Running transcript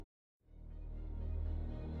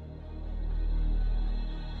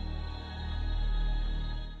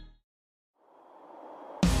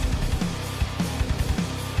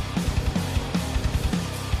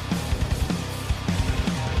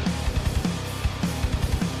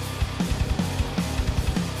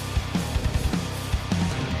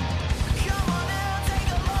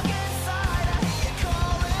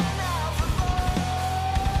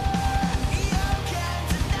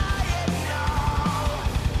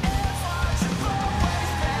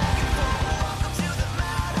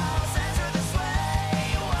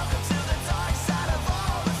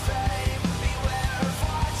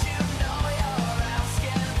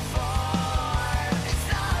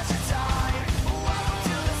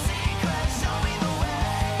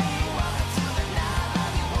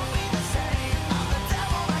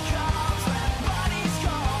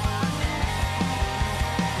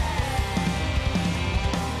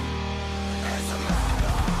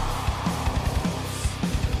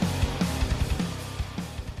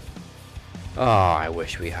Oh, I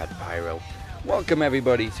wish we had pyro. Welcome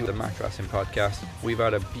everybody to the Max Wrestling Podcast. We've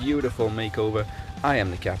had a beautiful makeover. I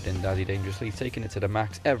am the captain, Dazzy Dangerously, taking it to the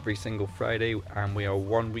max every single Friday, and we are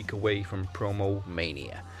 1 week away from Promo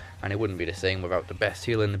Mania. And it wouldn't be the same without the best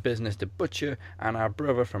heel in the business, the Butcher, and our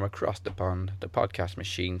brother from across the pond, the podcast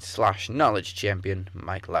machine / knowledge champion,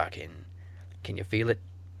 Mike Larkin. Can you feel it?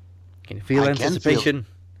 Can you feel anticipation?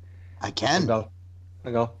 I can.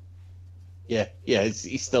 I go. Yeah,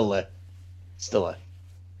 he's still there. Still there.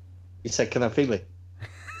 He said, "Can I feel it?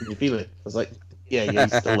 Can you feel it?" I was like, yeah,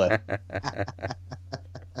 he's still there.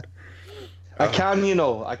 I can.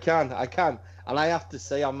 And I have to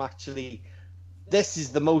say, this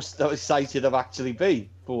is the most excited I've actually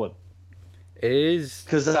been for one. It is.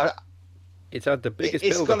 Because it's had the biggest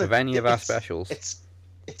build-up of any of our specials.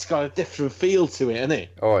 It's got a different feel to it, isn't it?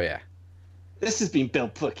 Oh, yeah. This has been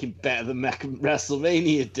built fucking better than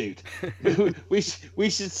WrestleMania, dude. we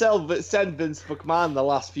should send Vince McMahon the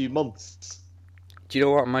last few months. Do you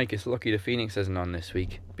know what, Mike? It's lucky the Phoenix isn't on this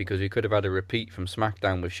week, because we could have had a repeat from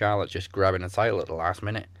SmackDown with Charlotte just grabbing a title at the last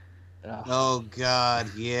minute. Oh,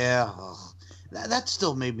 God, yeah. Oh, that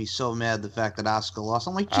still made me so mad, the fact that Asuka lost.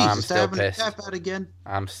 I'm like, Jesus, they're having a tap out again?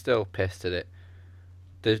 I'm still pissed at it.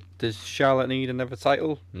 Does Charlotte need another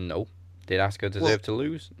title? No. Did Asuka deserve to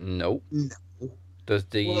lose? No. No. Does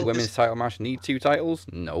the women's title match need 2 titles?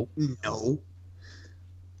 No. No.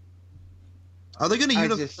 Are they going to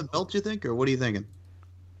unify the belt, you think, or what are you thinking?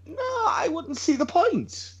 No, I wouldn't see the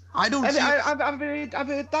point. I've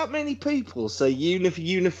heard that many people say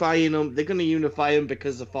unifying them. They're going to unify them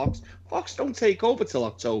because of Fox. Fox don't take over till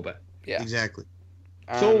October. Yeah, exactly.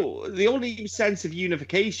 So the only sense of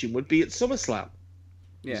unification would be at SummerSlam.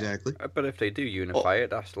 Yeah, exactly. But if they do unify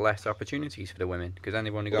it, that's less opportunities for the women, because then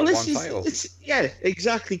they've only got one title. Yeah,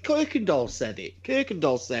 exactly. Kirkendall said it.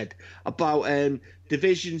 Kirkendall said about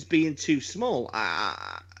divisions being too small.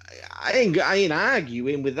 I ain't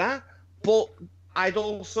arguing with that, but I'd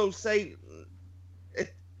also say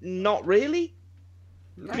not really.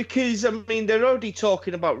 No. Because, I mean, they're already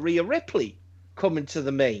talking about Rhea Ripley coming to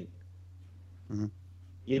the main. Mm-hmm.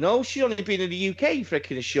 You know, she's only been in the UK for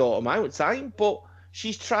a short amount of time, but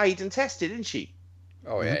she's tried and tested, isn't she?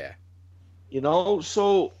 Oh, yeah. You know,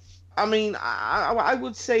 so, I mean, I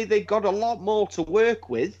would say they got a lot more to work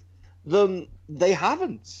with than they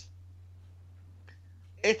haven't.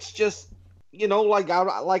 It's just, you know, like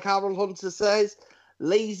Harold Hunter says,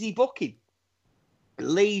 lazy booking.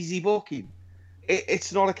 Lazy booking.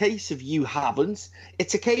 It's not a case of you haven't.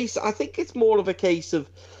 It's a case, I think it's more of a case of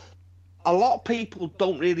a lot of people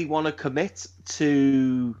don't really want to commit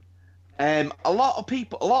to... a lot of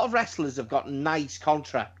wrestlers have got nice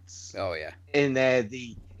contracts. Oh yeah. In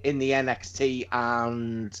the NXT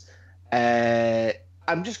and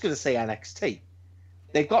I'm just going to say NXT.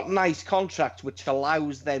 They've got nice contracts which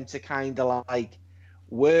allows them to kind of like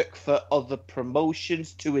work for other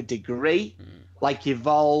promotions to a degree, like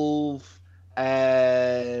Evolve,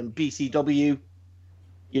 BCW.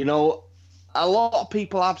 You know, a lot of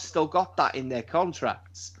people have still got that in their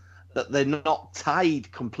contracts, that they're not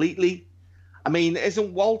tied completely. I mean,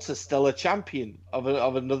 isn't Walter still a champion of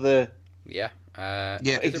another? Yeah.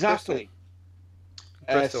 Yeah, exactly.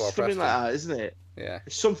 Bristol or something like that, isn't it? Yeah.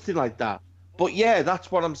 Something like that. But yeah,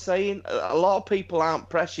 that's what I'm saying. A lot of people aren't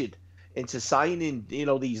pressured into signing, you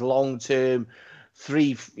know, these long-term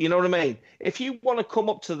you know what I mean? If you want to come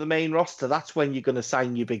up to the main roster, that's when you're going to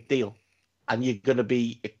sign your big deal. And you're going to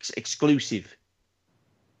be exclusive.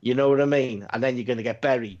 You know what I mean? And then you're going to get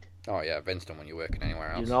buried. Oh yeah, Vince don't want you working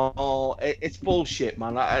anywhere else. You know, it's bullshit,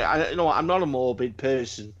 man. I you know, I'm not a morbid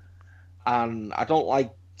person, and I don't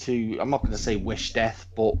like to. I'm not going to say wish death,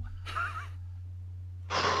 but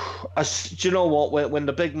do you know what? When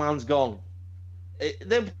the big man's gone,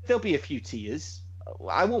 there'll be a few tears.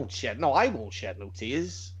 I won't shed no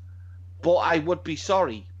tears, but I would be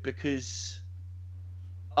sorry because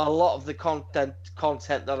a lot of the content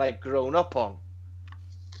that I've grown up on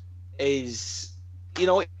is. You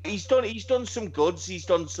know, he's done some goods, he's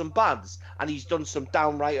done some bads, and he's done some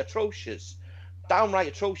downright atrocious. Downright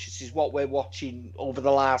atrocious is what we're watching over the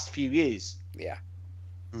last few years. Yeah.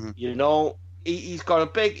 Mm-hmm. You know, he's got a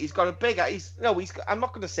big. I'm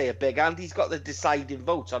not going to say a big hand. He's got the deciding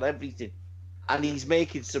vote on everything, and he's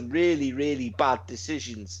making some really, really bad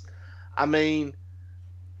decisions. I mean,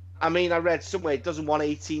 I read somewhere he doesn't want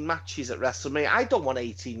 18 matches at WrestleMania. I don't want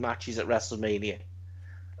 18 matches at WrestleMania.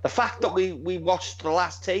 The fact that we watched the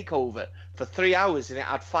last takeover for 3 hours and it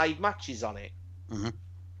had 5 matches on it, mm-hmm.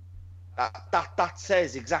 that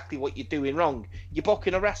says exactly what you're doing wrong. You're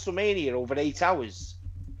booking a WrestleMania over 8 hours.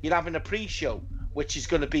 You're having a pre-show, which is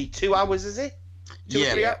going to be 2 hours, is it? 2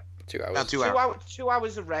 2 2 hours. 2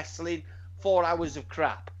 hours of wrestling, 4 hours of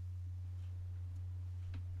crap.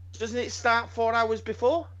 Doesn't it start 4 hours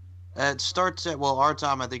before? It starts at our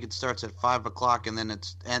time. I think it starts at 5 o'clock, and then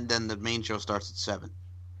the main show starts at 7.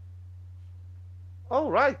 Oh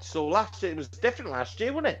right, so last year it was different last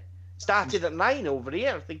year, wasn't it? Started at 9 over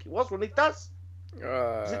here, I think it was when it does.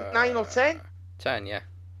 Is it 9 or 10? 10, yeah.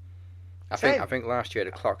 I think last year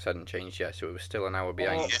the clocks hadn't changed yet, so it was still an hour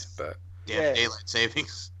behind. But yeah, daylight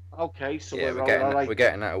savings. Okay, so we're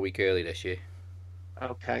getting that a week early this year.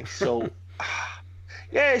 Okay, so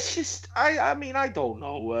yeah, it's just I mean I don't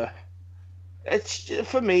know. It's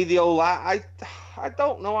for me the old I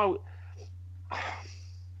don't know.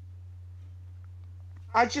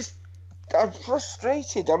 I'm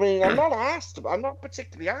frustrated. I mean, I'm not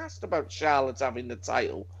particularly asked about Charlotte having the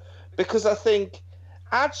title, because I think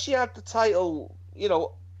had she had the title,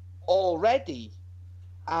 already,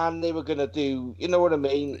 and they were going to do, you know what I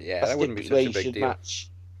mean? Yeah, that wouldn't be such a big deal. Match,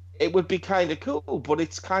 it would be kind of cool, but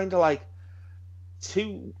it's kind of like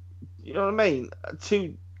you know what I mean?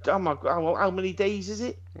 Oh my God, how many days is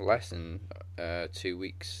it? Less than 2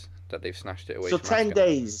 weeks that they've snatched it away. So from 10 Asuka.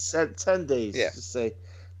 days. 10 days. Yeah. To say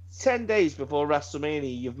 10 days before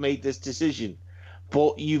WrestleMania, you've made this decision,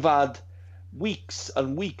 but you've had weeks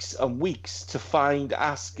and weeks and weeks to find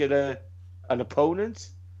Asuka an opponent,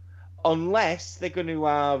 unless they're going to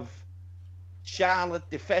have Charlotte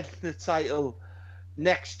defend the title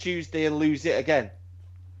next Tuesday and lose it again,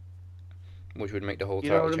 which would make the whole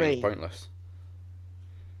title change pointless.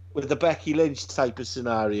 With the Becky Lynch type of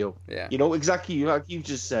scenario. Yeah. Exactly like you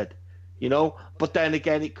just said. But then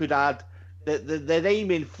again, it could add. They're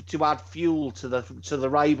aiming to add fuel to the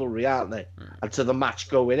rivalry, aren't they? And to the match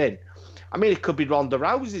going in. I mean, it could be Ronda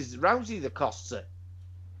Rousey that costs it.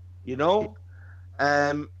 But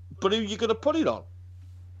who are you going to put it on?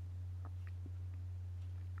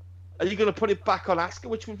 Are you going to put it back on Asuka,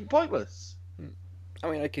 which would be pointless?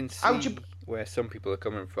 I mean, I can see where some people are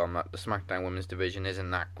coming from. That the SmackDown Women's division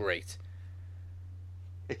isn't that great.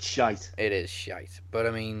 It's shite. It is shite. But,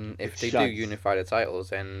 I mean, if they do unify the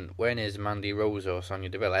titles, then when is Mandy Rose or Sonya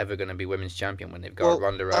Deville ever going to be women's champion when they've got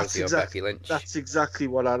Ronda Rousey or Becky Lynch? That's exactly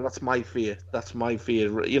that's my fear. That's my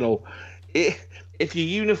fear. If you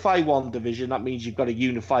unify one division, that means you've got to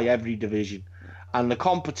unify every division. And the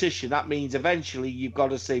competition, that means eventually you've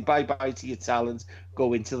got to say bye-bye to your talents,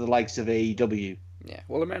 go into the likes of AEW. Yeah,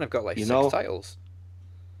 well, the men have got 6 titles.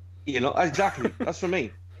 Exactly. That's what I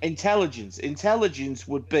mean. Intelligence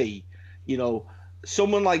would be,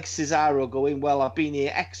 someone like Cesaro going, well, I've been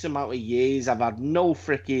here X amount of years, I've had no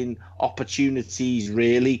freaking opportunities,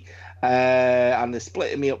 really, and they're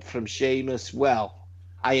splitting me up from Sheamus. Well,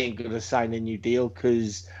 I ain't going to sign a new deal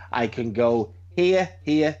because I can go here.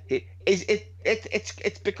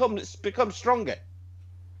 It's become stronger.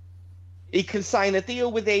 He can sign a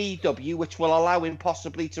deal with AEW, which will allow him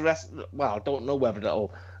possibly to wrestle. Well, I don't know whether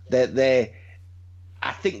that'll.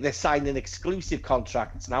 I think they're signing exclusive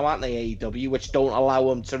contracts now, aren't they, AEW, which don't allow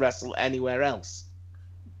them to wrestle anywhere else.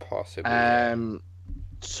 Possibly.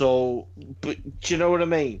 So, but do you know what I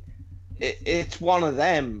mean? It's one of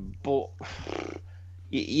them, but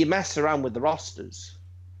you mess around with the rosters,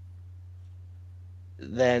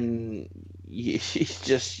 then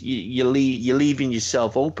you're leaving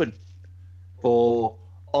yourself open for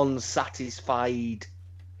unsatisfied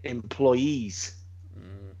employees.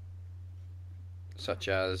 Such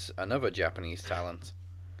as another Japanese talent.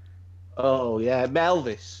 Oh, yeah,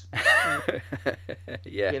 Elvis.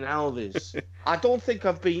 Yeah. Elvis. I don't think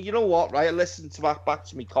I've been... You know what, right? I listened back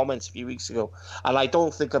to my comments a few weeks ago, and I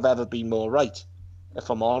don't think I've ever been more right, if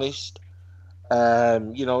I'm honest.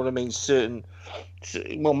 You know what I mean?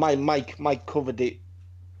 Well, Mike covered it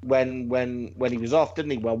when he was off,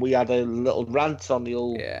 didn't he? When we had a little rant on the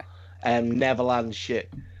old Neverland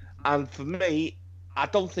shit. And for me, I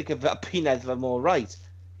don't think I've been ever more right.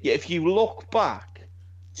 Yet if you look back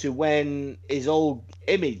to when his old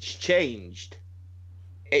image changed,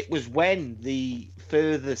 it was when the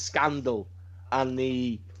further scandal and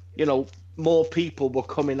the, more people were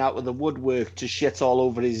coming out of the woodwork to shit all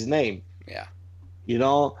over his name. Yeah.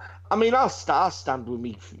 I mean, I'll stand with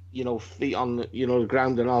me, feet on, the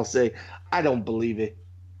ground, and I'll say, I don't believe it.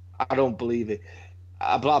 I don't believe it.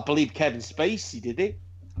 I believe Kevin Spacey did it.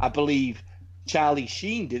 I believe Charlie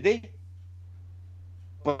Sheen did it.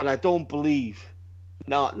 But I don't believe...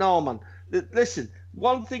 No, man. Listen,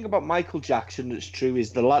 one thing about Michael Jackson that's true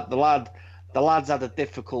is the lad's had a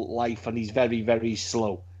difficult life, and he's very, very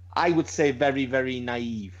slow. I would say very, very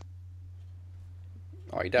naive.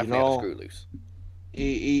 Oh, he definitely had a screw loose.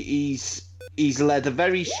 He's led a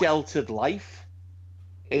very sheltered life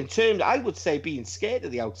In terms, I would say being scared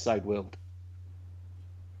of the outside world.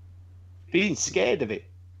 Being scared of it.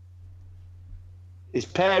 His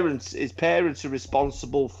parents are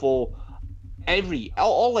responsible for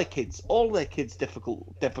all their kids'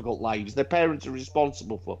 difficult lives. Their parents are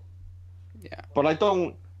responsible for. Yeah. But I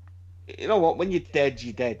don't. You know what? When you're dead,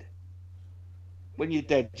 you're dead. When you're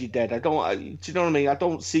dead, you're dead. Do you know what I mean? I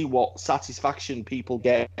don't see what satisfaction people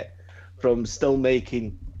get from still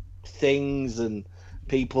making things and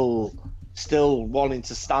people still wanting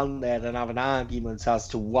to stand there and have an argument as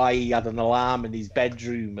to why he had an alarm in his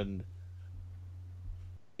bedroom, and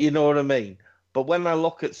you know what I mean. But when I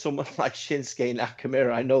look at someone like Shinsuke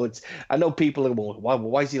Nakamura, I know people are going,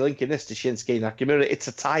 why is he linking this to Shinsuke Nakamura? It's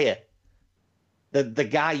attire. The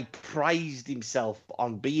guy prized himself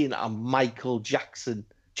on being a Michael Jackson.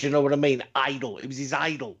 Do you know what I mean? Idol. It was his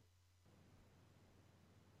idol.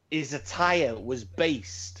 His attire was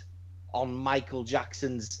based on Michael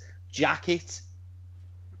Jackson's jacket.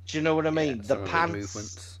 Do you know what I mean? Yeah, the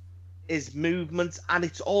pants, his movements, and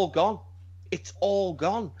it's all gone. It's all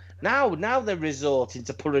gone. Now they're resorting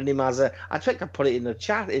to putting him as a... I think I put it in the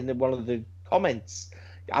chat, in one of the comments,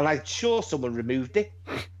 and I'm sure someone removed it.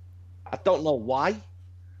 I don't know why,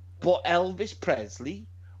 but Elvis Presley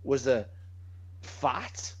was a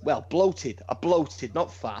bloated,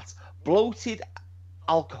 not fat, bloated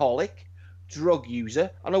alcoholic, drug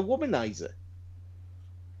user, and a womanizer.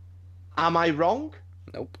 Am I wrong?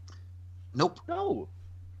 Nope. No.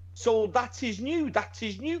 So that's his new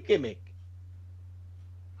gimmick.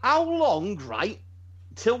 How long, right,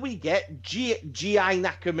 till we get G.I.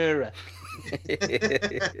 Nakamura?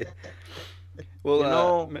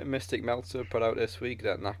 Well, Mystic Meltzer put out this week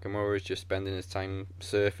that Nakamura is just spending his time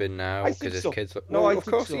surfing now because his kids. No, of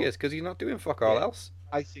course he is, because he's not doing fuck all else.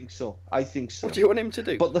 I think so. What do you want him to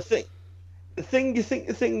do? But the thing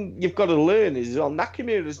you've got to learn is,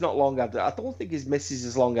 Nakamura has not long had. I don't think his missus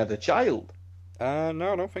has long had a child.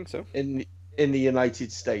 No, I don't think so. In the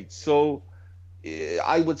United States, so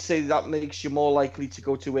I would say that makes you more likely to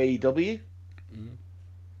go to AEW. Mm.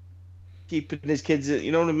 Keeping his kids, you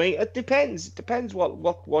know what I mean? It depends. It depends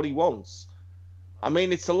what he wants. I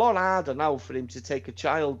mean, it's a lot harder now for him to take a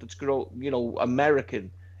child that's American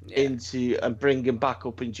into and bring him back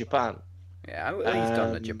up in Japan. Yeah, he's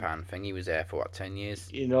done the Japan thing. He was there for 10 years.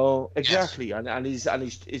 You know, exactly. Yes. And his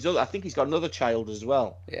other, I think he's got another child as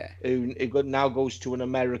well. Yeah. Who now goes to an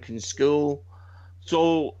American school.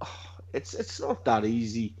 So it's not that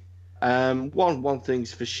easy. One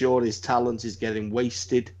thing's for sure, his talent is getting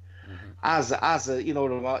wasted. As a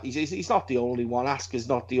he's not the only one. Asuka's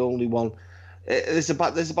not the only one. There's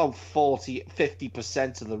about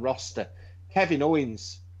 50% of the roster. Kevin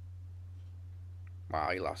Owens.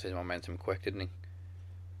 Wow, he lost his momentum quick, didn't he?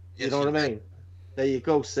 You know what I mean? There you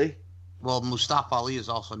go. See. Well, Mustafa Ali is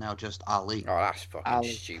also now just Ali. Oh, that's fucking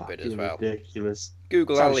stupid as well. Ridiculous.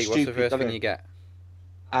 Google Sounds Ali. What's the first thing you get?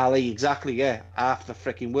 Ali, exactly. Yeah, half the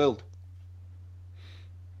freaking world.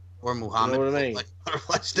 Or Muhammad. You know what I mean?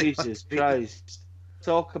 Jesus Christ.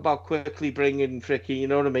 Talk about quickly bringing freaking, you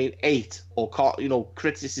know what I mean,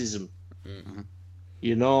 criticism. Mm-hmm.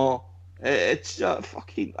 You know, it's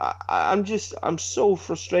fucking... I'm so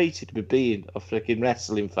frustrated with being a freaking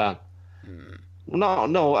wrestling fan.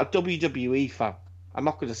 No, a WWE fan. I'm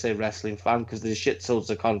not going to say wrestling fan because there's shit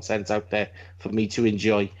tons of content out there for me to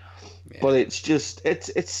enjoy. Yeah. But it's just,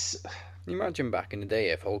 it's... Can you imagine back in the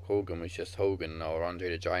day if Hulk Hogan was just Hogan or Andre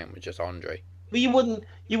the Giant was just Andre? Well,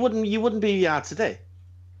 you wouldn't be here today.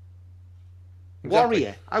 Exactly.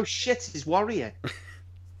 Warrior. How shit is Warrior?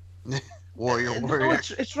 Warrior. No,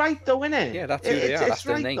 it's right though, isn't it? Yeah, that's who they are. That's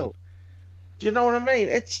their name. Though. Do you know what I mean?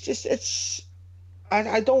 It's just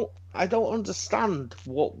I don't understand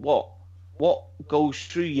what goes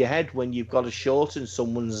through your head when you've got to shorten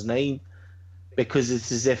someone's name, because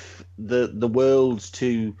it's as if the world's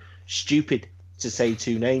too stupid to say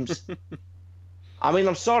two names. I mean,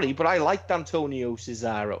 I'm sorry, but I liked Antonio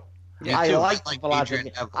Cesaro. Yeah, I liked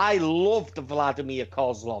Vladimir. I loved Vladimir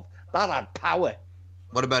Kozlov. That had power.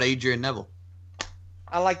 What about Adrian Neville?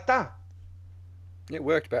 I like that. It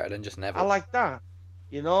worked better than just Neville. I like that.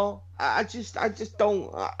 You know, I just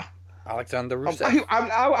don't. Alexander Rusev.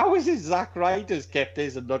 How is it Zack Ryder's kept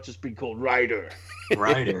his and not just been called Ryder?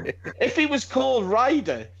 Ryder. If he was called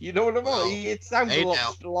Ryder, you know what I mean? Well, it sounds a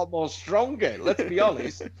lot more stronger. Let's be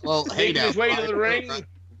honest. Well, hey now. His way to the ring,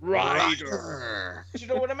 Ryder. Do you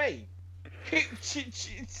know what I mean?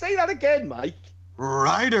 Say that again, Mike.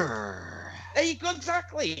 Ryder. There you go,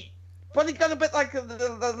 exactly. But he got a bit like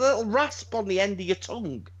the little rasp on the end of your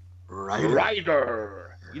tongue. Ryder.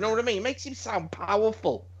 Ryder. You know what I mean? It makes him sound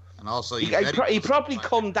powerful. And also, he probably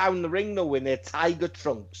come down the ring though in their tiger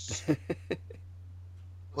trunks.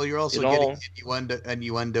 Well, you're also getting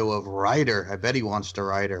innuendo of Ryder. I bet he wants to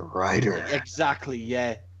ride a Ryder. Exactly,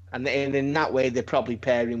 yeah. And in that way, they're probably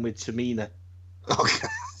pairing with Tamina. Oh,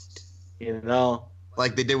 God. You know?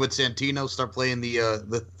 Like they did with Santino, start playing the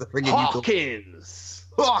friggin' Hawkins!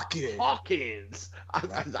 I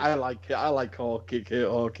like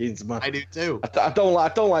Hawkins, man. I do too. I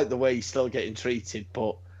don't like the way he's still getting treated,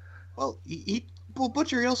 but... Well,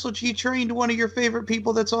 Butcher, he trained one of your favorite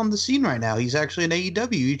people that's on the scene right now. He's actually in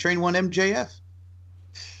AEW. He trained one MJF.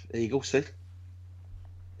 There you go, see.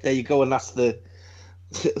 There you go, and that's there's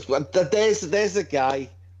a guy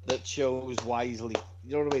that chose wisely.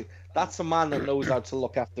 You know what I mean? That's a man that knows how to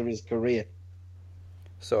look after his career.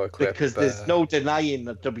 So a clip, because there's no denying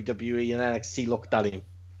that WWE and NXT looked at him.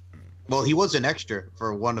 Well, he was an extra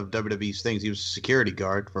for one of WWE's things. He was a security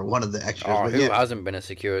guard for one of the extras. Oh, who hasn't been a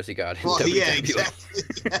security guard in WWE? Yeah, exactly.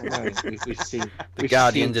 We've seen the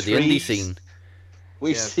Guardians of the indie scene.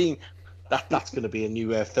 We've seen that's going to be a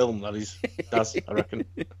new film that does, I reckon.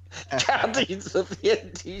 Guardians of the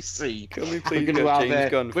indie scene. Can we please get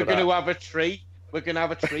James Gunn for We're going to have a tree. We're going to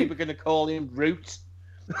have a tree. We're going to call him Root.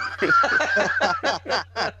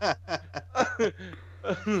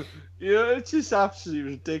 Yeah, it's just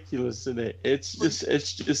absolutely ridiculous, isn't it? It's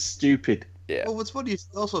just stupid. Yeah. Well, what's funny, you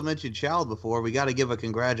also mentioned Child before. We got to give a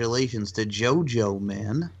congratulations to JoJo,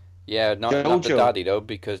 man. Yeah, not the daddy though,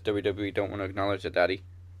 because WWE don't want to acknowledge the daddy.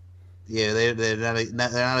 Yeah, they're not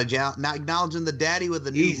acknowledging the daddy with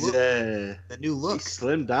the new look. The new look. He's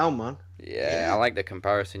slimmed down, man. Yeah, I like the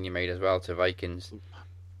comparison you made as well to Vikings.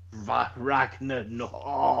 Ragnar, no,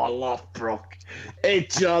 I love Brock. I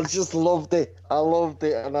just loved it. I loved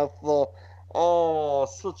it, and I thought, oh,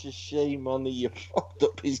 such a shame, honey, you fucked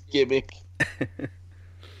up his gimmick.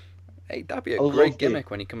 Hey, that'd be a great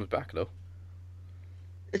gimmick when he comes back, though.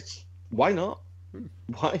 Why not?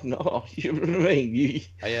 Why not? You know what I mean?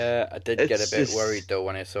 I did get a bit worried though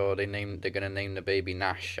when I saw they're gonna name the baby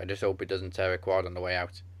Nash. I just hope it doesn't tear a quad on the way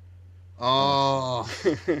out. Oh,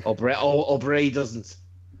 or Bray doesn't.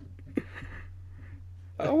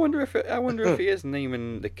 I wonder if he is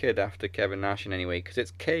naming the kid after Kevin Nash in any way, because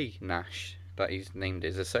it's K Nash that he's named.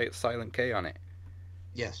 Is a silent K on it?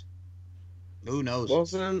 Yes. Who knows?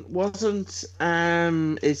 Wasn't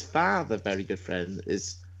his father very good friend?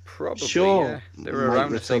 Probably. Sure. Yeah. They were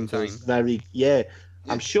around the same time.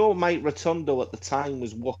 I'm sure Mike Rotundo at the time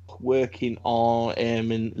was working on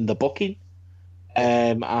in the booking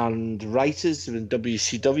and writers in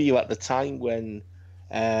WCW at the time when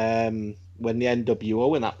the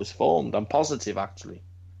NWO and that was formed. I'm positive, actually.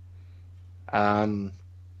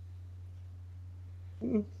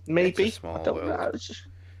 Maybe. It's a small world.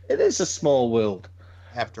 It is a small world.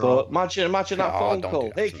 After all. Imagine that phone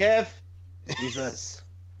call. Hey, Kev. Who's this?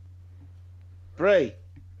 Bray.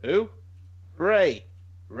 Who? Ray.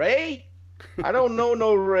 Ray? I don't know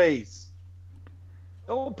no Rays.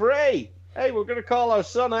 Oh, Bray. Hey, we're going to call our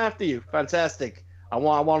son after you. Fantastic. I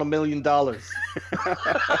want $1 million.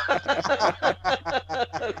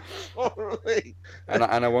 and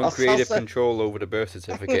I want creative control over the birth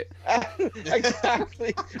certificate.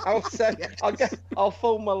 Exactly. I'll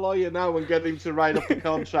phone my lawyer now and get him to write up the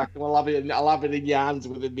contract, and I'll have it in your hands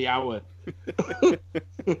within the hour.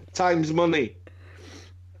 Time's money.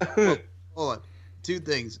 Hold on. Two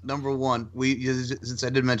things. Number one, since I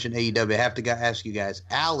did mention AEW, I have to ask you guys,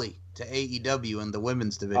 Allie to AEW in the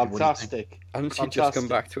women's division. Fantastic. Hasn't she just come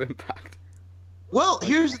back to Impact? Well,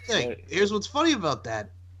 here's the thing. Here's what's funny about that.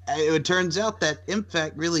 It turns out that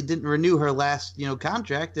Impact really didn't renew her last,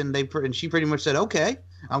 contract, and she pretty much said, "Okay,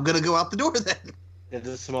 I'm gonna go out the door then." It's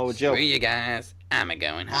a Samoa Joe. Screw you guys. I'm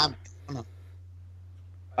going home.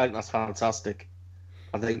 I think that's fantastic.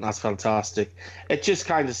 It just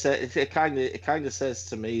kind of says it kind of says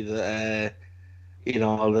to me that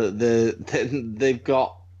they've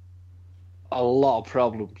got a lot of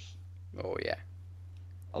problems. Oh yeah,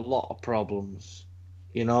 a lot of problems.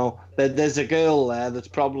 There's a girl there that's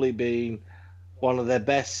probably been one of their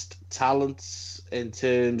best talents in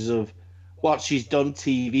terms of what she's done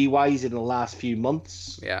TV wise in the last few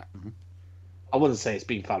months. Yeah, I wouldn't say it's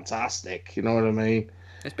been fantastic. You know what I mean?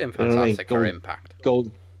 It's been fantastic for Impact.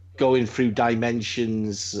 Going through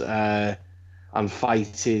dimensions and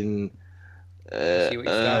fighting. See what you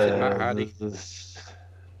started, Matt Hardy.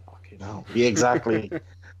 Fucking hell. Yeah, exactly.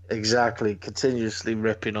 Exactly. Continuously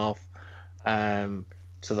ripping off. To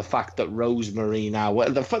the fact that Rosemary now.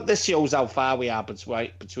 This shows how far we are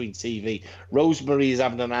between TV. Rosemary is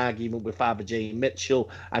having an argument with Father Jane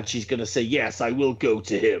Mitchell, and she's going to say, "Yes, I will go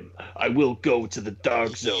to him. I will go to the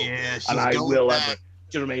Dark Zone, yeah, and I will have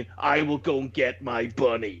Do you know what I mean? I will go and get my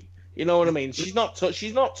bunny. You know what I mean? She's not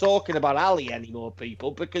talking about Ali anymore,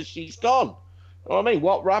 people, because she's gone. You know what I mean?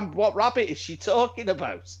 What rabbit is she talking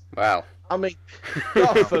about? Well, I mean,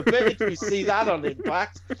 God forbid we see that on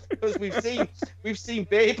Impact, because we've seen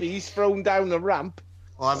babies thrown down the ramp.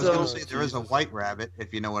 Well, I was going to say there is a white rabbit,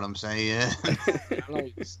 if you know what I'm saying. Yeah.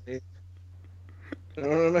 You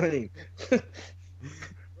know what I mean?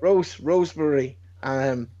 Rosemary,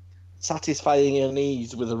 satisfying her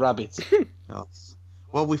needs with a rabbit. Oh.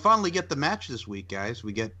 Well, we finally get the match this week, guys.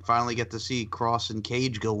 We finally get to see Cross and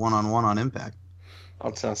Cage go 1-on-1 on Impact.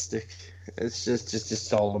 Fantastic. It's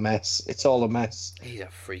just all a mess. It's all a mess. He's a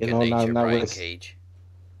freak of nature, Brian Cage.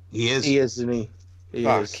 He is. He is, isn't he?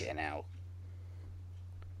 Fucking hell.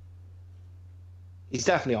 He's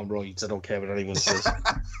definitely on roids. I don't care what anyone says.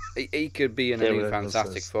 He could be in a new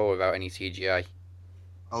Fantastic Four without any CGI.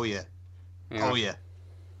 Oh, yeah. Yeah. Oh, yeah.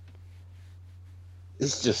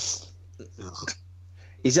 It's just... Ugh.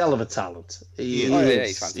 He's a hell of a talent. He's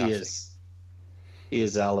fantastic. He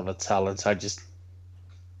is a hell of a talent.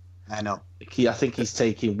 I know. I think he's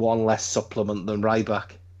taking one less supplement than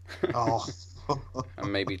Ryback. Oh.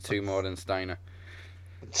 And maybe 2 more than Steiner.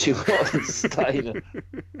 2 more than Steiner.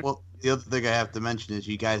 Well, the other thing I have to mention is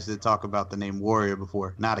you guys did talk about the name Warrior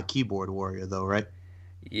before. Not a keyboard warrior, though, right?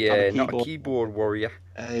 Yeah, not a keyboard warrior.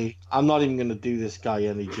 Hey, I'm not even going to do this guy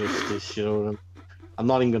any justice, you know. I'm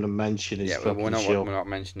not even going to mention his fucking show. We're not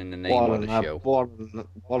mentioning the name of the show.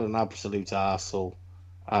 What an absolute arsehole.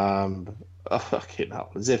 Fucking hell.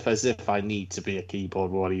 As if I need to be a keyboard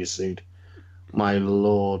warrior soon. My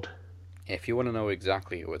lord. If you want to know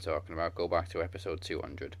exactly who we're talking about, go back to episode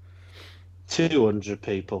 200. 200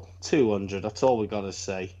 people. 200. That's all we got to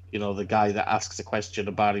say. You know, the guy that asks a question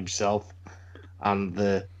about himself and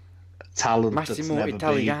the talent Massimo that's never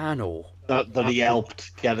Italiano. that he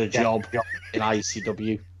helped get a job in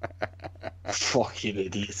ICW. Fucking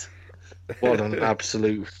idiot. What an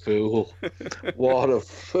absolute fool. What a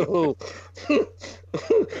fool.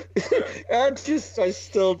 I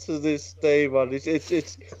still to this day, man,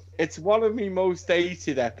 it's one of my most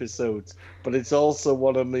hated episodes, but it's also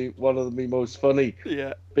one of me most funny.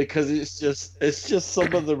 Yeah. Because it's just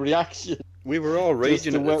some of the reaction. We were all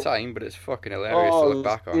raging at the time, but it's fucking hilarious to look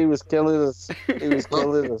back on. He was killing us. He was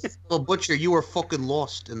killing us. Well, Butcher, you were fucking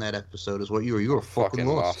lost in that episode, is what you were. You were fucking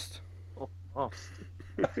lost. I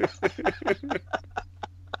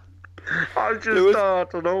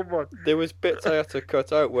don't know, man. There was bits I had to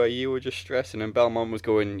cut out where you were just stressing and Belmont was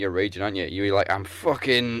going, "You're raging, aren't you?" You were like, "I'm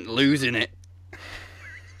fucking losing it."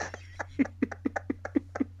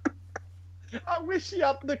 I wish he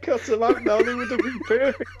hadn't cut him out now. They would have been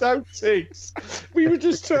perfect outtakes. We were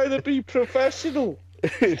just trying to be professional.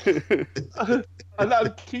 And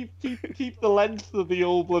I'd keep the length of the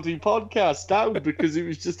old bloody podcast down because it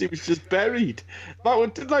was just buried.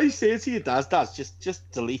 But didn't I say to you, Daz,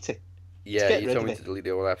 just delete it. Yeah, you told me to delete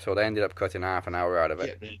the whole episode. I ended up cutting half an hour out of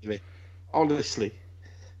it. Get rid of it. Honestly.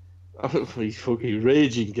 He's fucking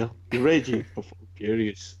raging, girl. You're raging. I'm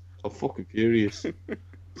fucking furious.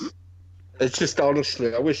 It's just,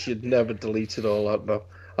 honestly, I wish you'd never deleted all that now.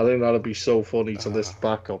 I think that'd be so funny to listen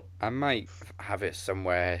back on. I might have it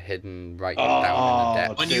somewhere hidden right down in the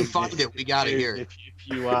depths. When you find it, we gotta hear it. If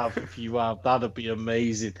you have, that'd be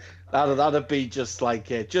amazing. That'd be just like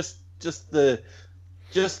just to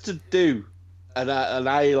do an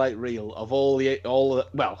highlight reel of all the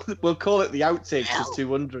well, we'll call it the outtakes of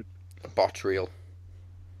 200. The botch reel.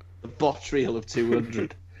 The botch reel of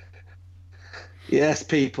 200. Yes,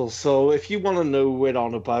 people. So if you want to know what we're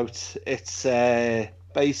on about, it's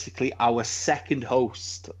basically our second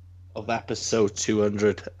host of episode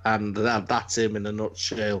 200, and that's him in a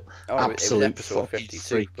nutshell. Oh, Absolute it was episode 52,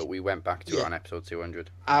 freak. but we went back to it on episode 200.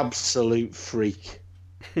 Absolute freak.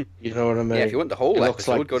 You know what I mean? Yeah, if you want the whole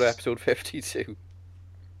episode, go to episode 52.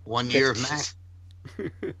 1 year of Mac.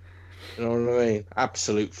 You know what I mean?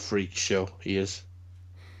 Absolute freak show, he is.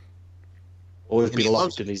 Always been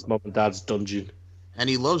locked in his mum and dad's dungeon. And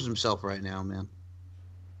he loves himself right now, man.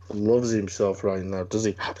 Loves himself right now, does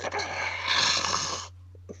he?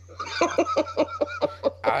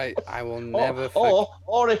 I will never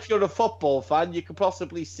or if you're a football fan, you could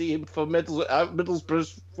possibly see him for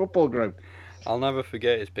Middlesbrough's football ground. I'll never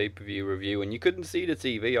forget his pay-per-view review, and you couldn't see the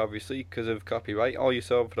TV, obviously, because of copyright. All you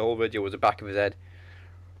saw for the whole video was the back of his head.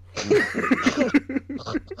 What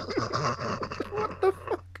the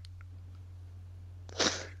fuck?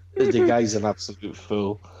 The guy's an absolute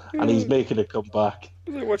fool, and he's making a comeback.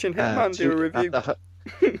 Was I watching Hitman do a review?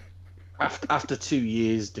 After 2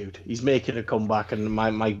 years, dude, he's making a comeback, and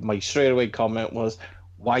my straightaway comment was,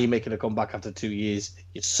 "Why are you making a comeback after 2 years?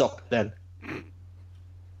 You suck then."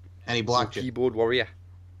 And he blocked you. Keyboard warrior.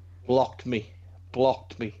 Blocked me.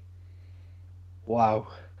 Wow.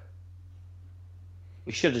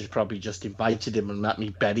 We should have probably just invited him and let me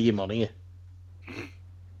bury him on here.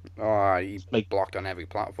 Oh, he blocked on every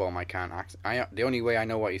platform. I can't the only way I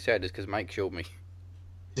know what he said is because Mike showed me.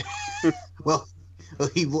 Well,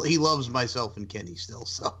 he loves myself and Kenny still,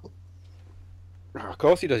 so. Of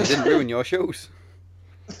course he does. He didn't ruin your shows.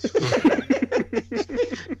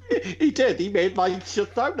 He did. He made Mike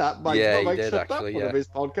shut down that. Mike Yeah, he Mike did, shut down actually, one yeah. of his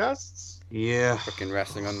podcasts. Yeah. Fucking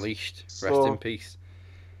Wrestling Unleashed. Rest So- in peace.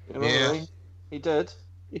 You know Yeah. what I mean? He did.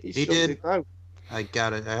 He shut did. it down. I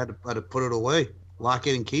got it. I had to put it away. Lock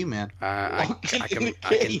it and key, man. I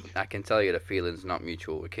can tell you the feeling's not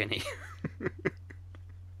mutual with Kenny.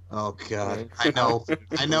 Oh, God. I know.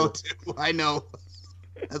 I know, too. I know.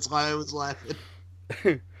 That's why I was laughing.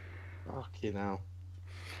 Fucking hell.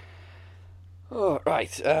 Oh,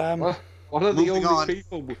 right. One of the Moving only on.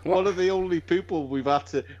 people. One of the only people we've had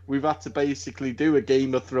to basically do a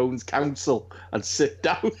Game of Thrones council and sit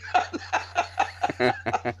down and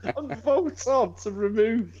vote on to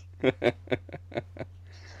remove. He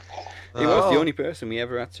was the only person we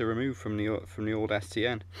ever had to remove from the old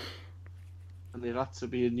STN. And there had to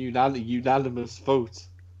be a unanimous vote.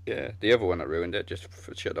 Yeah, the other one that ruined it just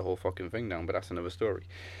shut the whole fucking thing down, but that's another story.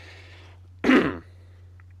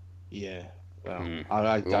 Yeah. Well, We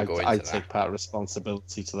won't go into I that. take part of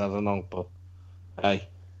responsibility to that and all, but hey,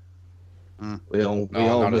 Mm. we all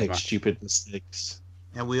not as make much. stupid mistakes.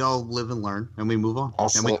 And we all live and learn, and we move on.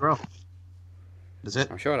 Also- and we grow. That's it.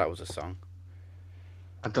 I'm sure that was a song.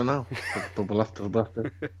 I don't know, but we'll have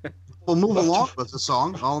to. Well, Move Along was the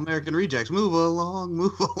song. All American Rejects. Move along,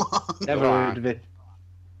 move along. Never heard of it.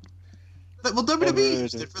 Well, Never WWE heard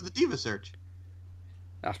used it. it for the Diva Search.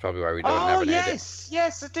 That's probably why we don't Oh never need it.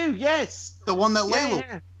 yes, I do. Yes. The one that Yeah, Layla.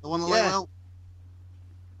 yeah. The one that Yeah. Layla.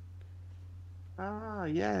 Ah,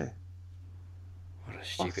 yeah. What a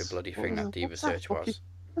stupid What- bloody what thing was that that- Diva what's that Search fucking-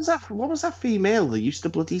 was. What was that female that used to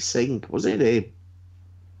bloody sing? Was it him?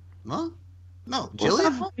 Huh? No, What was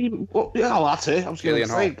Jillian. that fem- what- Yeah, oh, that's it. I was going to Gillian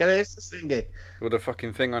say, Hall. get her to sing it. With a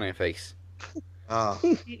fucking thing on her face. Oh,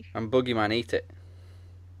 And Boogeyman ate it.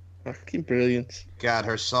 Fucking brilliant. God,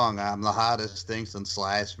 her song, I'm the hottest thing since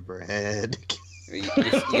sliced bread.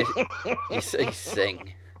 You say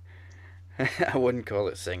sing. I wouldn't call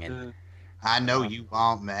it singing. I know you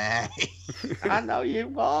want me. I know you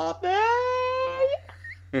want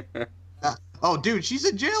me. Oh, dude, she's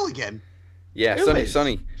in jail again. Yeah, Really?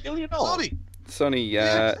 Sonny. Gillian Hall. Sonny. Sonny,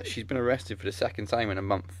 she's been arrested for the second time in a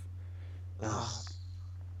month. Oh.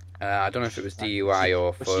 I don't know if it was DUI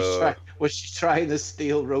or Was she trying to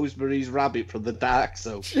steal Rosemary's Rabbit from the Dark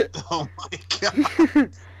Zone? Oh my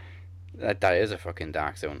God. That is a fucking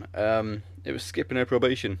dark zone. It was skipping her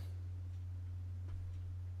probation,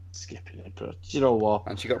 Skipping it, bro. Do you know what?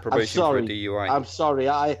 and she got probation for a DUI. I'm sorry.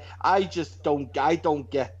 I just don't get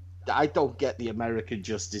the American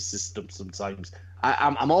justice system sometimes.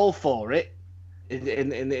 I'm all for it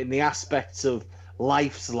in the aspects of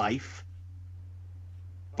life's life,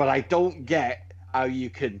 but I don't get how you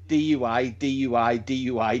can DUI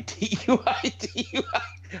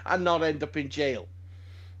and not end up in jail.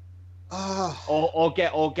 Oh, Or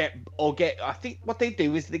get. I think what they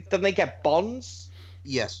do is then they get bonds.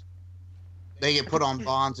 yes. They get put on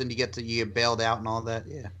bonds and you get bailed out and all that.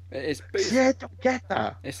 Yeah. It's I don't get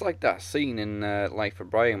that. it's like that scene in Life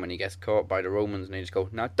of Brian when he gets caught by the Romans and they just go,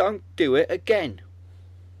 "Now don't do it again."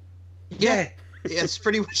 Yeah. Yeah, it's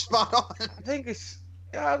pretty much spot on. I think it's.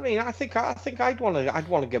 I mean, I think I'd want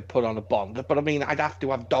to get put on a bond, but I mean, I'd have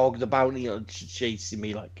to have Dog the Bounty chasing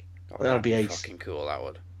me. Like, Oh, that'd be ace. fucking cool. That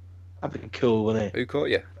would. that'd be cool, wouldn't it? Who caught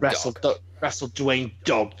you? Wrestle Dog. Dwayne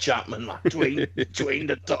Dog Chapman, like Dwayne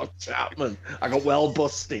the Dog Chapman. I got well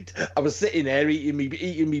busted. I was sitting there eating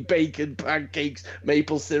me bacon, pancakes,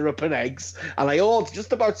 maple syrup, and eggs, and I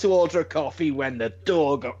just about to order a coffee when the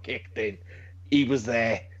door got kicked in. He was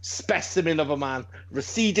there, specimen of a man,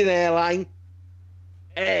 receding hairline,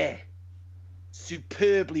 hair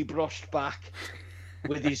superbly brushed back,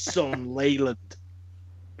 with his son Leyland,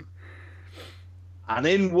 and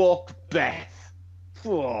in walked Beth.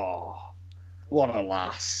 Oh, what a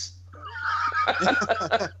lass!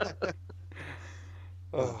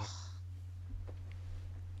 Oh.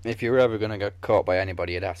 If you were ever gonna get caught by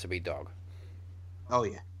anybody, it'd have to be Dog. Oh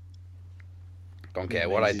yeah. Don't care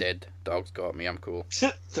what I did. Dog's got me. I'm cool.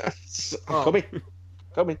 Come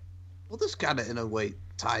in. Well, this kind of in a way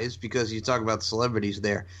ties because you talk about celebrities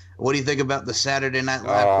there. What do you think about the Saturday Night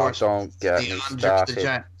Live Oh, portion? don't get The me Andres the started.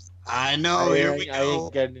 Giant. I know. Here we I go.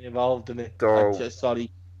 ain't getting involved in it. Don't. I'm just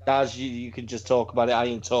sorry. Daz, you can just talk about it. I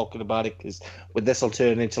ain't talking about it because this will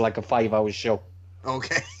turn into like a 5-hour show.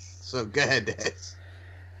 Okay, so go ahead, Daz.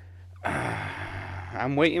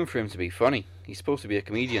 I'm waiting for him to be funny. He's supposed to be a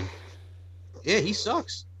comedian. Yeah, he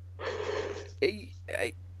sucks.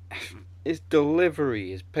 His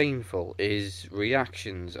delivery is painful. His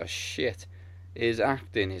reactions are shit. His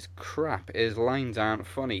acting is crap. His lines aren't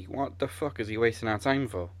funny. What the fuck is he wasting our time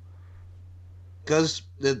for? Because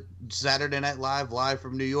the Saturday Night Live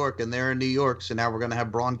from New York, and they're in New York, so now we're going to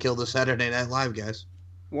have Braun kill the Saturday Night Live guys.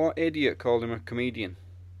 What idiot called him a comedian?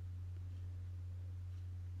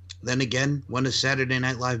 Then again, when has Saturday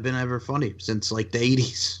Night Live been ever funny? Since like the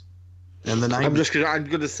 80s and the 90s. I'm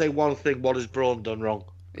gonna say one thing. What has Braun done wrong?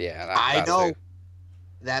 Yeah, I know. Too.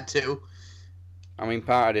 That too. I mean,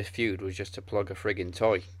 part of this feud was just to plug a friggin'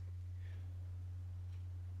 toy.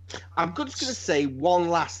 I'm just gonna say one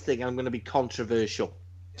last thing. I'm gonna be controversial.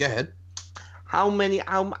 Go ahead. How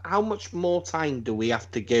much more time do we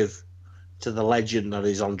have to give to the legend that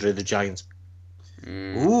is Andre the Giant?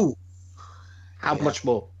 Ooh. How much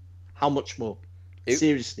more? How much more?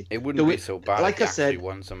 Seriously. It wouldn't be so bad like if he I said, actually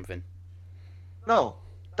won something. No,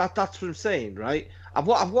 that's what I'm saying, right? I've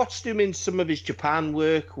watched him in some of his Japan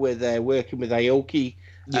work with working with Aoki,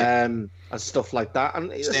 and stuff like that. And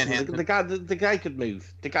listen, the guy could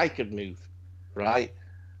move. The guy could move, right?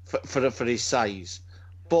 For his size.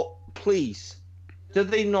 But please, do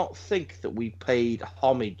they not think that we paid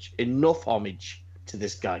enough homage to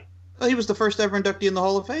this guy? Well, he was the first ever inductee in the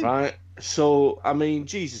Hall of Fame. Right. So, I mean,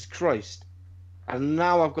 Jesus Christ. And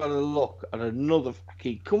now I've got to look at another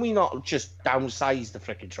fucking... Can we not just downsize the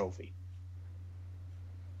freaking trophy?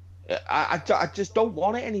 I just don't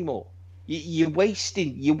want it anymore. You're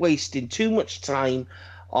wasting too much time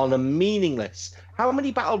on a meaningless... How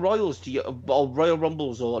many Battle Royals or Royal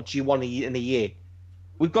Rumbles do you want in a year?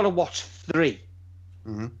 We've got to watch 3.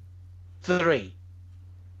 Mm-hmm. 3.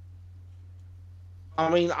 I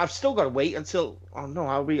mean, I've still got to wait until... Oh, no,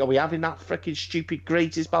 are we having that freaking stupid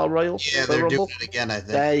greatest Battle Royal? Yeah, they're doing it again, I think.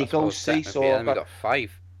 There you go, see? So I've got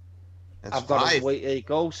 5. I've got to wait. There you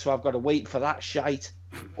go. So I've got to wait for that shite.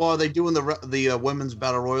 Well, are they doing the women's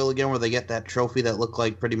Battle Royal again where they get that trophy that looked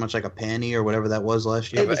like pretty much like a panty or whatever that was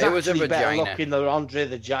last year? It was actually better looking than Andre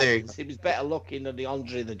the Giant. It was better looking than the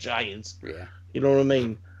Andre the Giant. Yeah. You know what I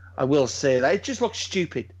mean? I will say that. It just looks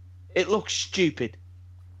stupid. It looks stupid.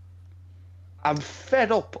 I'm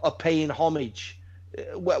fed up of paying homage.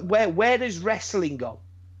 Where does wrestling go?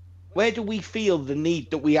 Where do we feel the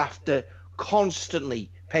need that we have to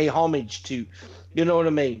constantly pay homage to, you know what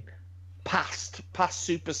I mean, past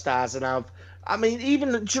superstars? And I mean,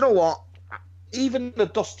 even, do you know what? Even the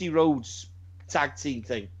Dusty Rhodes tag team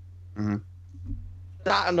thing,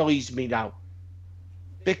 that annoys me now.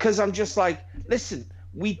 Because I'm just like, listen,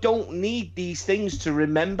 we don't need these things to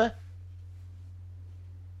remember.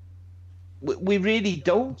 We really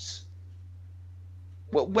don't.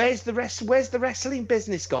 Where's the wrestling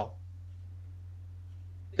business gone?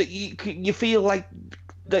 That you feel like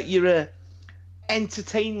that you're a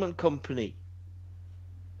entertainment company,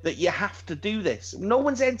 that you have to do this. No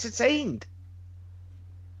one's entertained.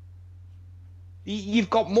 You've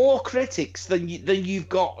got more critics than you've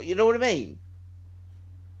got. You know what I mean?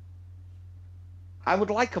 I would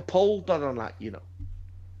like a poll done on that. You know.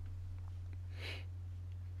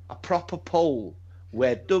 A proper poll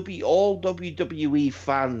where all WWE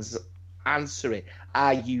fans answer it.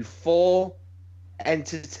 Are you for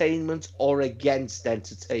entertainment or against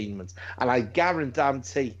entertainment? And I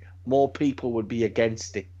guarantee more people would be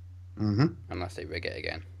against it. Mm-hmm. Unless they rig it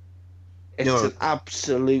again. It's an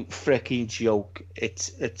absolute freaking joke.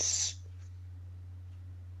 It's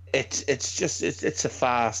a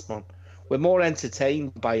farce, man. We're more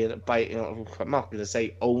entertained by you know, I'm not going to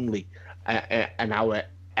say only an hour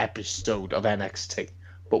episode of NXT,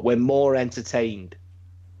 but we're more entertained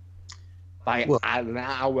by an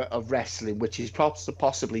hour of wrestling, which is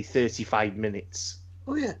possibly 35 minutes.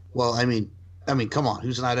 Oh yeah. Well, I mean, come on,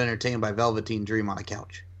 who's not entertained by Velveteen Dream on a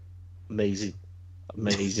couch? Amazing.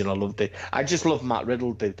 I loved it. I just love Matt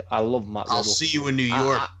Riddle, dude. I love Matt Riddle. I'll see you in New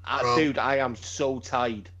York, dude. I am so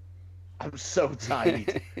tired. I'm so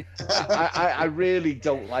tired. I really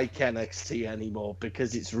don't like NXT anymore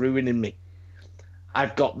because it's ruining me.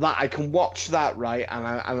 I've got that. I can watch that, right,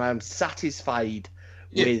 and I'm satisfied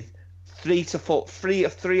with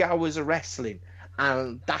 3 hours of wrestling,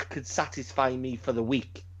 and that could satisfy me for the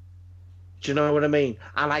week. Do you know what I mean?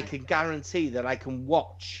 And I can guarantee that I can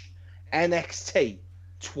watch NXT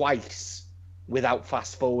twice without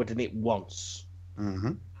fast forwarding it once.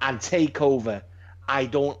 Mm-hmm. And TakeOver,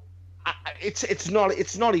 it's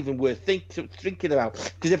not even worth thinking about.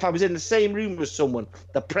 Because if I was in the same room with someone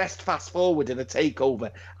that pressed fast forward in a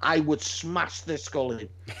takeover, I would smash their skull in.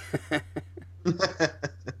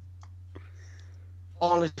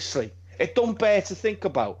 Honestly, it don't bear to think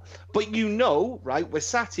about. But right? We're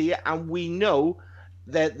sat here and we know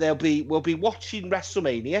that we'll be watching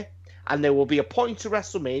WrestleMania, and there will be a point to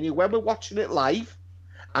WrestleMania when we're watching it live,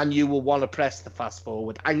 and you will want to press the fast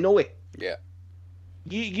forward. I know it. Yeah.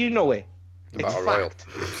 You know it. It's Royal.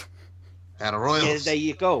 Battle Royals. Yeah, there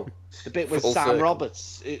you go. The bit with Sam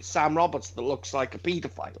Roberts. It's Sam Roberts that looks like a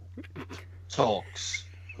paedophile. Talks.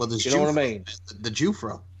 Well, there's you know what I mean? The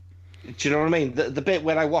Jufro. Do you know what I mean? The bit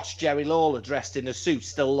where I watched Jerry Lawler dressed in a suit,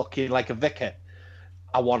 still looking like a vicar.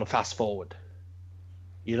 I want to fast forward.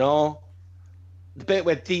 You know? The bit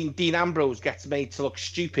where Dean Ambrose gets made to look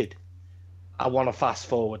stupid. I want to fast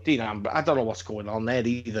forward. Dean Ambrose. I don't know what's going on there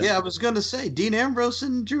either. Yeah, I was going to say Dean Ambrose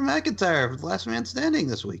and Drew McIntyre, last man standing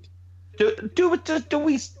this week. Do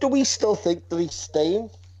we still think that he's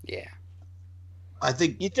staying? Yeah. I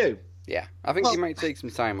think you do. Yeah, I think he might take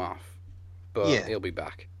some time off, but he'll be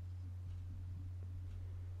back.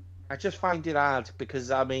 I just find it hard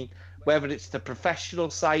because, I mean, whether it's the professional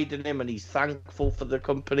side in him and he's thankful for the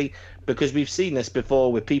company, because we've seen this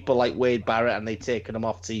before with people like Wade Barrett and they've taken him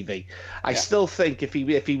off TV. I still think if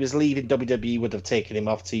he was leaving WWE, would have taken him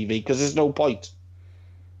off TV because there's no point.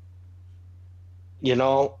 You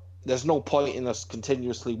know, there's no point in us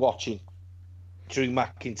continuously watching Drew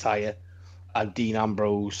McIntyre and Dean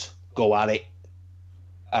Ambrose go at it.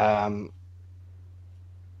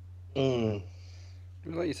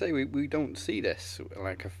 Like you say, we don't see this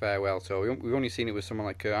like a farewell tour. We've only seen it with someone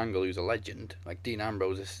like Kurt Angle, who's a legend. Like Dean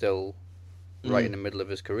Ambrose is still right in the middle of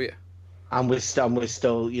his career, and we're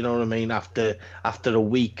still, you know what I mean. After a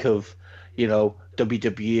week of, you know,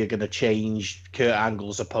 WWE are going to change Kurt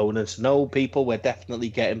Angle's opponents. No, people, we're definitely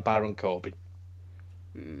getting Baron Corbin.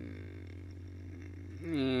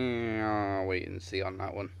 I'll wait and see on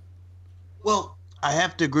that one. Well, I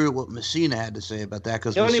have to agree with what Messina had to say about that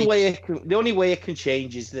because the only way it can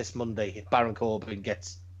change is this Monday if Baron Corbin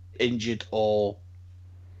gets injured or.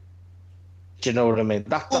 Do you know what I mean?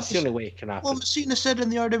 That's the only way it can happen. Well, Messina said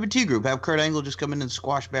in the RWT group, have Kurt Angle just come in and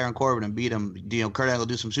squash Baron Corbin and beat him. You know, Kurt Angle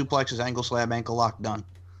do some suplexes, ankle slam, ankle lock, done.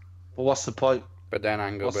 But what's the point? But then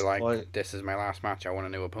Angle will be like, "This is my last match. I want a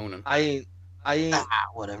new opponent." I ain't.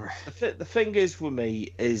 Whatever. The thing is with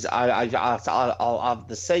me is I'll have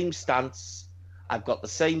the same stance. I've got the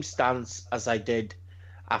same stance as I did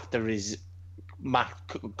after his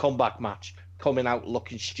comeback match. Coming out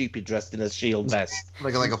looking stupid dressed in a Shield vest.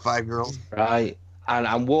 like a 5-year-old. Right. And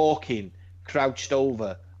I'm walking, crouched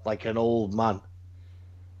over like an old man.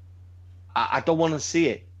 I don't want to see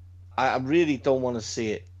it. I really don't want to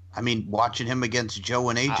see it. I mean, watching him against Joe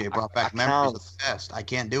and AJ brought back memories of the past. I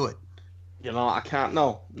can't do it. You know, I can't.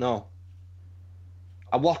 No.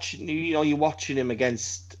 I watch. You know, you're watching him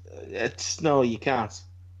against. No, you can't.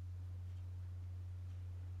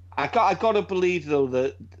 I got to believe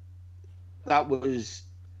though that was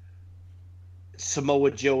Samoa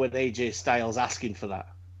Joe and AJ Styles asking for that.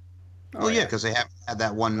 Oh yeah, because they haven't had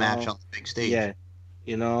that one match on the big stage. Yeah,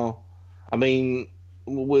 you know, I mean,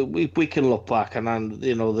 we can look back and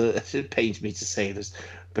you know, it pains me to say this,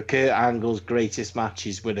 but Kurt Angle's greatest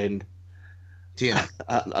matches within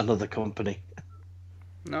another company.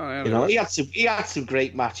 No, you know, he had some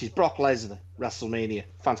great matches. Brock Lesnar, WrestleMania,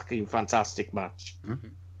 fantastic match,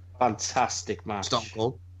 fantastic match. Stone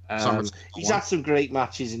Cold. He's had some great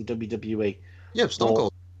matches in WWE. Yeah, Stone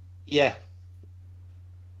Cold. Yeah,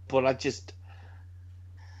 but I just.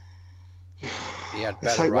 He had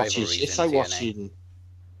better rivalries. It's like watching.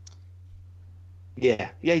 Yeah,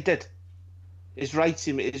 he did. His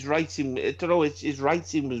writing. I don't know. His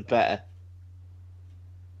writing was better.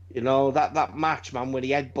 You know, that match, man, when he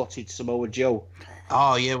headbutted Samoa Joe.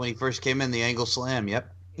 Oh yeah, when he first came in, the angle slam.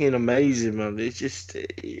 Yep. Amazing, man. It's just.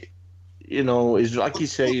 You know, like you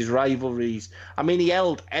say, his rivalries. I mean, he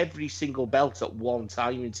held every single belt at one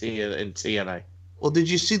time in TNA. Well, did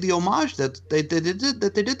you see the homage that they did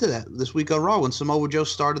to that this week on Raw when Samoa Joe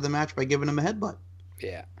started the match by giving him a headbutt?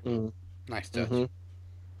 Yeah. Nice touch. Mm-hmm.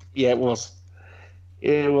 Yeah, it was.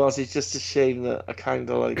 It was. It's just a shame that I kind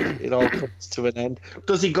of like it all comes to an end.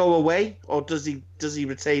 Does he go away or does he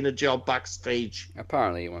retain a job backstage?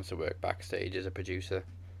 Apparently, he wants to work backstage as a producer.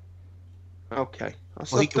 Okay,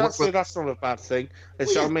 that's not a bad thing.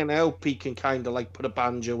 I mean, I hope he can kind of like put a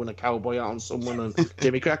banjo and a cowboy out on someone and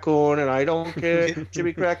Jimmy Crack Corn and I don't care,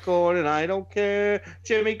 Jimmy Crack Corn and I don't care,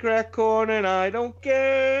 Jimmy Crack Corn and I don't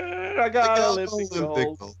care. I got Olympic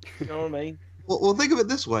gold. You know what I mean? Well, think of it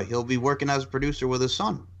this way: he'll be working as a producer with his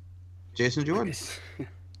son. Jason Jordan.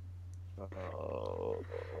 Oh.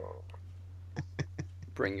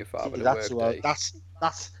 Bring your father to That's work who day.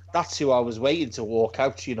 that's who I was waiting to walk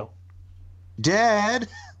out. Dad,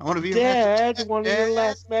 I want to be Dad, a one of your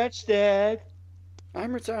last match, Dad.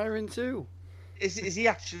 I'm retiring too. Is he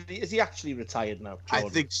actually retired now? I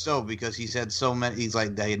Jordan? think so because he's had so many. He's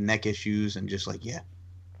like they had neck issues and just like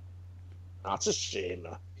That's a shame.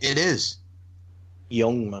 Man. it is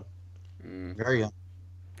Young man, very young.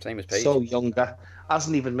 Same as Paige. so young that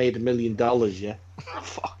hasn't even made $1 million yet.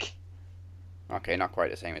 Fuck. Okay, not quite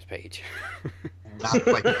the same as Paige. Not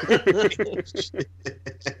quite.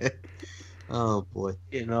 Oh boy.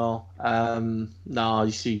 No,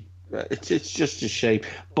 you see, it's just a shame.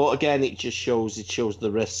 But again, it shows the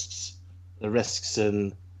risks,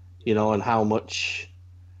 and and how much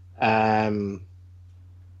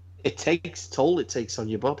it takes on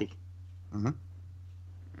your body. Mm-hmm.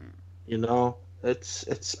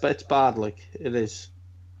 It's bad, like it is.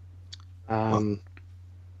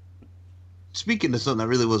 Speaking of something that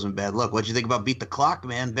really wasn't bad luck, what'd you think about Beat the Clock,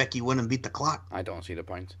 man? Becky winning Beat the Clock. I don't see the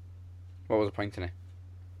point. What was the point in it?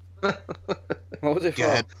 What was it for? Go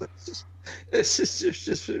ahead. It's just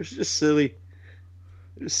silly.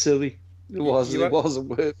 It was silly. It wasn't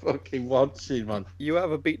worth fucking watching, man. You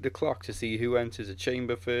ever beat the clock to see who enters a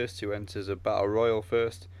chamber first, who enters a battle royal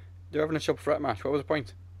first? They're having a triple threat match. What was the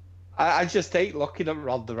point? I just hate looking at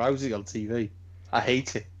Ronda Rousey on TV. I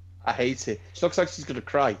hate it. She looks like she's gonna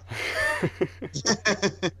cry.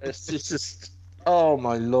 It's just, oh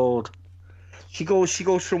my lord. She goes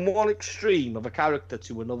from one extreme of a character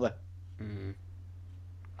to another.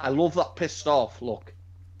 I love that pissed off look.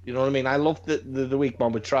 You know what I mean? I loved the week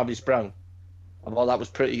one with Travis Brown. I thought that was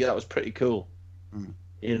pretty cool. And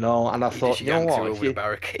I thought, you know what? Over the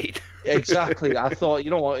barricade. Exactly. I thought, you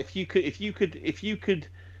know what? If you could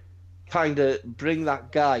kind of bring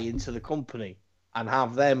that guy into the company and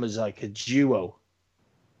have them as like a duo,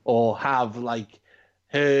 or have like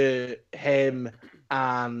him,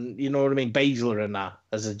 and you know what I mean, Baszler and that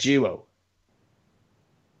as a duo.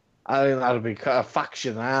 I think that'd be a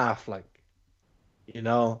faction and a half, like,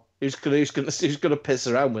 who's gonna piss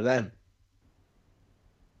around with them?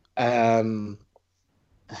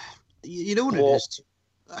 You know what it is?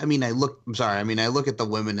 I look at the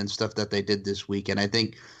women and stuff that they did this week, and I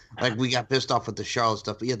think, like, we got pissed off with the Charlotte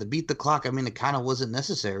stuff, but yeah, the Beat the Clock, it kind of wasn't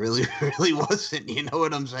necessary. It really wasn't. You know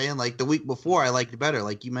what I'm saying? Like, the week before, I liked it better.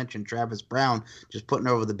 Like you mentioned, Travis Brown just putting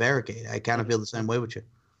her over the barricade. I kind of feel the same way with you.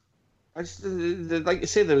 I just, like you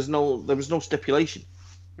say, there was no stipulation.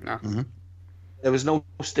 No. Mm-hmm. There was no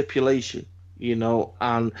stipulation,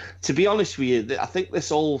 and to be honest with you, I think this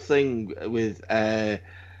whole thing with,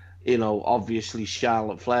 obviously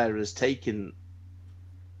Charlotte Flair has taken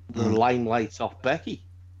the limelight off Becky.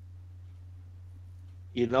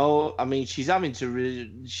 She's having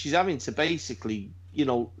to basically,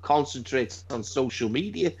 concentrate on social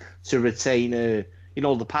media to retain her,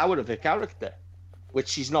 the power of her character, which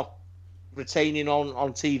she's not retaining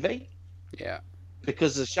on TV. Yeah.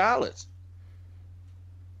 Because of Charlotte.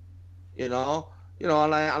 And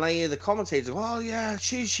I hear the commentators, well, yeah,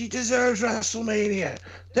 she deserves WrestleMania.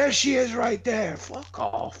 There she is right there. Fuck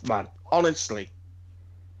off, man. Honestly.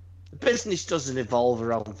 The business doesn't evolve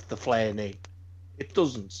around the Flair name. It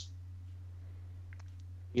doesn't.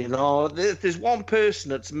 If there's one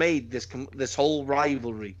person that's made this whole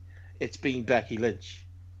rivalry, it's been Becky Lynch,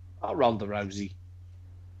 not Ronda Rousey.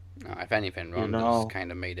 No, if anything, Ronda's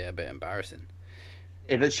kind of made it a bit embarrassing.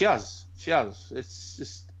 She has. It's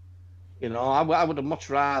just, I would have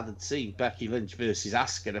much rather seen Becky Lynch versus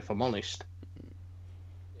Asuka, if I'm honest.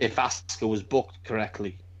 If Asuka was booked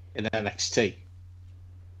correctly in NXT.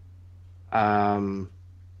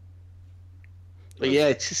 But yeah,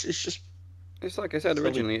 it's just. It's like I said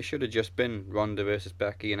originally. It should have just been Ronda versus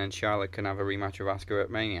Becky, and then Charlotte can have a rematch of Asuka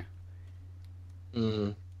at Mania.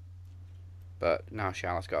 But now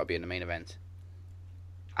Charlotte's got to be in the main event.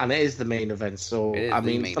 And it is the main event, so it is the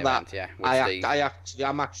main event, yeah.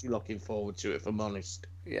 I'm actually looking forward to it, if I'm honest.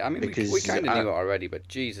 Yeah, because we kind of knew it already, but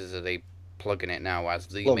Jesus, are they plugging it now as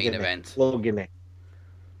the main event? Plugging it.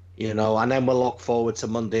 And then we'll look forward to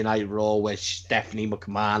Monday Night Raw, where Stephanie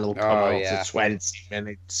McMahon will come out for 20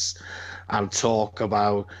 minutes and talk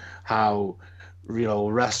about how,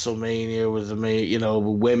 WrestleMania was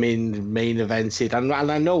women main evented. And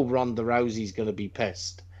I know Ronda Rousey's going to be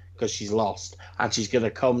pissed because she's lost, and she's going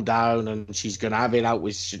to come down and she's going to have it out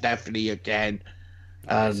with Stephanie again.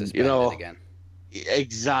 And, again.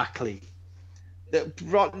 Exactly.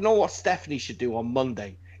 What Stephanie should do on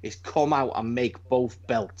Monday is come out and make both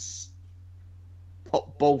belts.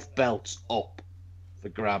 Put both belts up for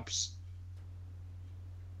grabs.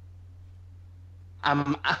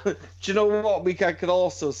 Do you know what we could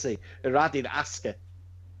also see? Radin Asuka.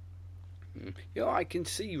 You know, I can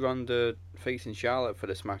see Ronda facing Charlotte for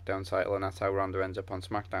the SmackDown title, and that's how Ronda ends up on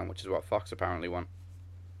SmackDown, which is what Fox apparently want.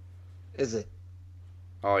 Is it?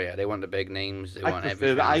 Oh yeah, they want the big names. They want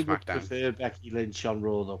everything I on would SmackDown. prefer Becky Lynch on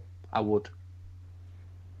Raw, though. I would.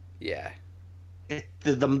 Yeah.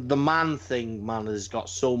 The man thing, man, has got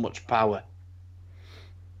so much power.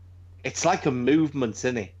 It's like a movement,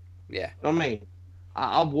 isn't it? Yeah. You know what I mean?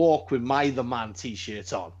 I walk with my The Man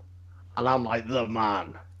t-shirt on, and I'm like, the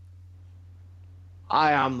man.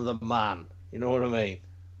 I am the man. You know what I mean?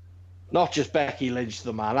 Not just Becky Lynch,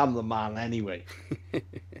 the man. I'm the man anyway.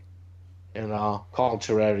 You know,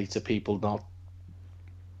 contrary to people not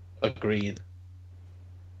agreeing.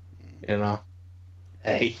 You know?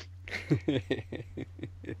 Hey.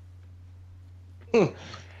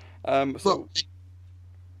 So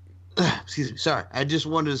Excuse me. Sorry, I just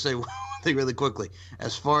wanted to say one thing really quickly.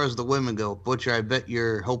 As far as the women go, Butcher, I bet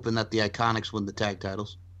you're hoping that the Iconics win the tag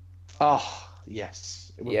titles. Oh,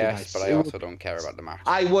 yes. It would be yes, nice. but I also don't care about the match.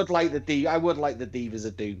 I would like the Divas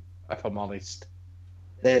of Doom, if I'm honest.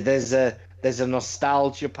 There's a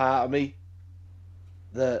nostalgia part of me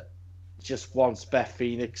that just wants Beth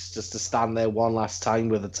Phoenix just to stand there one last time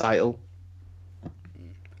with a title.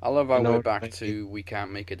 I love how You know we're what I back to we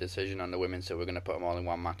can't make a decision on the women, so we're going to put them all in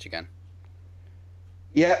one match again.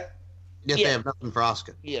 Yeah. Yet Yeah. they have nothing for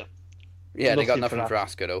Asuka. Yeah. Yeah, they got Nothing nothing for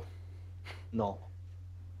for Asuka though. No.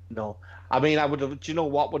 I mean, I would have. Do you know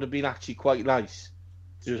what would have been actually quite nice?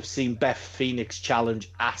 To have seen Beth Phoenix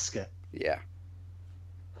challenge Asuka. Yeah.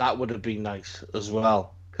 That would have been nice as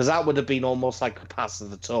well. Because that would have been almost like a pass of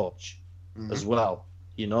the torch as well,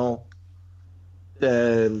 you know?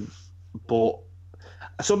 But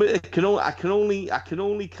so I can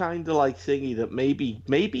only kind of like thingy that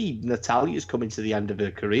maybe Natalia's coming to the end of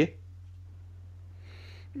her career.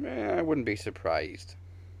 Yeah, I wouldn't be surprised.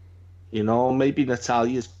 You know, maybe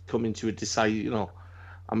Natalia's coming to a decide. You know,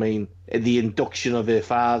 I mean, the induction of her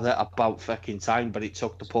father about fucking time, but it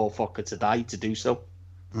took the poor fucker to die to do so.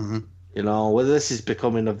 Mm-hmm. You know, well, this is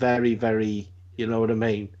becoming a very, very, you know what I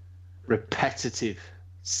mean, repetitive,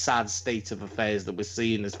 sad state of affairs that we're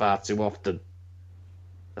seeing as far too often.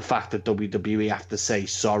 The fact that WWE have to say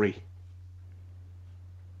sorry.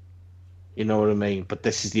 You know what I mean? But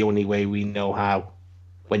this is the only way we know how,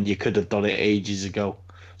 when you could have done it ages ago.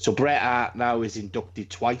 So Bret Hart now is inducted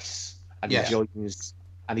twice, and Yes.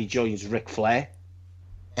 he joins Ric Flair.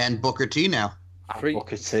 And Booker T now. and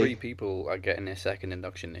Booker T. Three people are getting their second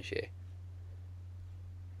induction this year.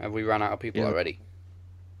 Have we run out of people Yeah. already?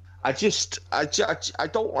 I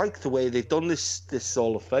don't like the way they've done this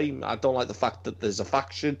Hall of Fame. I don't like the fact that there's a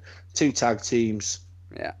faction, 2 tag teams.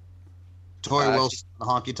 Yeah. Tori Wilson, the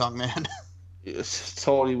Honky Tonk Man.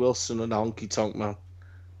 Tori Wilson and Honky Tonk Man.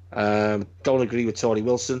 Don't agree with Tori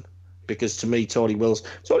Wilson because to me, Tori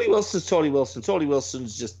Wilson's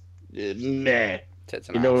just meh. Tits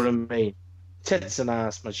and You know ass. what I mean? Tits and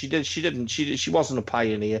ass, man. She wasn't a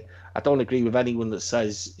pioneer. I don't agree with anyone that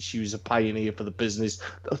says she was a pioneer for the business.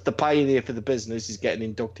 The pioneer for the business is getting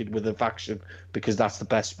inducted with a faction because that's the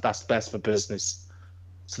best for business.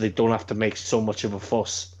 So they don't have to make so much of a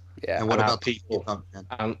fuss. Yeah. And what And about have people- the Honky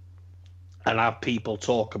Tonk Man? and have people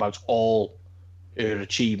talk about all her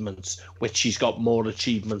achievements, which she's got more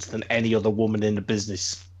achievements than any other woman in the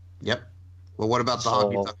business. Yep. Well, what about the So-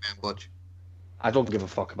 Honky Tonk Man, Butch? I don't give a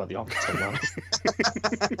fuck about the Honky Tonk Man.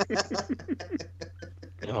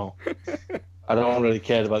 You know, I don't really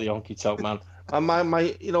care about the Honky Tonk Man. And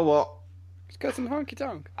my, you know what? It's got some honky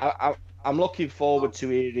tonk. I'm looking forward to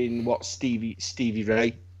hearing what Stevie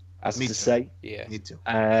Ray has Me to too. say. Yeah. Me too.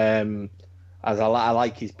 As I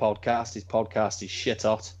like his podcast. His podcast is shit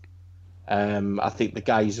hot. I think the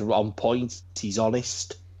guy's on point. He's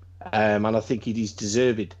honest, and I think he's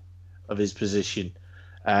deserving of his position.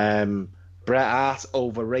 Bret Hart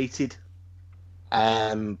overrated,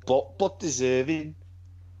 but deserving.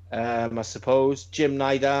 I suppose Jim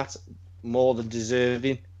Neidhart more than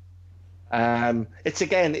deserving. It's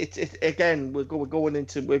again we're going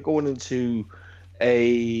into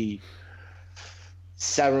a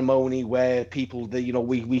ceremony where people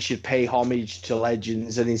we should pay homage to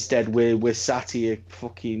legends, and instead we're sat here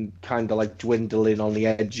fucking kind of like dwindling on the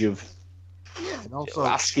edge of And also,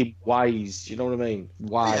 asking whys. You know what I mean?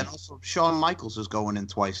 Why? yeah, and also Shawn Michaels is going in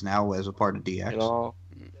twice now as a part of DX. You know,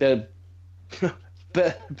 the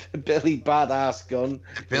Billy Badass Gunn.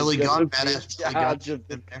 Billy is gonna Gunn, be badass in Billy Gunn. charge of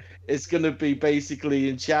it's going to be basically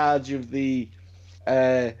in charge of the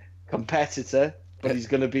competitor, but he's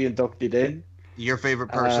going to be inducted in. Your favorite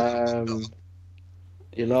person.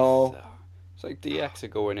 You know, It's like DX are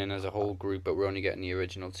going in as a whole group, but we're only getting the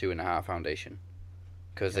original 2.5 foundation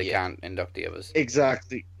because they can't induct the others.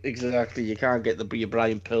 Exactly. You can't get your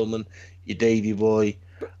Brian Pillman, your Davey Boy,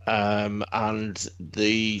 and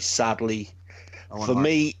the sadly, for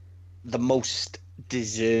me, the most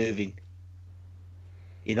deserving.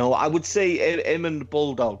 You know, I would say him and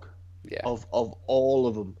Bulldog. Yeah. Of all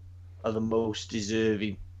of them, are the most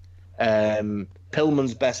deserving.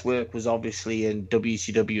 Pillman's best work was obviously in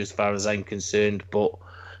WCW, as far as I'm concerned, but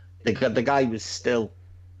the guy was still,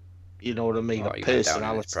 you know what I mean, a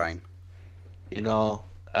personality. Prime. You know,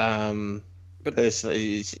 but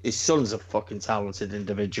personally, his son's a fucking talented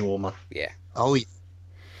individual, man. Yeah. Oh, yeah.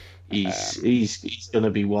 He's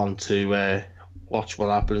gonna be one to watch what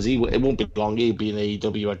happens. It won't be long. He'll be in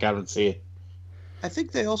AEW, I guarantee it. I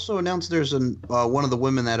think they also announced there's one of the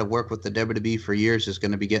women that have worked with the WWE for years is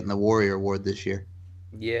going to be getting the Warrior Award this year.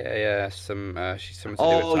 Yeah. She's something to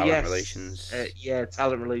do with talent relations.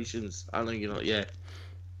 Talent relations. I know you know. Yeah.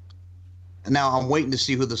 Now I'm waiting to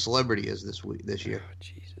see who the celebrity is this year. Oh,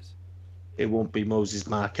 Jesus. It won't be Moses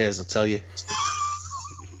Marquez, I'll tell you.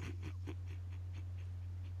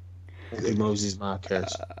 It'll be Moses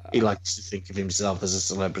Marquez. He likes to think of himself as a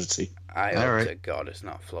celebrity. I hope to God it's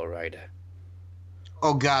not Flo Rida.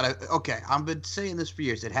 Oh, God. Okay, I've been saying this for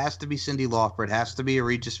years. It has to be Cyndi Lauper. It has to be a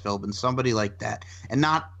Regis Philbin, somebody like that. And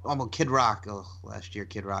not Kid Rock. Oh, last year,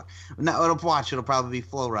 Kid Rock. No, it'll probably be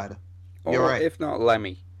Flo Rida. You're right. If not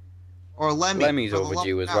Lemmy. Or Lemmy. Lemmy's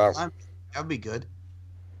overdue as well. That'd be good.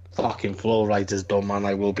 Fucking Flo Rida's done, man.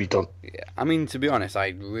 I will be done. Yeah, I mean, to be honest,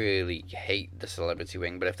 I really hate the celebrity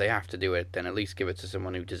wing, but if they have to do it, then at least give it to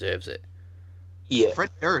someone who deserves it. Yeah. Fred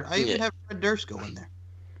Durst. I even have Fred Durst go in there.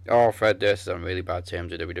 Oh, Fred Durst is on really bad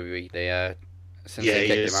terms with WWE. They since they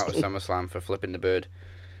kicked him out of SummerSlam for flipping the bird.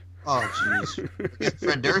 Oh, jeez.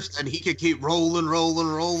 Fred Durst, and he could keep rolling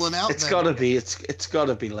out. It's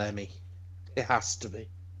gotta be Lemmy. It has to be.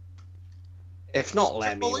 If not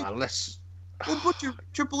Lemmy, man, let's. Well, put your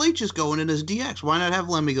Triple H is going in as DX. Why not have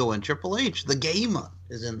Lemmy go in? Triple H, the gamer,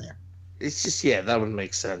 is in there. It's just that would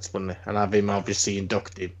make sense, wouldn't it? And have him obviously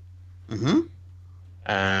inducted.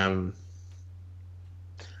 Mm-hmm.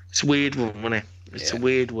 It's a weird one, isn't it? It's a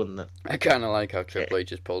weird one. That I kind of like how Triple H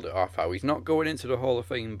has pulled it off. How he's not going into the Hall of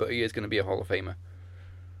Fame, but he is going to be a Hall of Famer.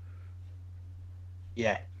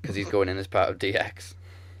 Yeah, because he's going in as part of DX.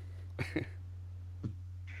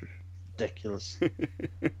 Ridiculous.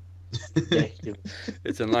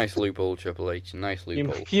 It's a nice loophole, Triple H. Nice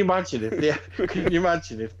loophole. Can you imagine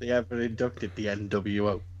if they ever inducted the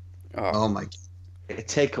NWO? Oh my God! It'd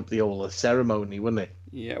take up the whole ceremony, wouldn't it?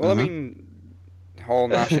 Yeah. Well, I mean, Hall,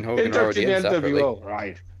 Nash, and Hogan are already in separately.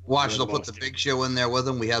 Right. Watch, they'll put the Big Show in there with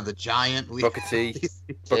him. We have the Giant. Booker T.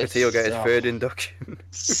 Booker T will get his third induction.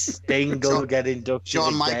 Sting will get inducted.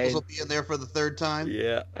 Shawn Michaels will be in there for the third time.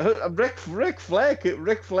 Yeah. Ric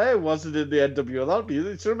Flair wasn't in the NWO. That'll be.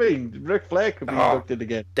 It's what I mean. Ric Flair could be inducted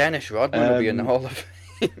again. Dennis Rodman will be in the Hall of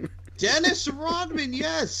Fame. Dennis Rodman,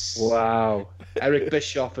 yes. Wow. Eric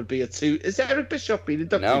Bischoff would be a two. Is Eric Bischoff being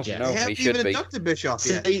inducted yet? No, they haven't even inducted Bischoff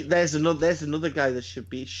yet. See, there's another guy that should.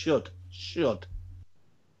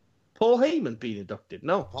 Paul Heyman being inducted?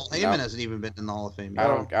 No. Paul Heyman hasn't even been in the Hall of Fame yet.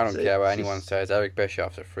 I don't care what anyone says. Eric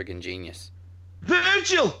Bischoff's a friggin' genius.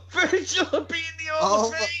 Virgil will be in the Hall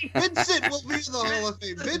of Fame. Vincent will be in the Hall of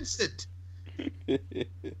Fame. Vincent.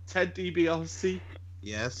 Ted DiBiase.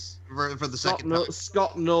 Yes, for the second time.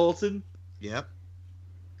 Scott Norton. Yep.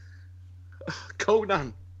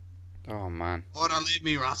 Conan. Oh man. Orale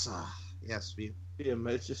mi raza. Yes, yeah,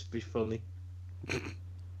 mate, it's just be funny.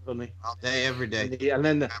 Funny. All day, every day. And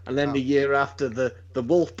then the year after the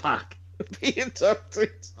Wolf Pack be inducted.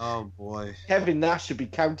 Oh boy. Kevin Nash should be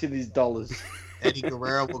counting his dollars. Eddie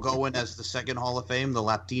Guerrero will go in as the second Hall of Fame, the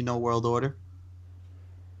Latino World Order.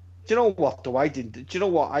 Do you know what though? Do you know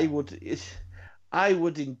what I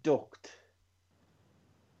would induct?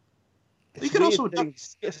 You can also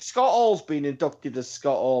Scott Hall's been inducted as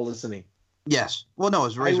Scott Hall, isn't he? Yes. Well, no,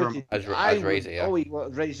 as Razor Ramon. As Razor, yeah. Oh, he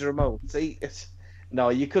was Razor Ramon. See, no,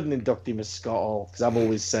 you couldn't induct him as Scott Hall because I've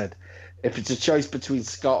always said if it's a choice between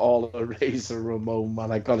Scott Hall and Razor Ramon,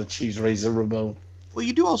 man, I gotta choose Razor Ramon. Well,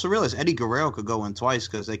 you do also realize Eddie Guerrero could go in twice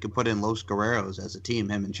because they could put in Los Guerreros as a team,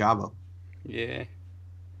 him and Chavo. Yeah.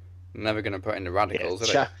 Never gonna put in the Radicals,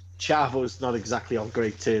 are they? Chavo's not exactly on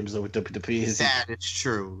great terms though with WWE, is he? That is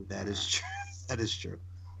true. That is true.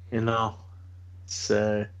 You know, it's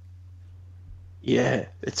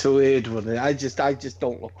it's a weird one. I just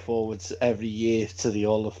don't look forward every year to the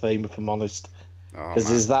Hall of Fame, if I'm honest, because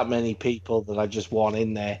there's that many people that I just want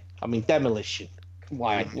in there. I mean, Demolition.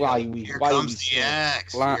 Why we? Here Why comes we the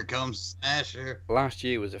axe. La- Here comes Smasher. Last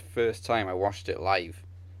year was the first time I watched it live,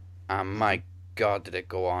 and my God, did it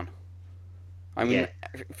go on. I mean,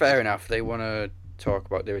 fair enough, they want to talk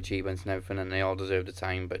about their achievements and everything, and they all deserve the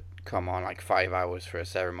time, but come on, like 5 hours for a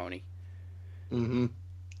ceremony. Mm-hmm.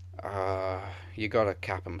 You gotta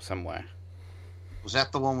cap them somewhere. Was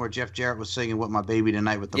that the one where Jeff Jarrett was singing "With My Baby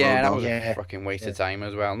Tonight" with the Yeah, Road that Dogg? was a fucking waste of time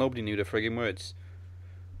as well. Nobody knew the friggin' words.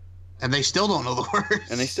 And they still don't know the words.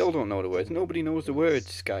 And they still don't know the words. Nobody knows the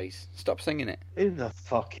words, guys. Stop singing it. Who the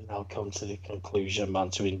fucking hell come to the conclusion, man,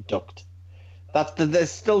 to induct? There's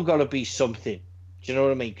still got to be something. Do you know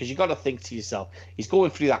what I mean? Because you got to think to yourself, he's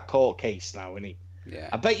going through that court case now, isn't he? Yeah.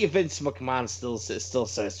 I bet you Vince McMahon still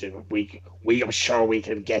says to him, "We, I'm sure we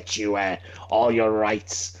can get you all your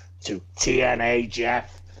rights to TNA,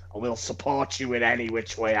 Jeff, and we'll support you in any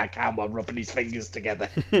which way I can," while rubbing his fingers together.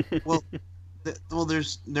 Well,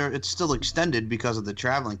 it's still extended because of the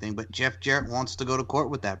traveling thing, but Jeff Jarrett wants to go to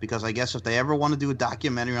court with that because I guess if they ever want to do a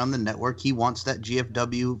documentary on the network, he wants that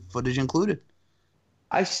GFW footage included.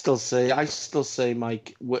 I still say,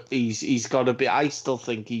 Mike, he's got to be. I still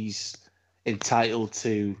think he's entitled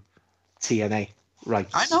to TNA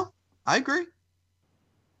rights. I know. I agree.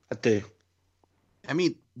 I do. I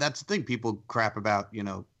mean, that's the thing. People crap about,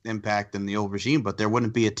 Impact and the old regime, but there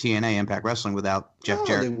wouldn't be a TNA Impact Wrestling without Jeff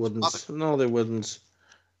Jarrett. No, they wouldn't.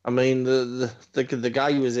 I mean, the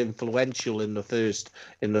guy who was influential in the first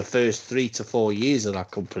 3 to 4 years of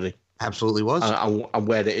that company. Absolutely was. And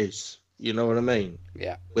where it is. You know what I mean?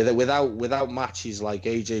 Yeah. Without matches like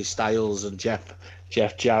AJ Styles and Jeff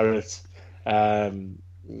Jarrett,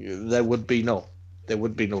 there would be no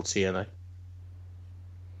TNA.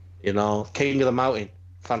 King of the Mountain,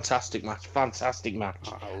 fantastic match. I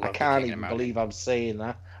can't even believe I'm saying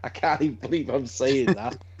that.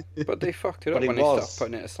 But they fucked it up when they stopped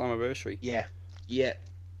putting it at Slammiversary. Yeah. The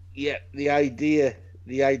idea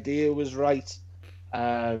was right.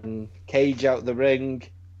 Cage out the ring.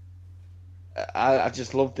 I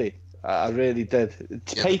just loved it. I really did.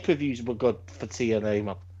 Pay-per-views were good for TNA,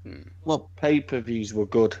 man. Well, pay-per-views were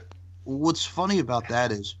good. What's funny about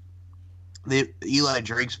that is Eli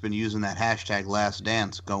Drake's been using that hashtag Last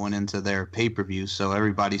Dance going into their pay-per-views, so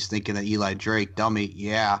everybody's thinking that Eli Drake, dummy,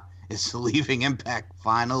 is leaving Impact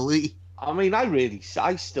finally. I mean, I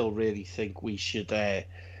still really think we should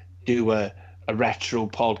do a retro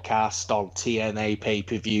podcast on TNA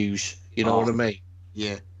pay-per-views. You know what I mean?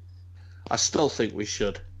 Yeah. I still think we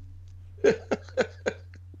should. That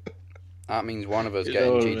means one of us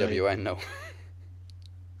getting GWN, though.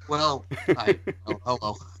 Well,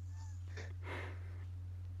 hello.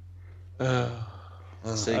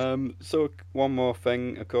 So one more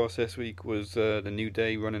thing, of course, this week was the New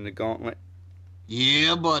Day running the gauntlet.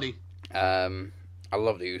 Yeah, buddy. I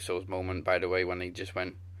love the Usos moment, by the way, when they just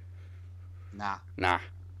went, Nah.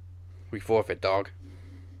 We forfeit, dog.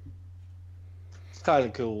 It's kind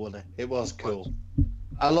of cool, wasn't it? It was cool.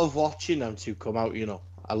 I love watching them two come out,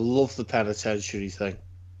 I love the penitentiary thing.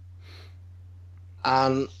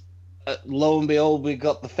 And lo and behold, we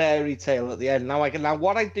got the fairy tale at the end. Now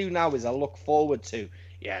what I do now is I look forward to,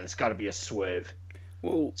 it's got to be a swerve.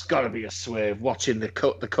 Well, it's got to be a swerve. Watching the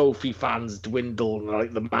Kofi fans dwindle,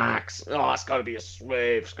 like the marks. Oh, it's got to be a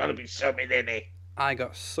swerve. It's got to be something in it. I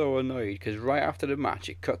got so annoyed because right after the match,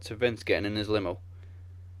 it cut to Vince getting in his limo.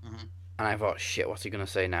 Mm-hmm. And I thought, shit, what's he going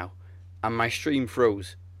to say now? And my stream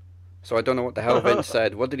froze. So I don't know what the hell Vince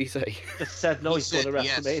said. What did he say? He said no, he's going to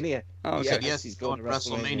WrestleMania. Yes. Oh, okay. Yes, he's going to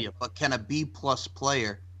WrestleMania. But can a B-plus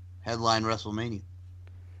player headline WrestleMania?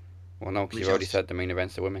 Well, no, because you already said the main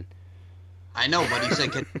event's the women. I know, but he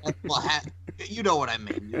said, you know what I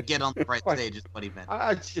mean. You get on the right stage is what he meant.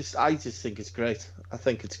 I just think it's great. I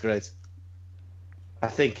think it's great.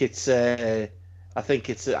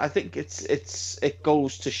 It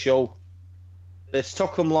goes to show. It's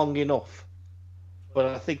took him long enough, but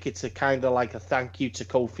I think it's a kind of like a thank you to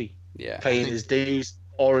Kofi, paying his dues,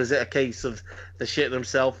 or is it a case of the shit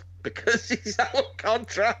himself because he's out of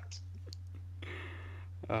contract?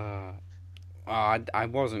 I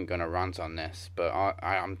wasn't gonna rant on this, but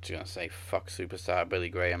I'm just gonna say fuck superstar Billy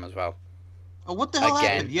Graham as well. Oh, what the hell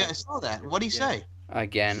happened? Yeah, I saw that. What'd he say?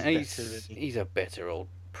 Again, he's a bitter old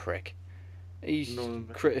prick. He's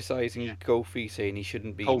criticising Kofi, saying he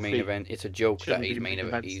shouldn't be main event. It's a joke that he's main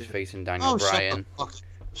event. He's facing Daniel Bryan.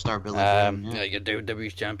 Star Billy Graham. Your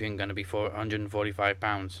WWE's champion going to be 145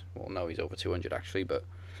 pounds. Well, no, he's over 200 actually, but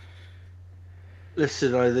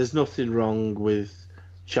listen, there's nothing wrong with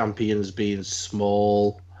champions being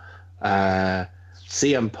small.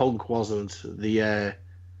 CM Punk wasn't the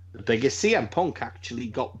biggest. CM Punk actually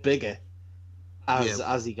got bigger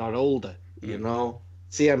as he got older. You know,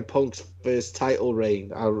 CM Punk's first title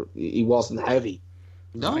reign, he wasn't heavy.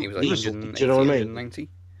 No, he was like He was- 180, do you know what I mean? 190.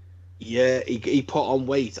 Yeah, he put on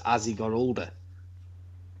weight as he got older.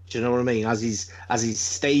 Do you know what I mean? As his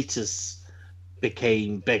status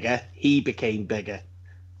became bigger, he became bigger.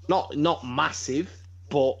 Not massive,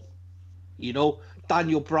 but you know,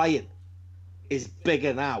 Daniel Bryan is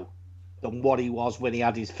bigger now than what he was when he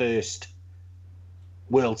had his first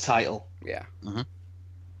world title. Yeah.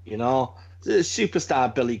 You know, the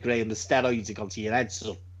superstar Billy Graham, the steroids have gone to your head,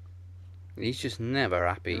 son. He's just never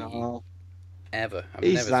happy. You know? Ever. I've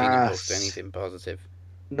He's never seen him nice. post anything positive.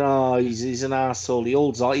 No, he's an asshole. He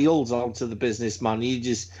holds on to the business, man.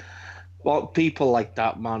 People like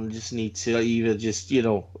that, man, just need to either just, you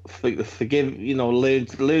know, forgive, you know, learn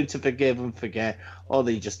to forgive and forget, or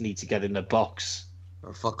they just need to get in the box.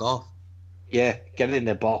 Or fuck off. Yeah, get in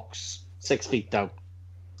the box. 6 feet down.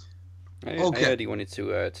 I Okay. heard he wanted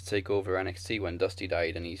to take over NXT when Dusty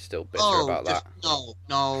died, and he's still bitter about just, that. no.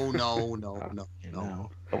 You know,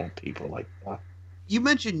 don't want people like that. You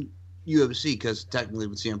mentioned UFC because technically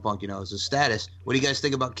with CM Punk, you know, is his status. What do you guys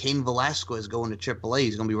think about Cain Velasquez going to AAA?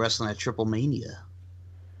 He's going to be wrestling at Triple Mania.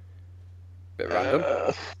 Bit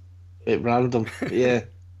random. Bit random, yeah.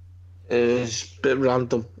 It's a bit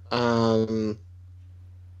random.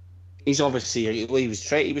 He's obviously he was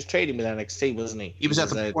training with NXT, wasn't he? He was at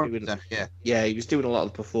the Performance doing, Center, yeah. Yeah, he was doing a lot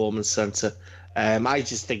of the Performance Center. I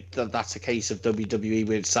just think that's a case of WWE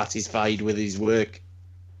being satisfied with his work,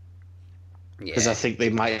 because I think they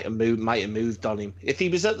might have moved on him. If he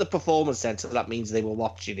was at the Performance Center, that means they were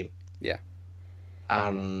watching him. Yeah.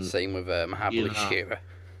 And Same with Mahabali Shera.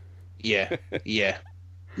 yeah.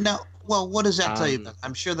 No, well, what does that tell you?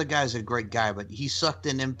 I'm sure the guy's a great guy, but he sucked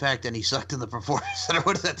in Impact and he sucked in the Performance Center.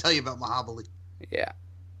 What does that tell you about Mahabali? Yeah.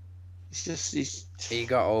 He's He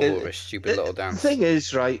got over a stupid little dance. The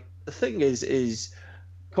thing is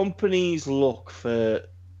companies look for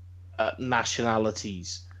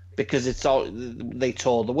nationalities because it's all they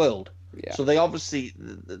tour the world. Yeah. So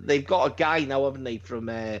they've got a guy now, haven't they? From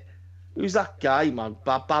who's that guy, man?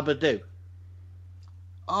 Babadoo.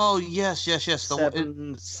 Oh, yes.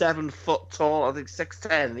 7 foot tall, I think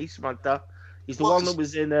 6'10", he's like that. He's the Well, one that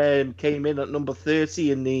was came in at number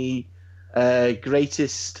 30 in the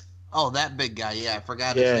greatest. Oh, that big guy. Yeah, I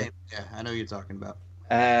forgot his name. Yeah, I know who you're talking about.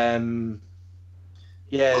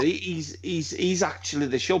 He's actually,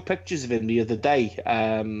 they showed pictures of him the other day.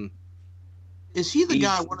 Is he the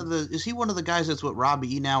guy? Is he one of the guys that's with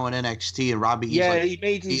Robbie E now in NXT? And Robbie E? Yeah, he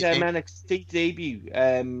made his NXT debut,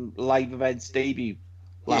 live events debut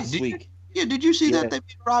last week. Did you see that they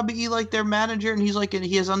made Robbie E like their manager, and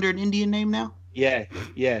he has under an Indian name now? Yeah.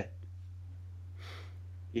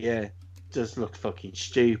 Just looked fucking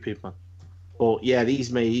stupid, man. But yeah,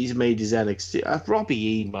 he's made his NXT.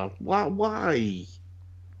 Robbie E, man, why?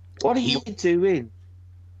 What are you doing?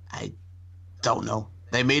 I don't know.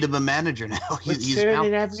 They made him a manager now. He's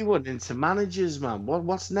turning everyone into managers, man.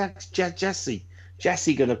 What's next? Jesse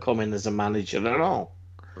gonna come in as a manager at all?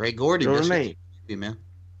 Ray Gordon, you know what I mean? Man.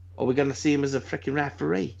 Are we gonna see him as a freaking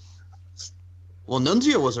referee? Well,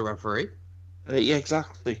 Nunzio was a referee. Yeah,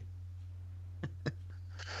 exactly.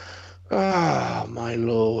 Ah, my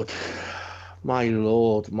lord.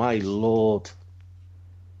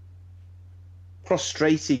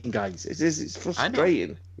 Frustrating, guys. It's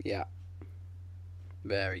frustrating. Yeah.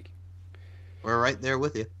 Very. We're right there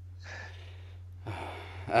with you.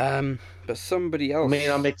 But somebody else. I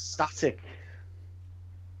mean, I'm ecstatic.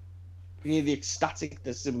 You hear the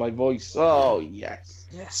ecstaticness in my voice. Oh, yes.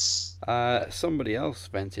 Yes. Somebody else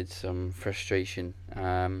vented some frustration,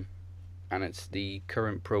 and it's the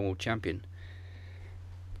current promo champion.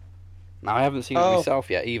 Now, I haven't seen it myself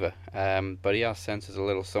yet either, but he has sent us a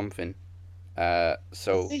little something.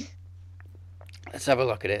 So let's have a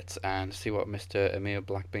look at it and see what Mr. Emil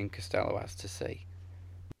Blackbean Costello has to say.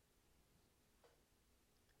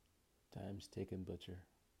 Time's ticking, Butcher.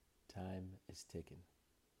 Time is ticking.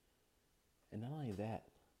 And not only that,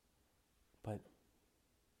 but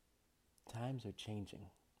times are changing.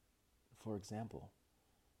 For example,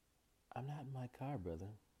 I'm not in my car, brother.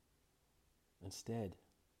 Instead,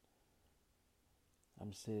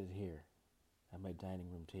 I'm seated here at my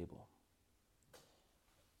dining room table.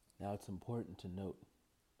 Now, it's important to note,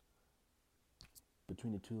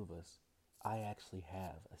 between the two of us, I actually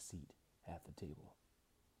have a seat at the table.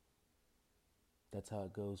 That's how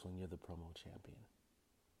it goes when you're the promo champion.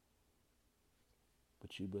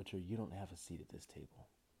 But you, Butcher, you don't have a seat at this table.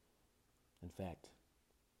 In fact,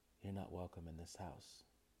 you're not welcome in this house.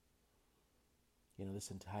 You know, this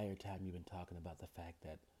entire time you've been talking about the fact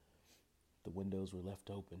that the windows were left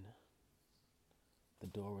open the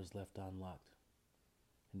door was left unlocked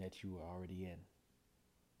and that you were already in.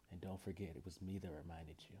 And don't forget, it was me that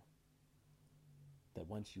reminded you that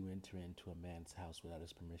once you enter into a man's house without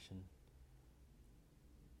his permission,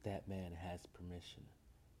 that man has permission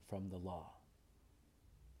from the law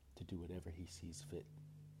to do whatever he sees fit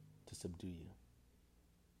to subdue you,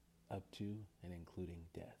 up to and including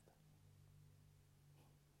death.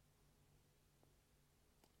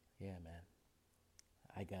 Yeah, man,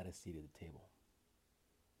 I got a seat at the table.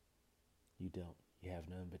 You don't. You have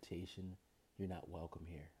no invitation. You're not welcome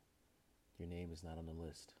here. Your name is not on the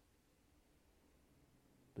list.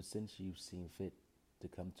 But since you've seen fit to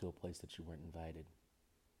come to a place that you weren't invited,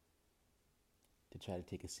 to try to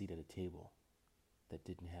take a seat at a table that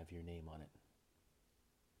didn't have your name on it,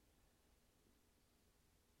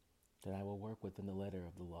 then I will work within the letter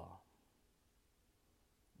of the law,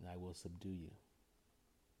 and I will subdue you,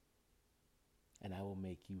 and I will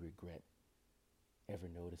make you regret ever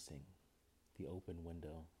noticing the open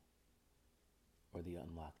window or the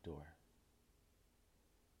unlocked door.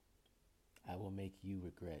 I will make you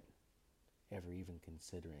regret ever even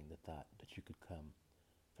considering the thought that you could come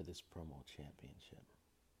for this promo championship.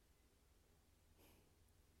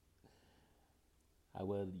 I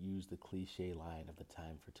will use the cliche line of the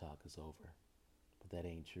time for talk is over, but that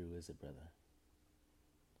ain't true, is it, brother?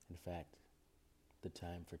 In fact, the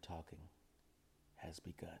time for talking has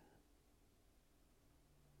begun.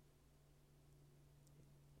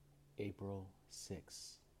 April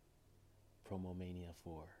 6th, Promomania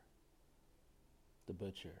 4. The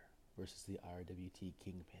Butcher versus the RWT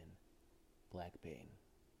Kingpin, Black Bane.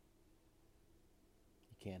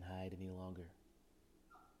 You can't hide any longer.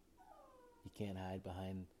 You can't hide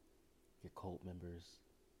behind your cult members,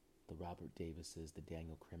 the Robert Davises, the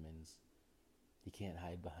Daniel Crimmins. You can't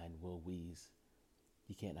hide behind Will Weeze.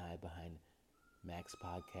 You can't hide behind Max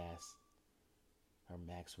Podcast or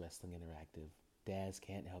Max Wrestling Interactive. Daz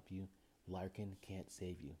can't help you. Larkin can't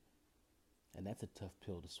save you. And that's a tough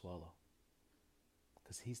pill to swallow.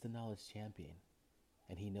 Because he's the knowledge champion.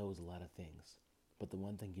 And he knows a lot of things. But the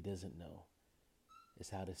one thing he doesn't know is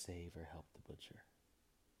how to save or help the Butcher.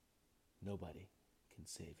 Nobody can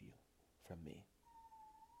save you from me.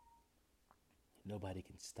 Nobody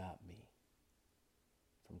can stop me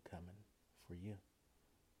from coming for you.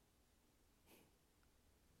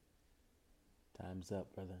 Time's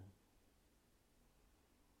up, brother.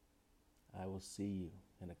 I will see you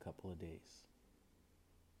in a couple of days.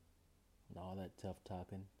 And all that tough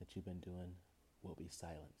talking that you've been doing will be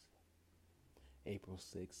silenced. April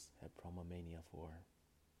 6th at Promomania 4.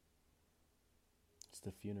 It's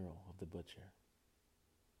the funeral of the Butcher.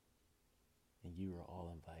 And you are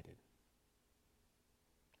all invited.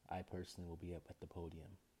 I personally will be up at the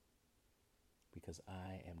podium because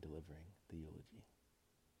I am delivering the eulogy.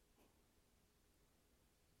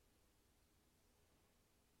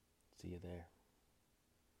 See you there.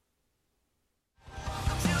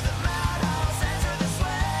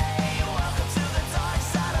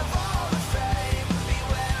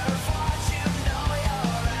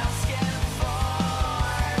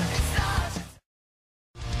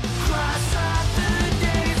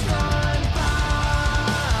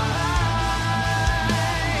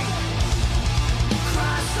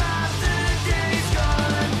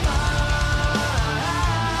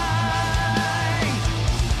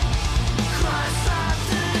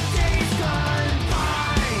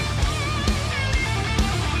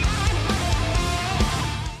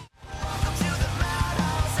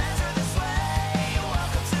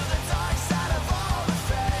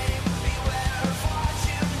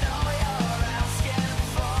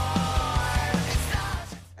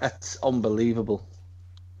 That's unbelievable.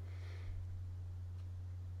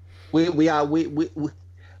 We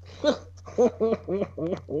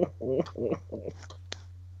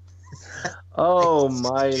Oh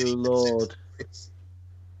my lord.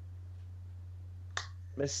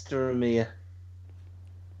 Mr. Amir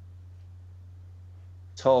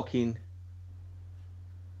talking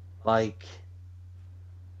like,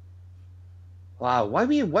 wow, why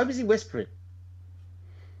was he whispering?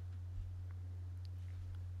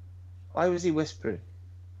 Why was he whispering?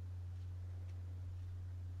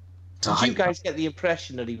 Did you guys get the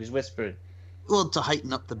impression that he was whispering? Well, to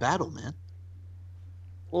heighten up the battle, man.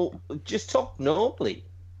 Well, just talk nobly.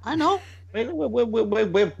 I know. I mean,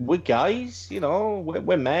 we're guys, you know.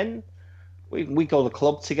 We're men. We go to the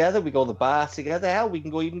club together. We go to the bar together. Hell, we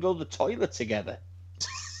can even go to the toilet together.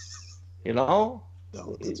 You know,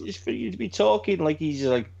 No, just for you to be talking like he's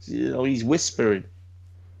he's whispering.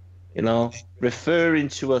 You know, referring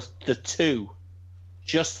to us, the two,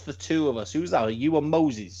 just the two of us. Who's that? You and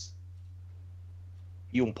Moses.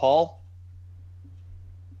 You and Paul.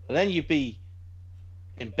 And then you'd be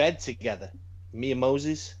in bed together. Me and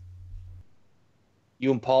Moses.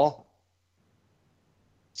 You and Paul.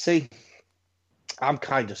 See, I'm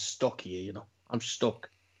kind of stuck here, you know. I'm stuck.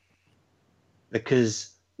 Because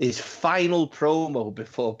his final promo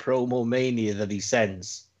before Promo Mania that he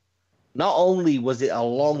sends, not only was it a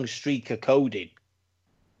long streak of coding,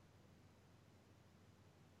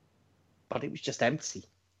 but it was just empty.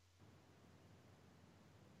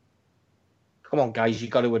 Come on, guys, you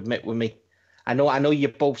got to admit with me. I know you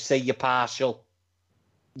both say you're partial.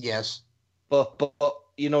 Yes. But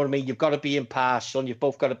you know what I mean? You've got to be impartial and you've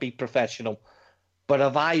both got to be professional. But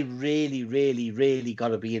have I really, really, really got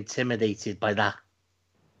to be intimidated by that?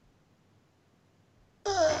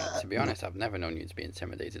 To be honest, I've never known you to be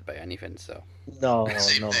intimidated by anything, so... No.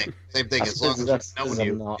 Same thing. That's As long as that's we've known 'cause I'm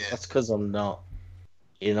you. not. Yeah. That's because I'm not.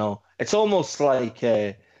 You know, it's almost like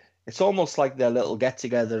their little get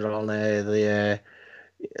together on the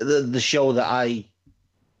show that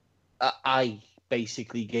I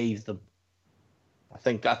basically gave them. I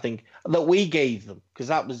think that we gave them, because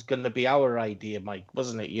that was going to be our idea, Mike,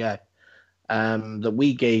 wasn't it? Yeah. That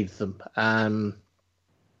we gave them.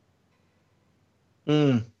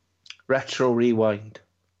 Retro Rewind.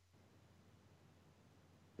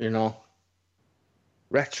 You know,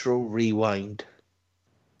 Retro Rewind.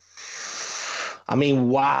 I mean,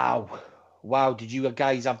 wow. Did you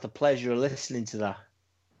guys have the pleasure of listening to that?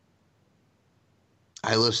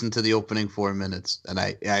 I listened to the opening 4 minutes, and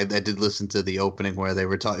I did listen to the opening where they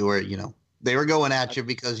were talking, where they were going at you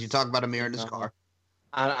because you talk about Amir in his car.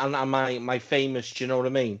 And my famous, do you know what I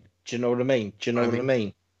mean? Do you know what I mean?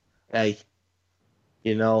 Hey, do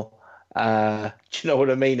you know what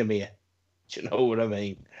I mean, Amir? Do you know what I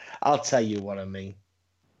mean? I'll tell you what I mean.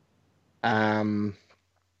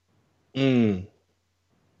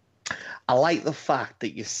 I like the fact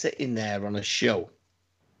that you're sitting there on a show.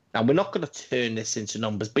 Now, we're not going to turn this into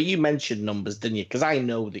numbers, but you mentioned numbers, didn't you? Because I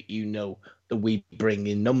know that you know that we bring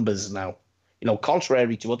in numbers now. You know,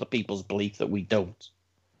 contrary to other people's belief that we don't.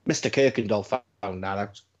 Mr. Kirkendall found that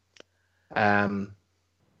out.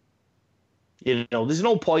 You know, there's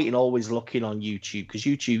no point in always looking on YouTube, because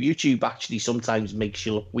YouTube actually sometimes makes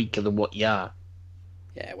you look weaker than what you are.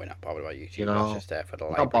 Yeah, we're not bothered about YouTube. You know, That's just there for the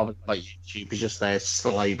not library. bothered about YouTube. It's just there, it's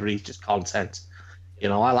the library, just content. You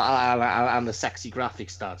know, I and the sexy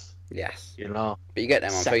graphics does. Yes. You know, But you get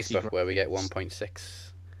them on Sexy Facebook where we get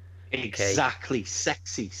 1.6. exactly.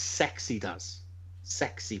 Sexy does.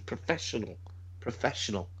 Sexy, professional.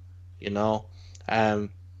 You know,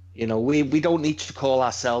 we don't need to call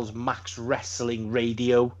ourselves Max Wrestling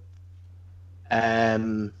Radio.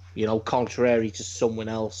 You know, contrary to someone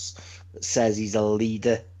else that says he's a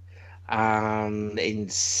leader, and in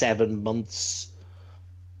 7 months,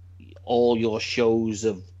 all your shows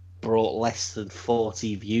have brought less than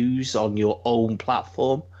 40 views on your own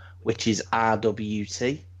platform, which is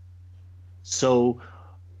RWT. So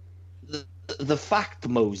the fact,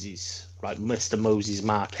 Moses, right, Mr. Moses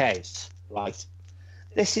Marquez, right,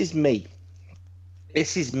 this is me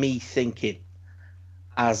thinking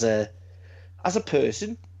as a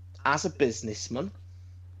person, as a businessman.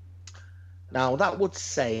 Now, that would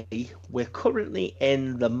say we're currently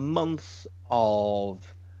in the month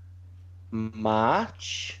of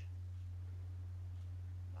March.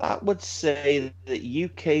 That would say that you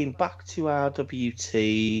came back to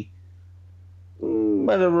RWT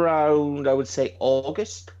at around, I would say,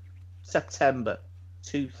 September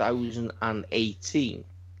 2018.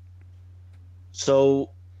 So,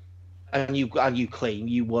 and you claim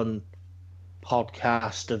you won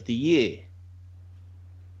Podcast of the Year.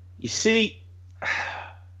 You see,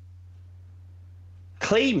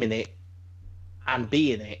 claiming it and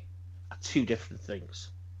being it are two different things.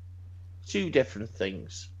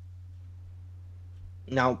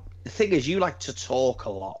 Now, the thing is, you like to talk a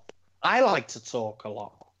lot. I like to talk a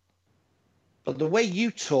lot. But the way you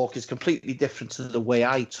talk is completely different to the way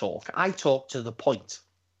I talk. I talk to the point.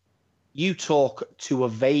 You talk to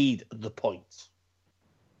evade the point.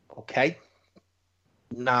 Okay?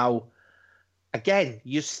 Now, again,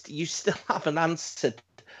 you still haven't answered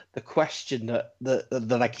the question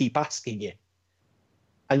that I keep asking you.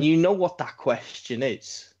 And you know what that question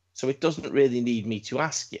is. So it doesn't really need me to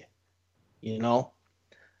ask you. You know?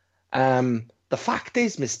 The fact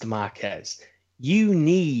is, Mr. Marquez, you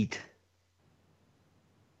need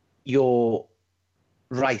your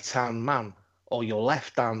right-hand man or your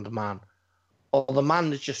left-hand man or the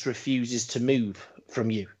man that just refuses to move from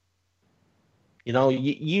you. You know,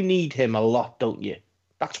 you need him a lot, don't you?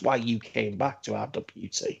 That's why you came back to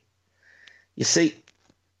RWT. You see,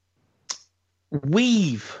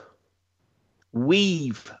 we've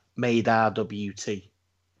made RWT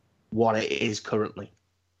what it is currently.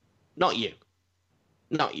 Not you.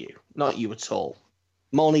 Not you. Not you at all.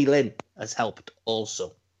 Moni Lynn has helped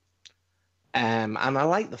also. And I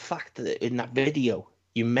like the fact that in that video,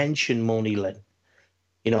 you mentioned Moni Lynn,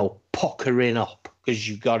 puckering up because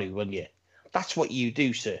you've got to, wouldn't you? That's what you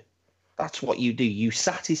do, sir. That's what you do. You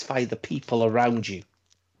satisfy the people around you.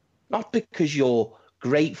 Not because you're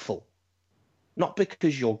grateful. Not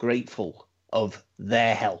because you're grateful of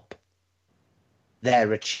their help,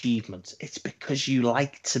 their achievements. It's because you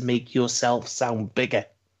like to make yourself sound bigger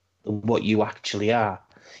than what you actually are.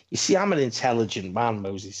 You see, I'm an intelligent man,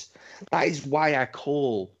 Moses. That is why I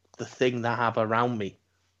call the thing that I have around me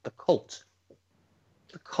the cult.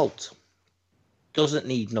 The cult doesn't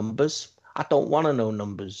need numbers. I don't want to know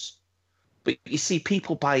numbers. But you see,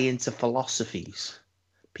 people buy into philosophies.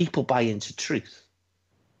 People buy into truth.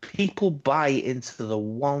 People buy into the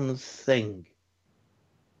one thing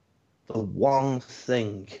that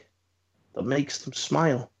makes them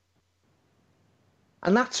smile.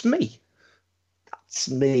 And that's me. That's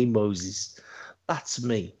me, Moses. That's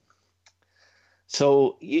me.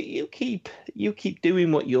 So you keep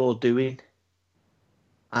doing what you're doing,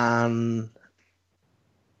 and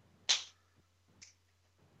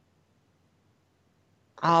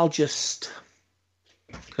I'll just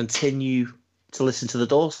continue to listen to the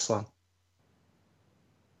door slam.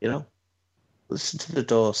 Listen to the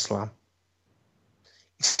door slam.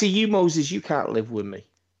 See, you, Moses, you can't live with me.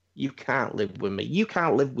 You can't live with me. You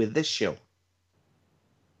can't live with this show.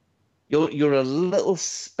 You're a little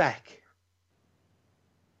speck.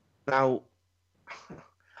 Now,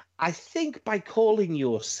 I think by calling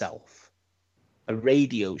yourself a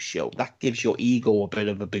radio show, that gives your ego a bit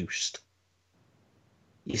of a boost.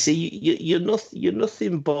 You see, you're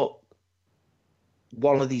nothing but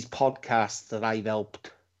one of these podcasts that I've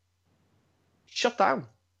helped shut down.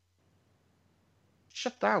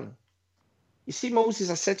 Shut down. You see,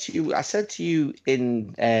 Moses, I said to you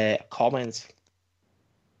in a comment,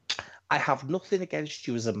 I have nothing against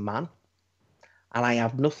you as a man, and I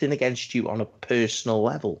have nothing against you on a personal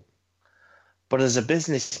level. But as a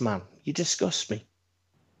businessman, you disgust me.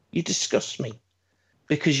 You disgust me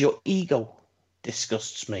because your ego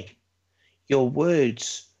disgusts me. Your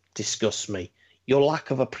words disgust me. Your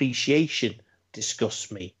lack of appreciation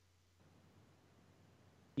disgusts me.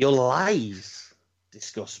 Your lies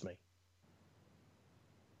disgust me.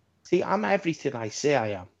 See, I'm everything I say I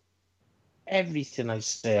am. Everything I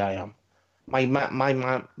say I am. My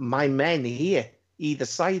men here, either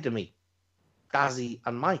side of me, Dazzy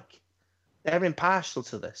and Mike, they're impartial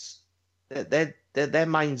to this. Their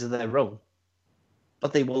minds are their own.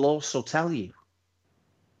 But they will also tell you,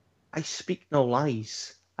 I speak no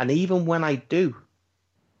lies. And even when I do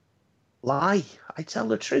lie, I tell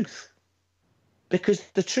the truth. Because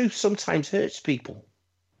the truth sometimes hurts people.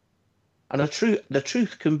 And the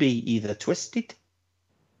truth can be either twisted,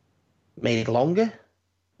 made longer,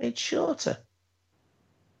 made shorter.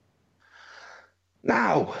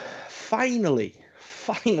 Now, finally,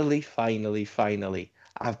 I've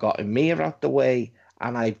got Amir out the way,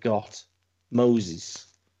 and I've got Moses.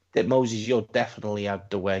 Moses, you're definitely out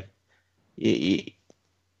the way.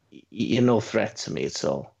 You're no threat to me at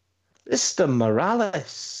all. Mr.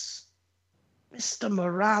 Morales.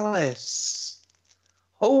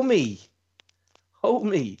 Homie.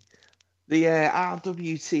 The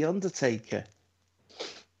RWT Undertaker.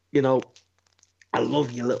 I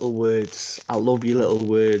love your little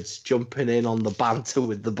words. Jumping in on the banter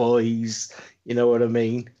with the boys. You know what I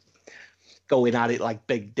mean? Going at it like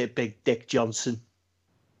Big Dick Johnson.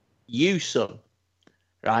 You, son,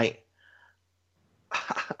 right?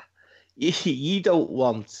 You don't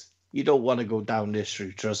want to go down this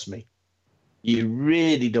route, trust me. You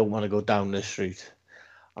really don't want to go down this route.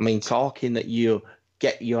 I mean, talking that you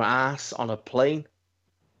get your ass on a plane,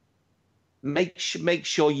 make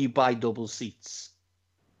sure you buy double seats,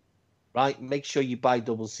 right? Make sure you buy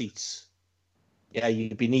double seats. Yeah,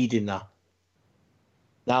 you'd be needing that.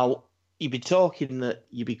 Now, you'd be talking that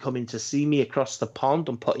you'd be coming to see me across the pond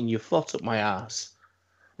and putting your foot up my ass.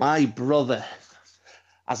 My brother,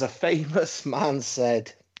 as a famous man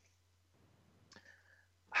said,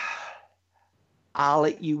 I'll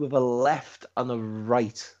hit you with a left and a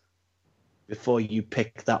right before you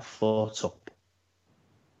pick that foot up.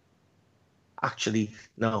 Actually,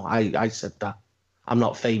 no, I said that. I'm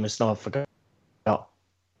not famous, no, I forgot. But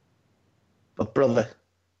brother,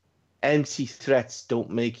 empty threats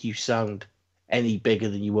don't make you sound any bigger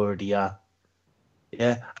than you already are.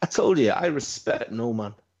 Yeah, I told you, I respect no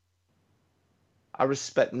man. I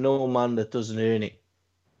respect no man that doesn't earn it.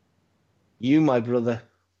 You, my brother,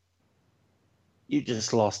 you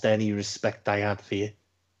just lost any respect I had for you.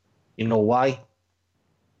 You know why?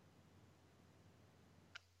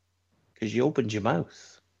 Because you opened your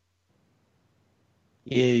mouth.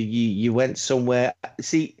 You went somewhere.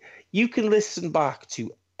 See, you can listen back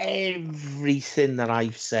to everything that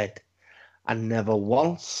I've said, and never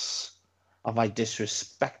once have I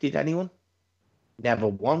disrespected anyone. Never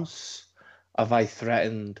once have I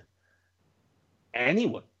threatened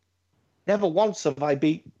anyone. Never once have I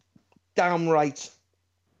been downright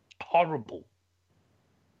horrible.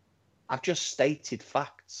 I've just stated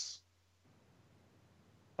facts.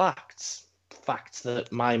 Facts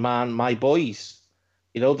that my boys,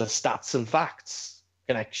 the stats and facts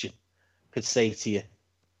connection could say to you.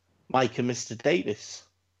 Mike and Mr. Davis.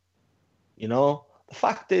 The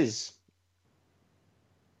fact is,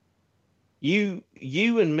 you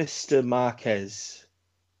and Mr. Marquez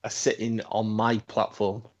are sitting on my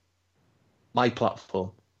platform. My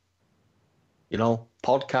platform.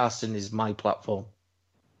 Podcasting is my platform.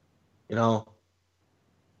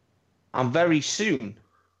 And very soon,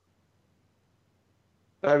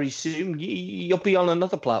 you'll be on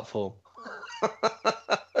another platform.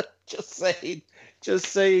 Just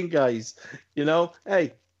saying, guys.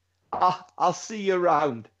 Hey, I'll see you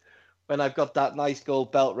around when I've got that nice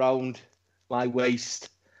gold belt round my waist,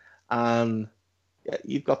 and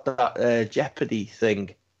you've got that Jeopardy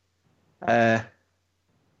thing.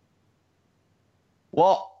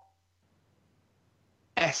 What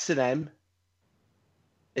S&M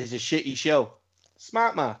is a shitty show?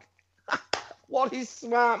 Smart Mark. What is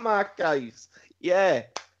Smart Mark, guys? Yeah.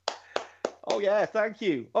 Oh, yeah, thank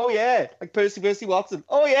you. Oh, yeah, like Percy Watson.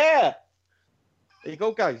 Oh, yeah. There you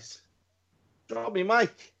go, guys. Drop me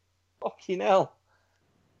mic. Fucking hell.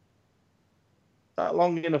 That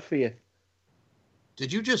long enough for you?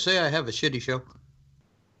 Did you just say I have a shitty show?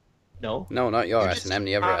 No. No, not your S&M,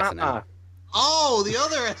 the other S&M. Oh, the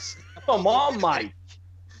other S&M. Come on, Mike.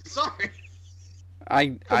 Sorry.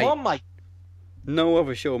 Come on, Mike. No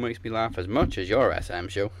other show makes me laugh as much as your S&M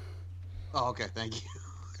show. Oh, okay, thank you.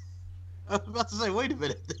 I was about to say, wait a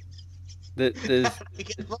minute.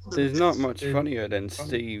 There's not much funnier than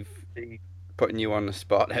Steve putting you on the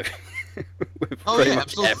spot with pretty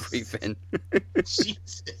much everything.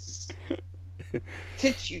 Jesus.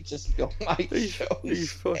 Did you just go my show?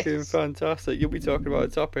 He's fucking fantastic. You'll be talking about a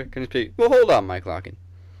topic and it's be, well, hold on, Mike Larkin.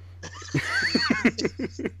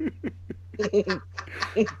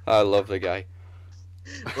 I love the guy.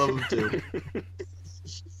 Love him too.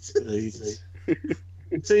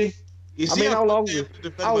 See, how long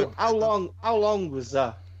was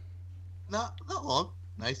that? Not long.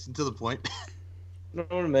 Nice and to the point. You know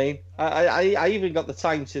what I mean? I even got the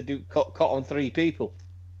time to cut on 3 people.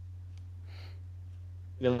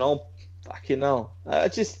 Fucking hell.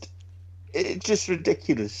 It's just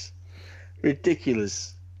ridiculous.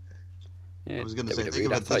 Ridiculous. Yeah, I was going to say,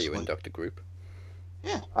 I thought you were in Dr. Group.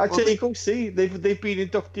 Yeah. Actually, go see. They've been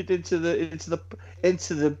inducted into the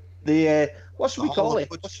what should we call it?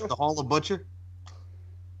 The Hall of Butcher?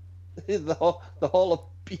 the Hall of...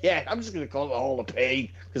 Yeah, I'm just going to call it the Hall of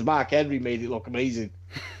Pain, because Mark Henry made it look amazing.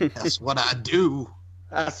 That's what I do.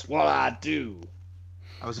 That's what I do.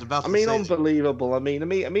 I was about to say... unbelievable.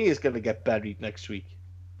 Amir's going to get buried next week.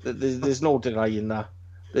 There's no denying that.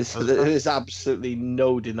 There's absolutely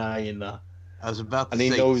no denying that. I was about to say...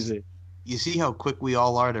 And he knows it. You see how quick we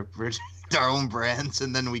all are to protect our own brands,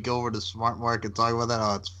 and then we go over to Smart Mark and talk about that?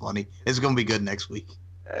 Oh, it's funny. It's going to be good next week.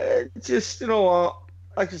 Just, you know what?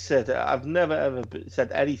 Like I said, I've never ever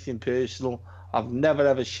said anything personal. I've never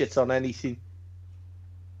ever shit on anything.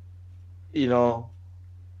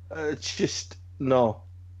 It's just, no.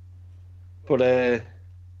 But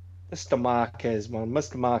Mr. Marquez, man,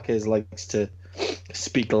 Mr. Marquez likes to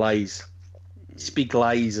speak lies. Speak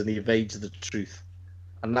lies and he evades the truth.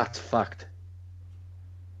 And that's fact.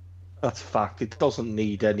 That's fact. It doesn't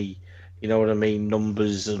need any,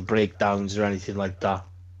 numbers and breakdowns or anything like that.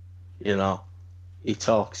 He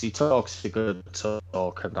talks a good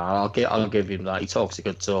talk, and I'll give him that. He talks a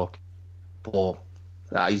good talk, but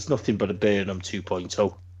he's nothing but a Burnham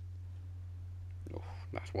 2.0. Oh,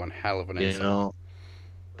 that's one hell of an insult.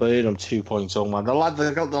 Burnham 2.0, man.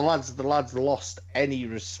 The lads lost any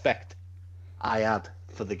respect I had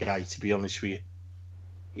for the guy. To be honest with you,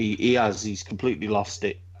 he's completely lost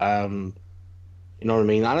it. You know what I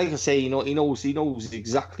mean? And like I say, he knows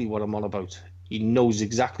exactly what I'm on about. He knows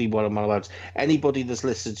exactly what I'm on about. Anybody that's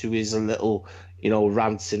listened to his little,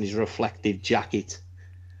 rants in his reflective jacket,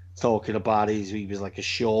 talking about he was like a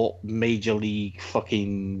short major league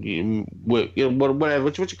fucking, whatever.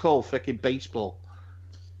 What you call fucking baseball?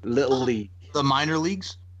 Little league. The minor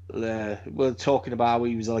leagues? we're talking about how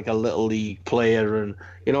he was like a little league player, and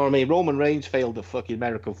you know what I mean. Roman Reigns failed the fucking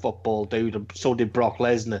American football, dude, and so did Brock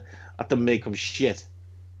Lesnar. That didn't make him shit.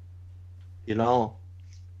 You know,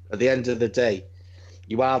 at the end of the day,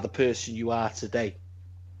 you are the person you are today.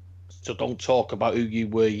 So don't talk about who you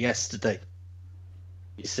were yesterday.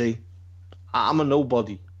 You see, I'm a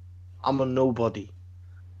nobody.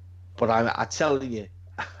 But I tell you,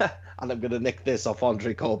 and I'm going to nick this off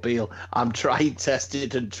Andre Corbeil, I'm tried,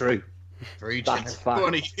 tested, and true. That's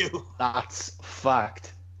fact. That's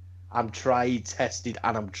fact. I'm tried, tested,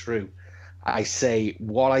 and I'm true. I say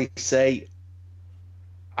what I say,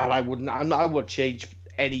 and I would change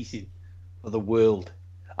anything for the world.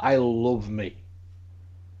 I love me.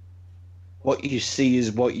 What you see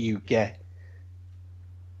is what you get.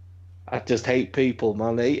 I just hate people,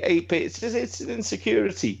 man. It's an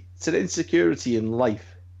insecurity. It's an insecurity in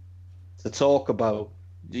life to talk about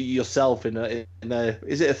yourself in a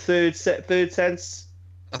is it a third sense?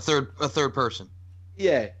 A third person.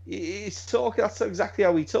 Yeah, he's talking. That's exactly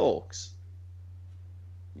how he talks.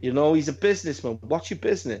 You know, he's a businessman. What's your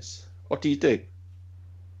business? What do you do?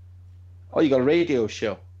 Oh, you got a radio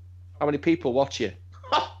show. How many people watch you?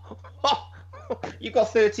 You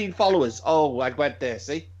got 13 followers. Oh, I went there.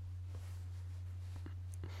 See,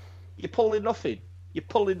 you're pulling nothing. You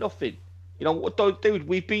know, dude,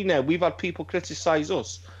 we've been there. We've had people criticize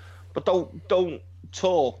us, but don't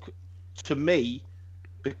talk to me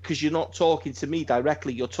because you're not talking to me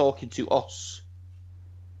directly. You're talking to us.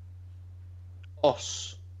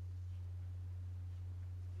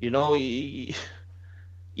 You know,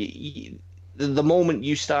 the moment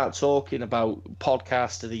you start talking about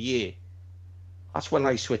podcast of the year, that's when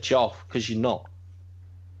I switch off, because you're not.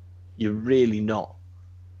 You're really not.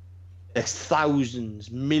 There's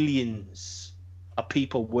thousands, millions of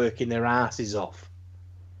people working their asses off.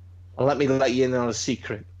 And let me let you in on a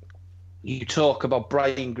secret. You talk about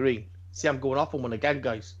Brian Green. See, I'm going off on one again,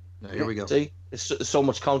 guys. No, here we go. See, there's so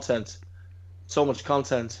much content. So much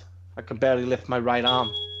content. I can barely lift my right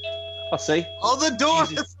arm. I see. Oh, the door!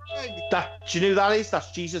 Do you know who that is?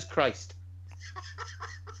 That's Jesus Christ.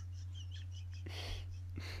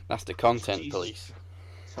 That's the content police.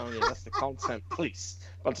 Sorry, that's the content police.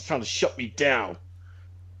 I'm just trying to shut me down.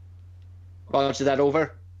 Roger that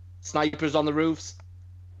over. Snipers on the roofs.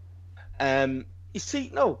 You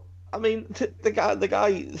see, no. I mean, the guy.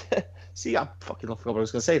 See, I fucking forgot what I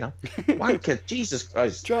was going to say now. Wanker, Jesus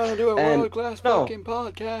Christ. Trying to do a world-class fucking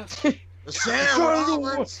podcast.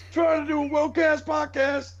 Trying to do a world-class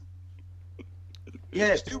podcast.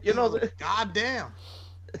 Yeah, you know. Goddamn.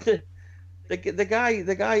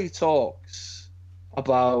 The guy talks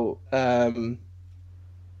about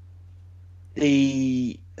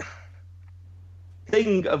the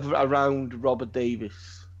thing around Robert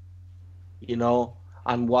Davis, you know,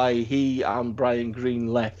 and why he and Brian Green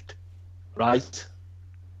left, right?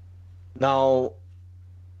 Now,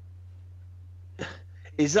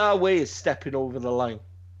 is our way of stepping over the line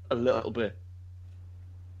a little bit?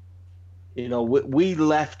 You know, we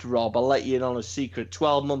left, Rob, I'll let you in on a secret,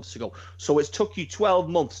 12 months ago. So it took you 12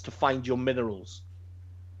 months to find your minerals.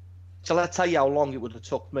 Shall I tell you how long it would have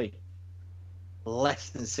took me? Less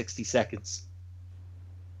than 60 seconds.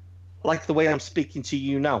 Like the way I'm speaking to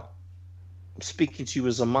you now. I'm speaking to you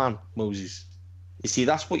as a man, Moses. You see,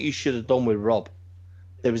 that's what you should have done with Rob.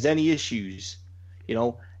 If there was any issues, you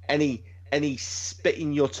know, any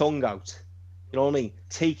spitting your tongue out, you know what I mean?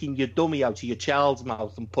 Taking your dummy out of your child's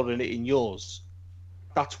mouth and putting it in yours.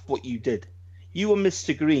 That's what you did. You and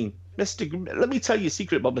Mr. Green. Let me tell you a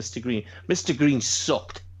secret about Mr. Green. Mr. Green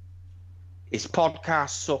sucked. His podcast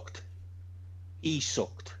sucked. He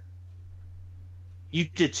sucked. You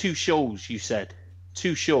did 2 shows, you said.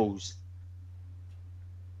 2 shows.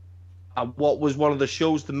 And what was one of the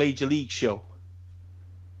shows? The Major League show.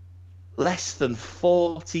 Less than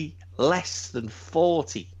 40.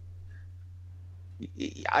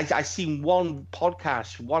 I seen one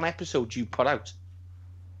podcast, one episode you put out.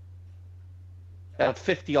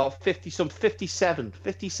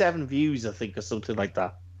 57 views, I think, or something like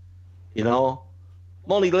that. You know?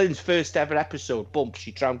 Molly Lynn's first ever episode, boom,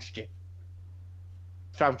 she trounced you.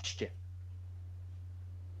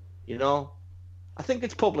 You know? I think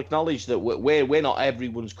it's public knowledge that we're not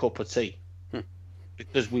everyone's cup of tea.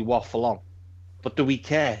 Because we waffle on. But do we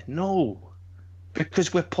care? No.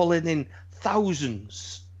 Because we're pulling in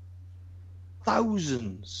thousands.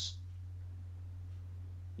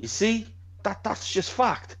 You see? That's just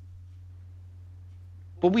fact.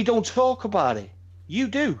 But we don't talk about it. You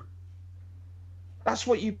do. That's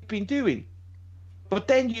what you've been doing. But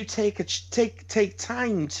then you take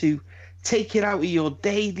time to take it out of your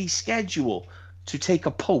daily schedule to take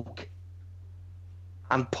a poke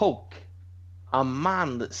and poke a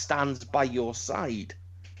man that stands by your side,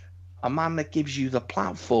 a man that gives you the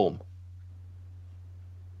platform,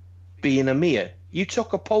 being Amir. You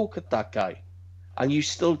took a poke at that guy, and you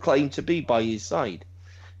still claim to be by his side.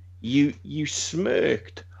 You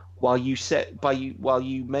smirked while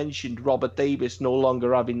you mentioned Robert Davis no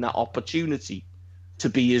longer having that opportunity to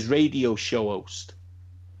be his radio show host.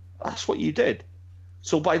 That's what you did.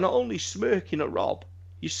 So by not only smirking at Rob,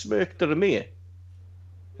 you smirked at Amir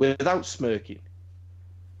without smirking.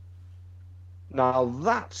 Now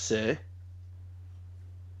that, sir,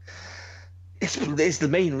 it's the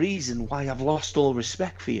main reason why I've lost all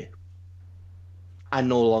respect for you. I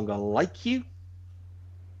no longer like you.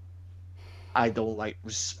 I don't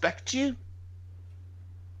respect you.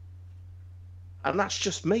 And that's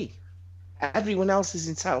just me. Everyone else is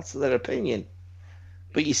entitled to their opinion.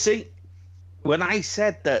 But you see, when I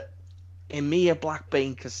said that Emir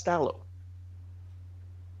Blackbane Costello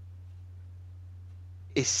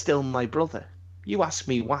is still my brother, you ask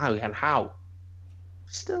me why and how.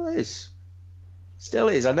 Still is. Still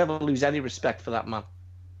is. I never lose any respect for that man.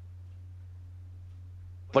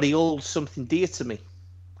 But he holds something dear to me,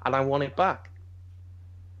 and I want it back.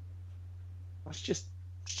 It's just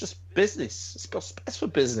business. It's what's best for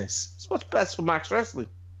business. It's what's best for Max Wrestling.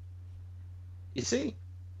 You see?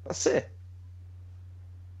 That's it.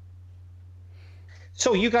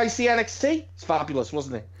 So you guys see NXT? It's fabulous,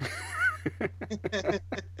 wasn't it?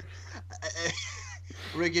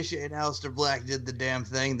 Ricochet and Aleister Black did the damn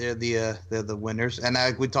thing. They're the winners. And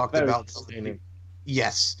we talked Very about entertaining.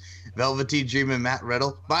 Yes, Velveteen Dream and Matt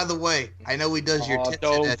Riddle. By the way, I know he does your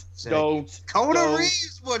tits. Don't. Kona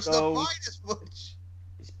Reeves, Butch, the finest Butch.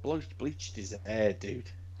 He's bleached his hair, dude.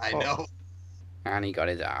 I know. And he got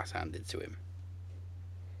his ass handed to him.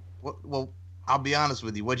 Well, I'll be honest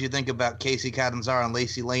with you. What do you think about Casey Catanzaro and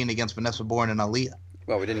Lacey Lane against Vanessa Bourne and Aaliyah?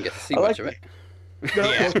 Well, we didn't get to see much of it.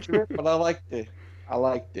 No, but I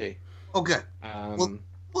liked it. Okay. Well,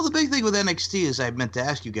 the big thing with NXT is I meant to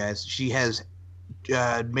ask you guys. She has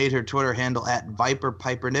made her Twitter handle at Viper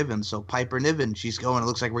Piper Niven. So Piper Niven, she's going. It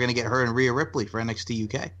looks like we're going to get her and Rhea Ripley for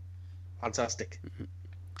NXT UK. Fantastic. Mm-hmm.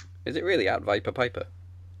 Is it really at Viper Piper?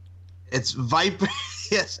 It's Viper.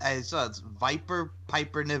 Yes, I saw it's Viper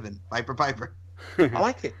Piper Niven. Viper Piper. I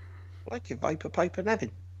like it. Viper Piper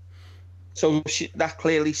Niven. So that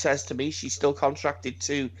clearly says to me she's still contracted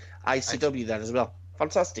to ICW then as well.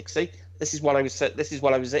 Fantastic. See, this is what I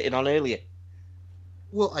was hitting on earlier.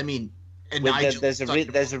 Well, I mean,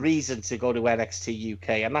 there's a reason to go to NXT UK,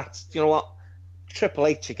 and that's, you know what, Triple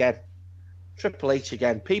H again.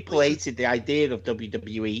 People hated the idea of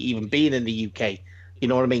WWE even being in the UK. You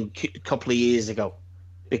know what I mean? A couple of years ago,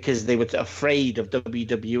 because they were afraid of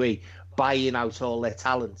WWE buying out all their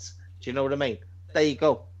talents. Do you know what I mean? There you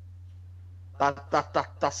go.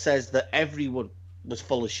 That says that everyone was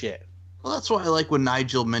full of shit. Well, that's why I like when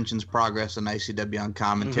Nigel mentions progress in ICW on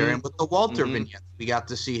commentary. And with the Walter vignette, we got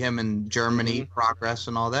to see him in Germany, progress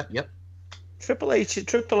and all that. Yep. Triple H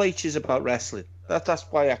is about wrestling. That's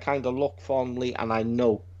why I kind of look fondly, and I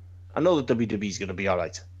know the WWE is going to be all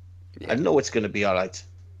right. Yeah. I know it's going to be all right.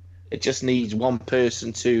 It just needs one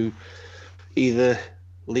person to either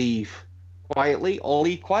leave quietly or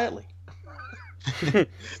leave quietly.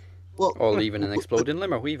 Well, or leave in an exploding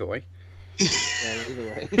limo, either way.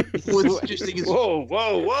 What's interesting is whoa.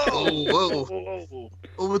 Well,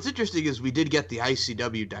 what's interesting is we did get the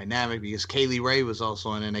ICW dynamic because Kaylee Ray was also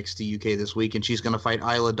on NXT UK this week, and she's going to fight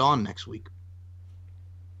Isla Dawn next week.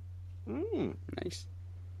 Nice.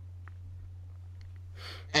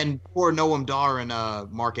 And poor Noam Dar and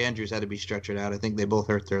Mark Andrews had to be stretchered out. I think they both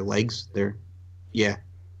hurt their legs.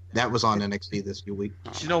 That was on NXT this week.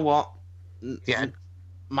 Do you know what? Yeah.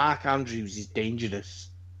 Mark Andrews is dangerous.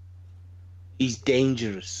 He's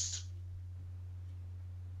dangerous.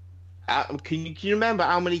 Can you remember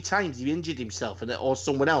how many times he injured himself or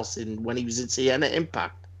someone else when he was in TNA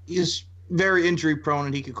Impact? He's very injury prone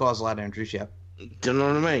and he could cause a lot of injuries, yeah. Do you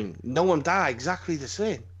know what I mean? No one died exactly the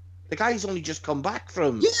same. The guy's only just come back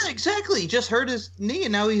from... Yeah, exactly. He just hurt his knee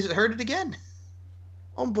and now he's hurt it again.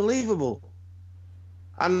 Unbelievable.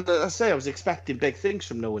 And I say I was expecting big things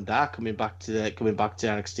from Noam Dar coming back to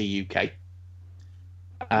NXT UK.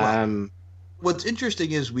 What's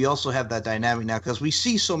interesting is we also have that dynamic now because we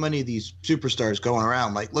see so many of these superstars going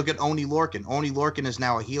around. Like, look at Oni Lorcan. Oni Lorcan is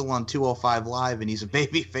now a heel on 205 Live, and he's a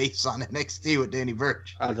baby face on NXT with Danny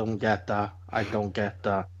Burch. I don't get that.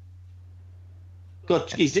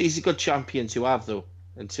 Good. He's a good champion to have, though.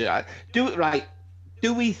 And to do it right.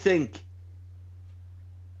 Do we think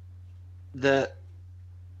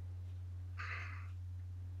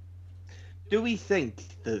Do we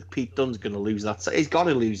think that Pete Dunne's going to lose that? He's got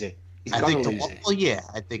to lose it. He's I got to think. lose it. Well, yeah,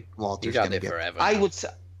 I think Walter's He's had going to it get. forever. I now. would say,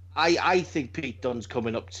 I think Pete Dunne's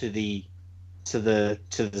coming up to the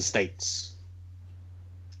States.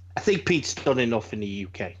 I think Pete's done enough in the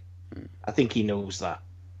UK. I think he knows that.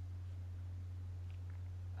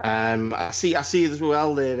 I see as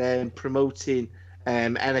well. They're promoting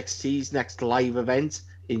NXT's next live event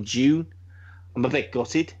in June. I'm a bit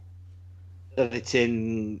gutted that it's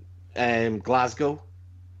in Glasgow.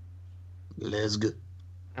 Let's go.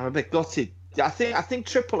 I'm a bit gutted. I think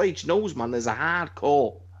Triple H knows, man. There's a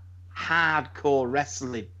hardcore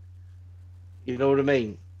wrestling. You know what I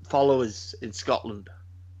mean? Followers in Scotland.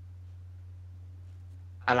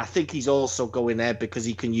 And I think he's also going there because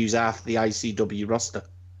he can use half the ICW roster.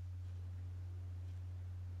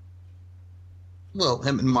 Well,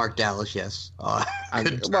 him and Mark Dallas, yes.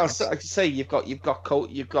 And well, so I can say you've got the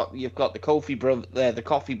Kofi brother there, the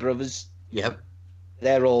Coffee Brothers. Yep.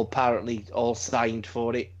 They're all apparently all signed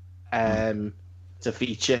for it to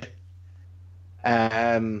feature.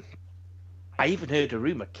 I even heard a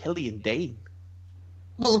rumor Killian Dane.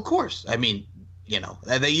 Well, of course. I mean, you know,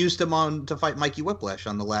 they used him on to fight Mikey Whiplash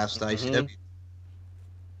on the last ICW.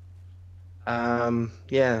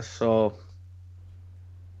 Yeah. So.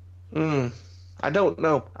 I don't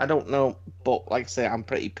know. But like I say, I'm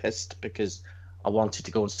pretty pissed because I wanted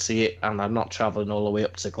to go and see it, and I'm not traveling all the way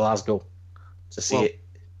up to Glasgow to see it.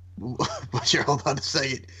 But you're about to say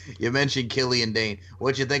it. You mentioned Killian Dane.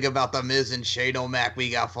 What'd you think about the Miz and Shane O'Mac? We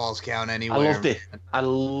got Falls Count Anywhere. I loved it. I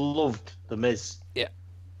loved the Miz. Yeah.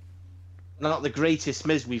 Not the greatest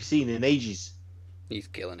Miz we've seen in ages. He's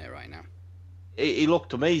killing it right now. He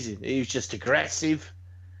looked amazing. He was just aggressive.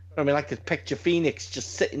 I mean, I could picture Phoenix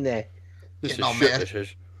just sitting there. This Getting all is shit. mad. This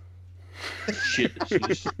is. Shit.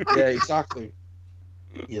 Yeah, exactly.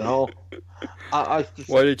 You know, I just,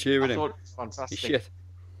 Why did you cheer I him? thought it was fantastic. He's shit.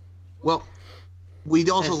 Well, we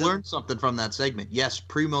also Yes, learned something from that segment. Yes,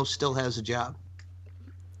 Primo still has a job.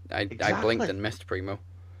 I Exactly. blinked and missed Primo.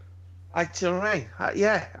 You're right.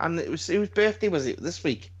 Yeah, and it was whose birthday was it this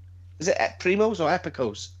week? Is it Primo's or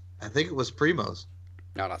Epicos? I think it was Primo's.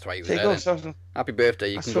 No, that's why he was There there. you go, Then. so- Happy birthday!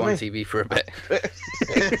 You That's can go on right. TV for a bit.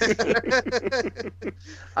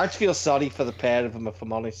 I feel sorry for the pair of them, if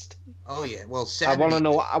I'm honest. Oh yeah. Well, I Saturday, want to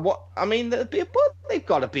know. I mean, they've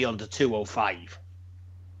got to be under 205.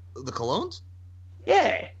 the Colognes.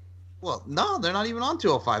 Yeah. Well, no, they're not even on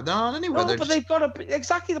 205. They're not anywhere. No, They're but just- they've got to be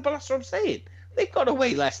exactly. But that's what I'm saying. They've got to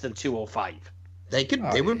weigh less than 205. They could.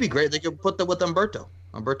 Oh, They would be great. They could put them with Umberto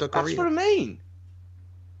That's Carrillo. what I mean.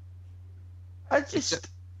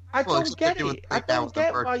 I don't get they're doing it. I like that don't with get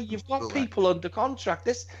Umberto why you've got Gulak. people under contract.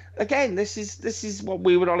 This is what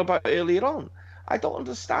we were on about earlier on. I don't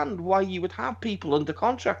understand why you would have people under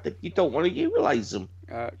contract if you don't want to utilize them.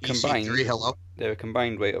 Combined, EC3, hello. they're a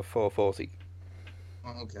combined weight of 440.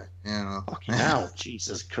 Oh, okay. Yeah. Fucking hell,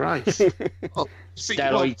 Jesus Christ! Oh,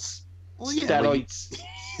 Steroids, Well, yeah. steroids.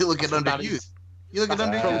 You look at That's what that underused. is. You look at That's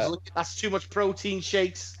underused. pro- Look at- That's too much protein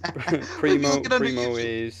shakes. Primo Look at Primo underused.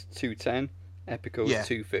 is 210. Epico's Yeah.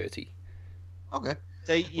 230. Okay.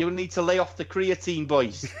 So you need to lay off the creatine,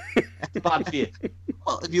 boys. It's bad for you.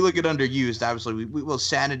 Well, if you look at underused, obviously, well,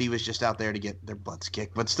 Sanity was just out there to get their butts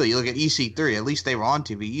kicked. But still, you look at EC3. At least they were on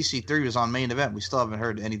TV. EC3 was on main event. We still haven't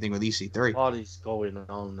heard anything with EC3. What is going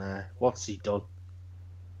on there? What's he done?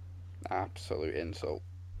 Absolute insult.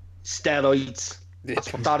 Steroids.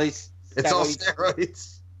 That's what that is. It's all Steroids.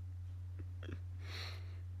 steroids.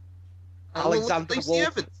 Alexander Lacey Wolf.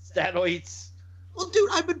 Evans. Steroids. Well, dude,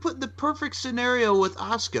 I've been putting the perfect scenario with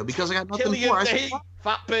Asuka because I got nothing Killian for. I Dane.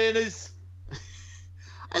 Fat burners.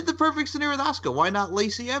 had the perfect scenario with Asuka. Why not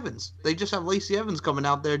Lacey Evans? They just have Lacey Evans coming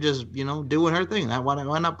out there just, doing her thing.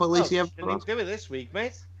 Why not put Lacey Oh, Evans she on? didn't do it this week,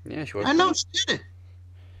 mate. Yeah, she was. I know she didn't.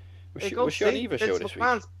 Was she on Eva show this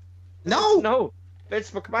week? No.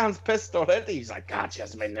 Vince McMahon's pissed already. He's like, God, she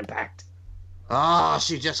hasn't made an impact. Oh,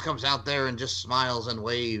 she just comes out there and just smiles and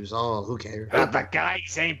waves. Oh, who cares? But the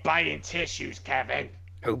guys ain't buying tissues, Kevin.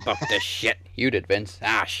 Who bumped this shit? You did, Vince.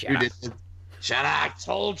 Ah, shit. You did. Shut up. I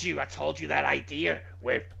told you that idea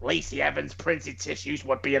with Lacey Evans printed tissues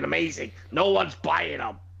would be amazing. No one's buying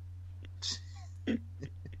them.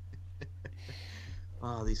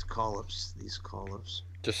 Oh, these call-ups.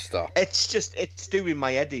 Just stop. It's doing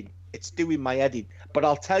my head in. It's doing my head in. But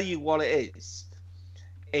I'll tell you what it is.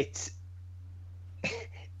 It's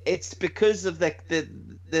because of the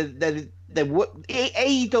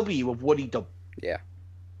AEW of what he done. Yeah.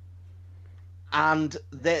 And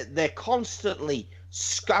they're constantly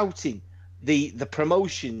scouting the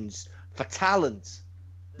promotions for talent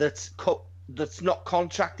that's not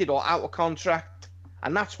contracted or out of contract,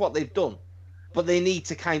 and that's what they've done. but they need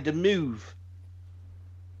to kind of move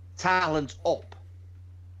talent up.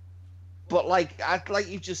 But like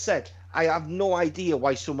you just said, I have no idea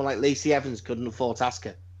why someone like Lacey Evans couldn't have fought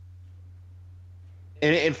Asuka.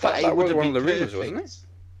 In fact, that it would was have one been of the rules, perfect. wasn't it?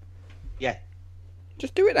 Yeah,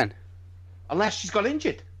 Just do it then. unless she's got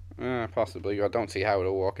injured. Possibly. I don't see how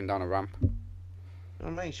they're walking down a ramp. You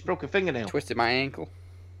know what I mean? She broke a fingernail. Twisted my ankle.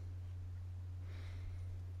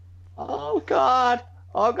 Oh God,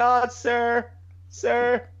 sir.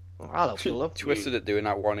 Hello, Philip. Twisted it doing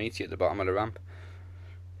that 180 at the bottom of the ramp.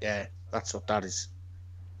 Yeah, that's what that is.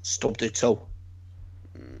 Stubbed her toe.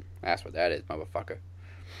 That's what that is, motherfucker.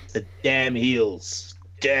 The damn heels.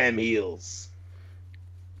 You'd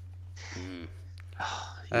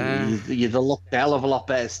have looked a hell of a lot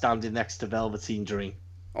better standing next to Velveteen Dream.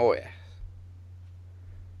 Oh yeah.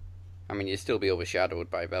 I mean, you'd still be overshadowed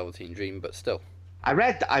by Velveteen Dream, but still. I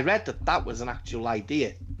read that was an actual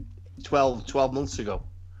idea 12 months ago.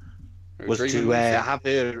 Was to have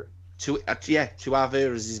her to have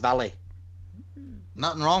her as his valet.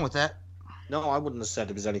 Nothing wrong with that. No, I wouldn't have said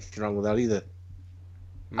there was anything wrong with that either.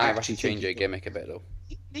 Might have to actually change think your he- gimmick a bit though.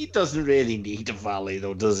 He doesn't really need a valet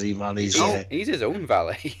though, does he, man? He's He's his own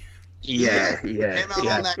valet. yeah. Came out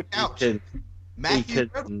on that couch. Matthew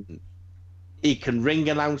Riddle. He can ring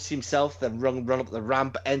announce himself, then run up the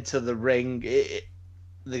ramp, enter the ring. He's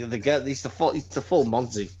the full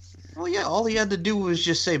Monty. Well, yeah, all he had to do was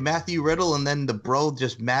just say Matthew Riddle, and then the bro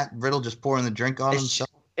Matt Riddle just pouring the drink on himself.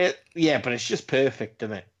 But it's just perfect,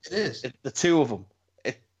 isn't it? It is. The two of them.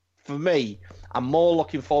 For me, I'm more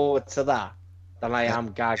looking forward to that than I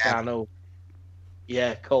am Gargano.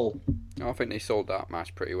 Yeah, Cole. I think they sold that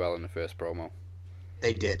match pretty well in the first promo.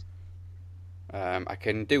 They did. I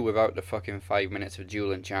can do without the fucking 5 minutes of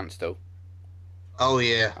dueling chants though. Oh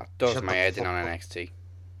yeah. That does Shut my the head in fuck on up. NXT.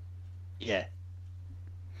 Yeah.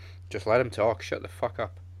 Just let him talk. Shut the fuck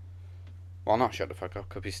up. Well, not shut the fuck up,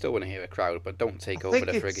 because we still want to hear a crowd, but don't take over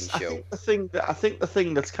the friggin' show. I think the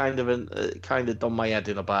thing that's kind of done my head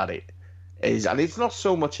in about it is, and it's not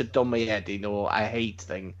so much a done my head in or I hate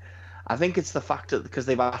thing. I think it's the fact that because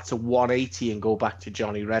they've had to 180 and go back to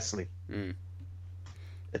Johnny Wrestling. Mm.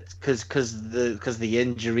 It's because the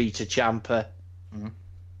injury to Ciampa. Mhm.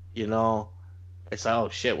 You know, it's like, oh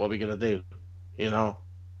shit, what are we gonna do? You know.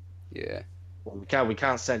 Yeah. Well, we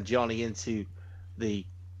can't send Johnny into the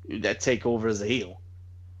take over as a heel.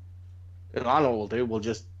 You know, I know what we'll do. We'll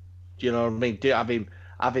just, you know what I mean,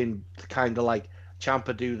 have him kind of like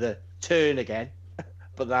Ciampa do the turn again,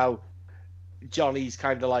 but now Johnny's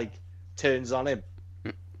kind of like turns on him.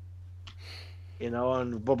 You know,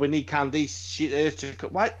 but we need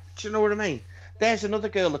Candice. Why? Do you know what I mean? There's another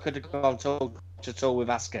girl that could have gone toe to toe with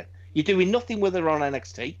Asuka. You're doing nothing with her on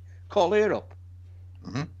NXT. Call her up.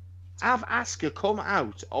 Mm-hmm. Have Asuka come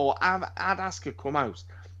out, or had Asuka come out,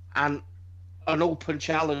 and an open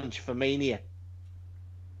challenge for Mania.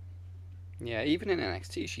 Yeah, even in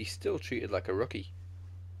NXT, she's still treated like a rookie.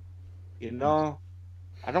 You know,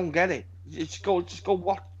 I don't get it. Just go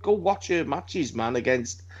watch her matches, man,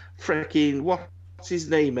 against freaking what's his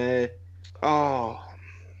name? Well,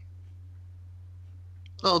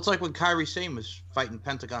 it's like when Kairi Sane was fighting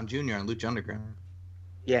Pentagon Jr. on Lucha Underground.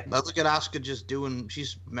 Yeah. Now look at Asuka just doing.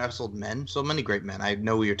 She's wrestled men, so many great men. I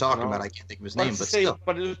know who you're talking about. I can't think of his name, it's but the same,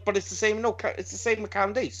 still. but it's the same. No, it's the same with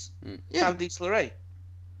Candice. Yeah. Candice LeRae.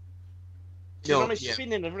 Do you know what I mean? She's Yeah.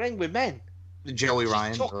 been in the ring with men. Joey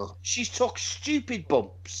Ryan. She's took stupid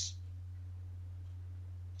bumps.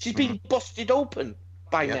 She's been busted open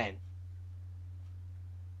by Yeah. men.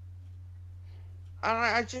 And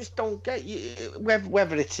I just don't get you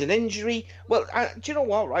whether it's an injury. Well, do you know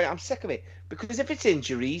what? Right, I'm sick of it because if it's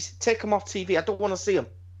injuries, take them off TV. I don't want to see them.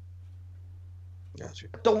 Gotcha.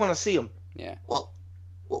 I don't want to see them. Yeah. Well,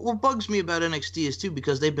 what bugs me about NXT is too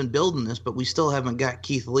because they've been building this, but we still haven't got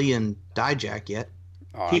Keith Lee and Dijak yet.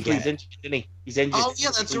 Oh, Keith I'm Lee's injured, isn't he? He's injured. Oh yeah,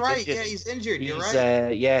 that's He's right. injured. Yeah, he's injured. You're He's,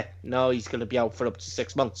 right. yeah, no, he's going to be out for up to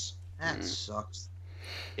 6 months. That sucks.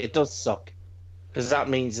 It does suck because that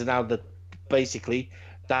means now that basically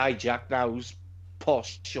Dijak now's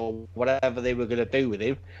push or whatever they were going to do with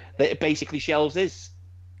him, that it basically shelves his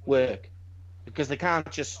work because they can't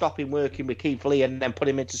just stop him working with Keith Lee and then put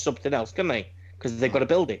him into something else, can they? Because they've got to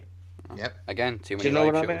build it. Yep. Again, too Do many you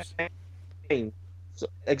know live what shows. I mean? So,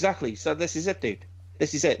 exactly. So this is it, dude.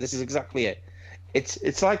 This is it. This is exactly it.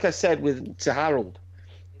 It's like I said to Harold.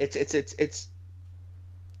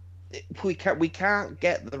 We can't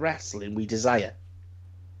get the wrestling we desire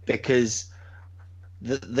because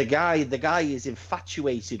the guy is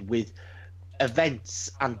infatuated with events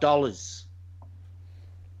and dollars.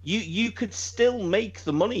 You could still make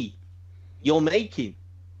the money you're making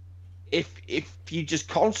if you just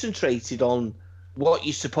concentrated on what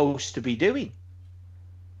you're supposed to be doing.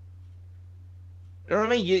 You know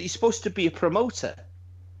what I mean? You're supposed to be a promoter,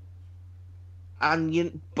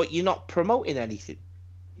 but you're not promoting anything.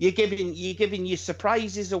 You're giving your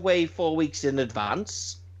surprises away 4 weeks in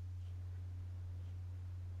advance.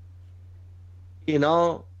 You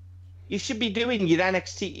know, you should be doing your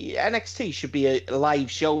NXT. NXT should be a live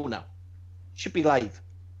show now. Should be live.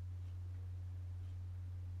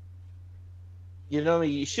 You know,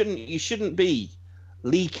 you shouldn't be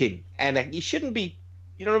leaking, and you shouldn't be.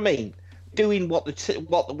 You know what I mean? Doing what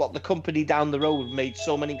the company down the road made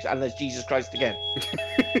so many, and there's Jesus Christ again.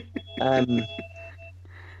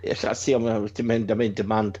 Yes, I see. I'm in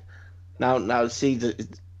demand. Now see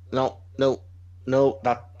that. No,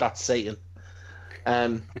 that's Satan.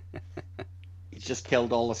 He's just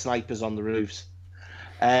killed all the snipers on the roofs.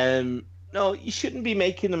 No, you shouldn't be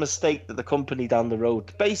making the mistake that the company down the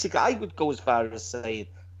road. Basically, I would go as far as saying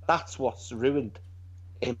that's what's ruined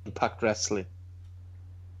Impact Wrestling.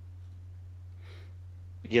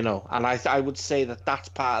 You know, and I would say that that's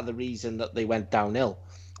part of the reason that they went downhill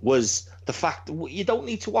was the fact that you don't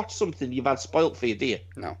need to watch something you've had spoilt for you, do you?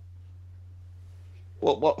 No.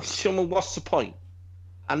 What's the point?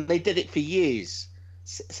 And they did it for years.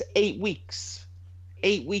 8 weeks.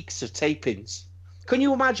 8 weeks of tapings. Can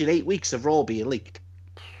you imagine 8 weeks of Raw being leaked?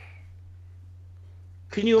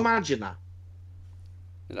 Can you imagine that?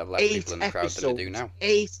 You'll have less people in the crowd than they do now.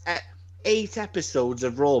 Eight episodes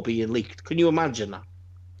of Raw being leaked. Can you imagine that?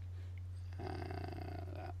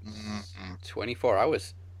 24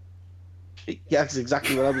 hours. Yeah, that's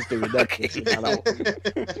exactly what I was doing there.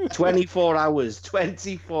 24 hours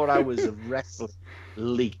of wrestling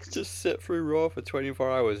leaked. Just sit through Raw for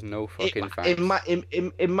 24 hours, no fucking fans.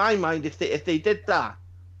 In my mind, if they did that,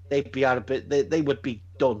 they'd be out of bit. They would be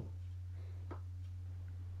done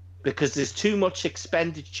because there's too much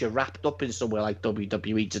expenditure wrapped up in somewhere like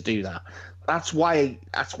WWE to do that. That's why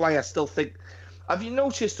I still think. Have you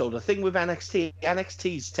noticed though the thing with NXT?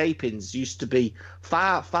 NXT's tapings used to be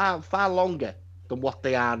far longer than what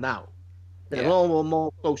they are now. They're all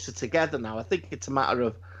more closer together now. I think it's a matter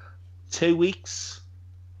of 2 weeks,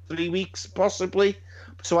 3 weeks, possibly.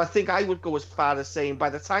 So I think I would go as far as saying by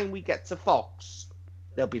the time we get to Fox,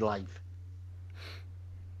 they'll be live.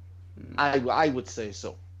 I would say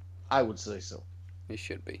so. I would say so. It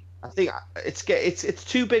should be. I think it's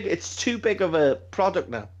too big. It's too big of a product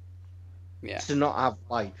now. Yeah. To not have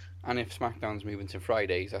live. And if SmackDown's moving to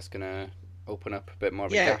Fridays, that's gonna open up a bit more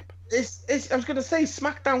of a gap. I was gonna say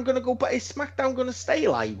SmackDown gonna go, but is SmackDown gonna stay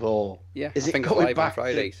live or is I think it it's going live back on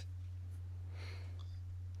Fridays?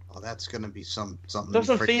 Oh, that's gonna be something.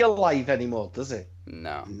 Doesn't feel live anymore, does it?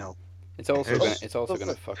 No. It's also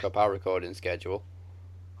gonna fuck up our recording schedule.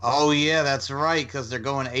 Oh yeah, that's right, because they're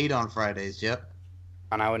going 8 on Fridays. Yep.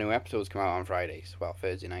 And our new episodes come out on Fridays. Well,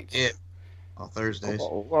 Thursday nights. Yeah. On Thursdays.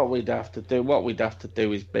 What we'd have to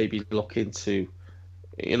do is maybe look into,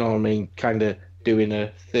 you know what I mean, kind of doing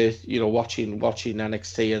watching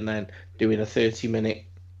NXT and then doing a 30-minute.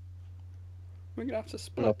 We're gonna have to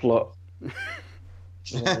split. Plot.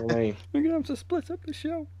 You know what I mean? We're gonna have to split up the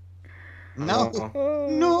show. No.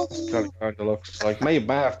 No. Kind of looks like maybe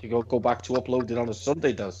I have to go back to uploading on a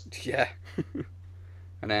Sunday. Does. Yeah.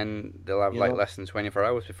 And then they'll have less than 24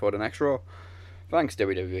 hours before the next Raw. Thanks,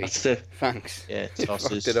 WWE. That's it. Thanks. Yeah, you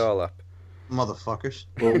fucked it all up. Motherfuckers.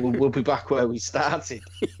 We'll be back where we started.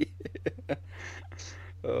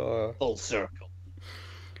 Full circle.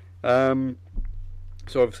 So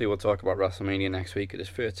obviously we'll talk about WrestleMania next week. There's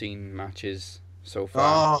 13 matches so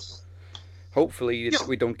far. Hopefully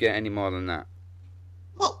we don't get any more than that.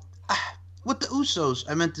 Well, with the Usos,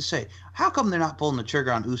 I meant to say, how come they're not pulling the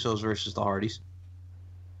trigger on Usos versus the Hardys?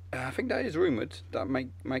 I think that is rumoured. That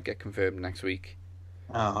might get confirmed next week.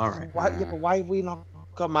 Oh, all right. Why have we not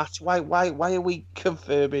got match? Why are we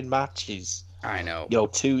confirming matches? I know.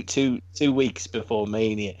 2 weeks before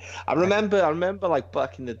Mania. I remember like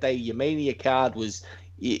back in the day, your Mania card was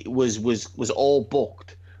all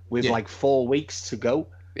booked with like 4 weeks to go.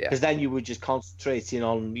 Yeah. Because then you were just concentrating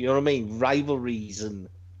on, you know what I mean, rivalries and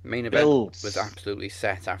main event builds. Was absolutely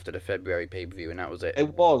set after the February pay-per-view, and that was it.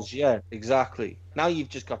 It was, yeah, exactly. Now you've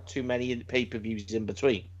just got too many pay-per-views in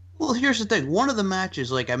between. Well, here's the thing. One of the matches,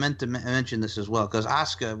 like I meant to mention this as well, because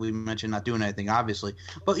Asuka, we mentioned not doing anything, obviously.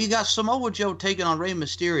 But you got Samoa Joe taking on Rey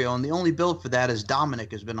Mysterio, and the only build for that is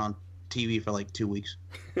Dominic has been on TV for like 2 weeks.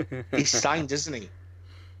 He's signed, isn't he?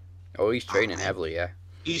 Oh, he's training heavily, yeah.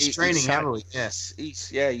 He's training heavily, yes.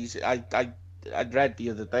 I read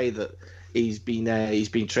the other day that he's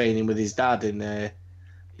been training with his dad in the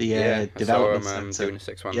development I saw him center. doing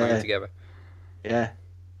a 6-1 match together. Yeah.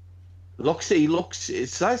 He looks.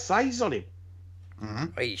 It's size on him.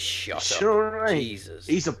 Mm-hmm. He's shot Sure, up. right. Jesus.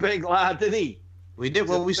 He's a big lad, isn't he? We did. He's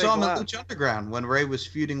Well, a we big saw him in lad. Lucha Underground when Ray was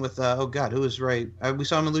feuding with. Oh God, who was Ray? We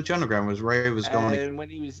saw him in Lucha Underground. Was Ray was going? And when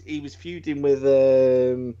he was feuding with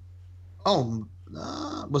Was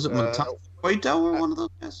it Montoito or one of those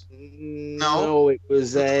guys? no, it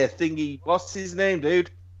was thingy. What's his name,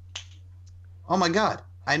 dude? Oh my God,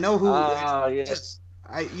 I know who. Yes.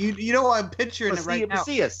 You know I'm picturing it right now.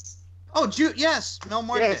 Macias. Oh, yes, Mel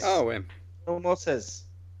Muertes. Yes. Oh, him. No more says.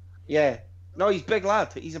 Yeah. No, he's big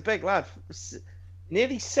lad. He's a big lad.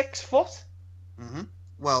 Nearly 6 foot. Mm-hmm.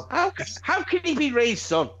 Well, How can he be Ray's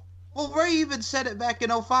son? well, Ray even said it back in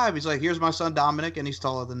 05. He's like, "Here's my son Dominic, and he's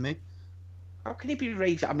taller than me. How can he be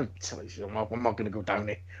Ray's? I'm not going to go down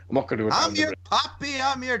there. I'm not going to go down I'm your poppy.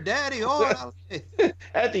 I'm your daddy. Oh,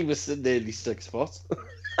 Eddie was nearly 6 foot.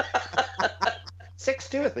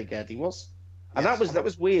 6'2", I think Eddie was. And Yes. that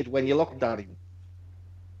was weird when you looked at him.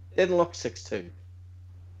 Didn't look 6'2".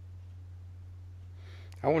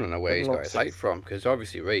 I want to know where he's Doesn't got look his six. height from, because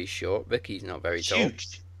obviously Ray's short. Vicky's not very tall.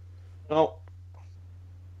 Huge. No,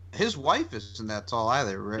 his wife isn't that tall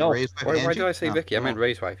either. No. Ray's wife, Why Angie? did I say No. Vicky? I meant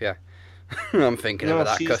Ray's wife, yeah. I'm thinking of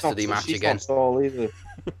that custody match she's again. not tall either.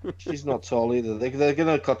 She's not tall either. They're going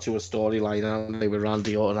to cut to a storyline, aren't they, with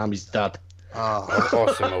Randy Orton and his dad. Oh,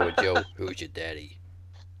 Or Samoa Joe, who's your daddy?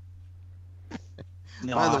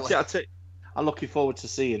 No, By the way- I'm looking forward to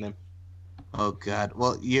seeing him. oh God.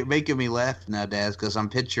 Well, you're making me laugh now, Daz, because I'm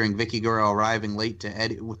picturing Vicky Guerrero arriving late to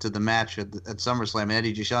the match at SummerSlam, and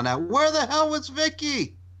Eddie just yelling out, "Where the hell was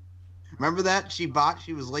Vicky?" Remember that? She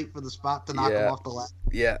was late for the spot to knock him Yeah. off the ladder.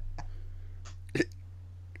 Yeah.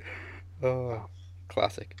 Oh,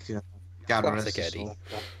 classic. God Classic rest his Eddie. soul.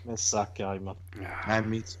 Miss that guy, man. I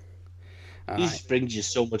mean, He just brings you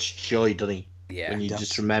so much joy, doesn't he? Yeah, When you does.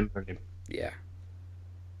 just remember him. yeah.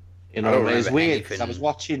 You I know, don't it's remember weird 'cause I anything. was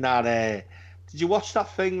watching that. Did you watch that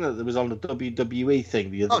thing that was on the WWE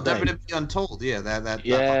thing the other day? WWE Untold, yeah, that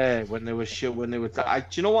Yeah, when they were do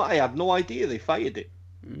you know what? I had no idea they fired it.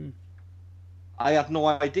 Mm. I had no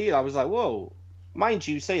idea. I was like, whoa. Mind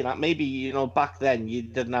you saying that, maybe, you know, back then you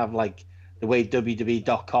didn't have like the way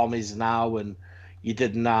WWE.com is now, and you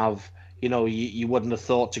didn't have, you know, you wouldn't have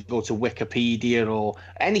thought to go to Wikipedia or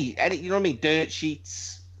any, you know what I mean, dirt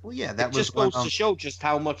sheets. Well, yeah, that It just was goes to show just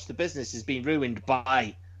how much the business has been ruined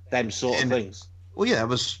by them sort of And- things. Well, yeah, it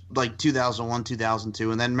was like 2001,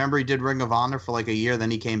 2002, and then remember he did Ring of Honor for like a year, then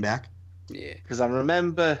he came back. Yeah. Because I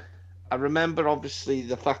remember obviously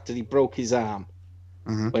the fact that he broke his arm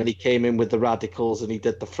Mm-hmm. when he came in with the Radicals and he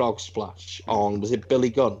did the frog splash on, was it Billy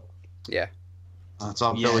Gunn? Yeah. That's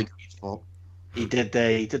all Yeah. Billy Gunn's fault. He did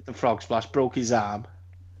the frog splash, broke his arm,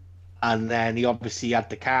 and then he obviously had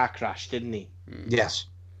the car crash, didn't he? Yes.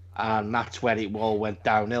 And that's where it all went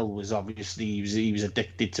downhill. Was obviously he was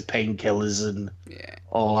addicted to painkillers and Yeah.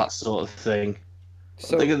 all that sort of thing.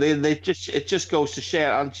 So It just goes to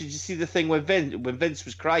share. And did you see the thing when Vince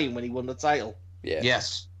was crying when he won the title? yeah.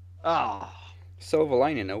 Yes. Ah, Silver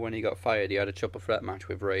lining though, when he got fired, he had a triple threat match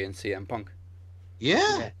with Ray and CM Punk.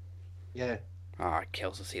 Yeah. yeah. It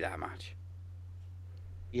kills to see that match.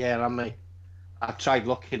 Yeah, I mean, I've tried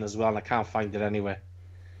looking as well, and I can't find it anywhere.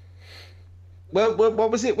 Well, what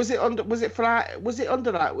was it? Was it under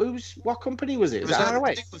that? What company was it? Is Was it that, I ROH?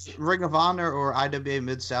 think it was Ring of Honor or IWA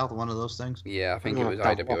Mid South, one of those things. Yeah, I think it Oh, was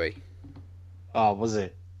that IWA. Oh, was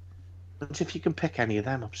it? But if you can pick any of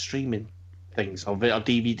them up streaming things or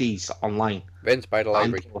DVDs online. Vince by the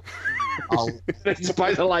library. I'll, Vince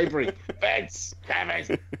by the library. Vince,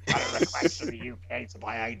 Kevin, got a request from the UK to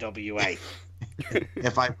buy IWA.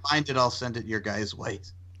 if I find it, I'll send it your guys' way.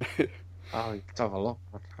 Oh, you have to have a look.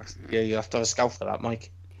 Yeah, you have to have a scout for that,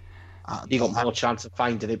 Mike. Uh, You got more chance of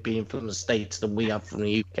finding it being from the States than we have from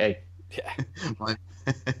the UK. Yeah.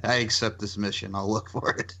 I accept this mission. I'll look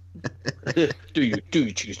for it. Do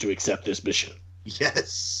you choose to accept this mission?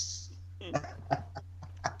 Yes.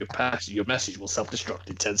 Your message will self-destruct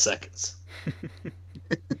in 10 seconds.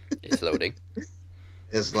 It's loading.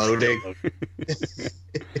 It's loading.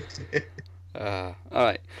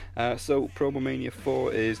 Alright. So Promomania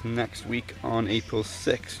 4 is next week on April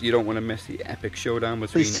 6th. You don't want to miss the epic showdown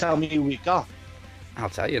between... Please tell me who we got. I'll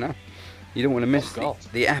tell you now. You don't want to miss God.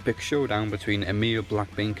 the epic showdown between Emil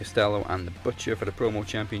Blackbean Costello and the Butcher for the Promo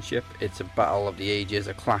Championship. It's a battle of the ages,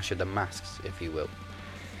 a clash of the masks, if you will.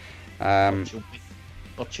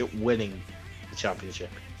 Butcher winning the championship.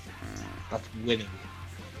 That's winning.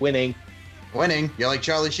 Winning. Winning. You're like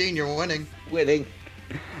Charlie Sheen. You're winning. Winning.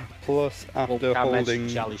 Plus, after Can't mention holding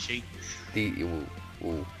Charlie Sheen. the...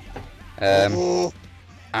 Oh.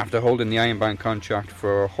 After holding the Iron Bank contract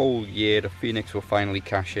for a whole year, the Phoenix will finally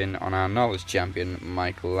cash in on our knowledge champion,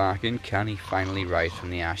 Michael Larkin. Can he finally rise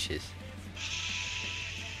from the ashes?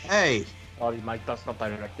 Hey. Sorry, Mike, that's not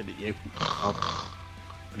directed at you. I'm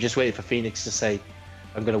just waiting for Phoenix to say,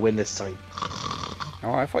 I'm going to win this time.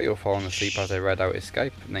 Oh, I thought you were falling asleep as I read out his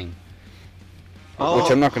Skype name. Oh.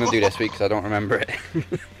 Which I'm not going to do this week because I don't remember it.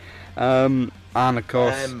 And of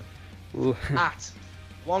course... At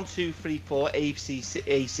 1, 2, 3, 4 A, C,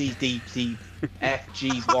 D, T, F,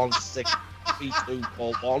 G, 1, 6, 3, 2,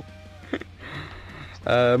 4, 1.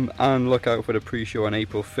 And look out for the pre-show on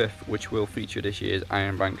April 5th, which will feature this year's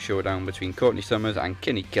Iron Bank showdown between Courtney Summers and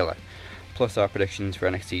Kenny Killer, plus our predictions for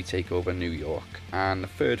NXT TakeOver New York. And the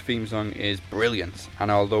third theme song is Brilliant,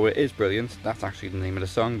 and although it is Brilliant, that's actually the name of the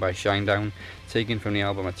song by Shinedown, taken from the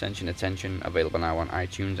album Attention Attention, available now on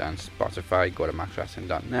iTunes and Spotify. Go to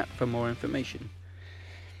maxwrestling.net for more information.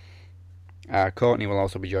 Courtney will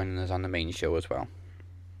also be joining us on the main show as well.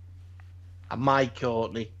 My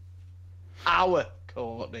Courtney. Our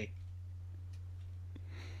Courtney.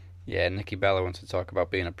 Yeah, Nikki Bella wants to talk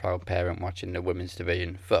about being a proud parent watching the women's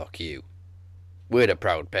division. Fuck you. We're the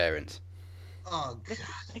proud parents. Oh God.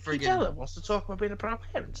 Nikki Bella wants to talk about being a proud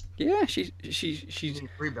parent. Yeah, she's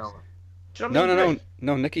Free Bella.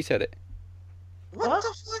 No, Nikki said it. What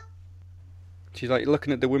the fuck? She's like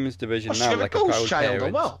looking at the women's division She's now got like a proud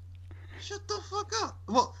parent. well. Shut the fuck up.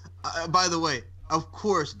 Well, by the way, of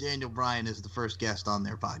course, Daniel Bryan is the first guest on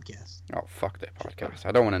their podcast. Oh, fuck their podcast.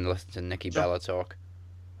 I don't want to listen to Nikki Bella talk.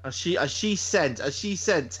 As she sent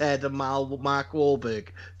Ted and Mark Wahlberg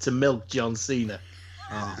to milk John Cena.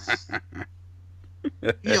 Oh.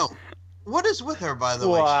 Yo, what is with her, by the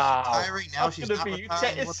way? Wow. She's retiring now. She's not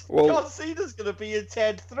retiring. John Cena's going to be in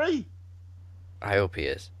Ted 3. I hope he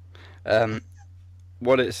is.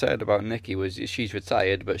 What it said about Nikki was she's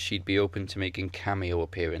retired, but she'd be open to making cameo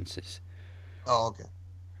appearances. Oh,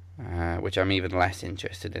 okay. Which I'm even less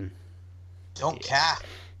interested in. Don't care.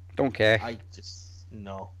 Don't care. I just,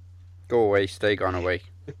 no. Go away, stay gone away.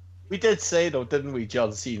 We did say, though, didn't we,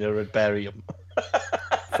 John Cena would bury him.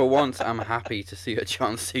 For once, I'm happy to see a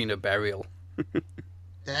John Cena burial.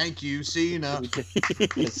 Thank you, Cena.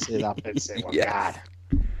 Let's say that. Let's say, well, Yeah. God.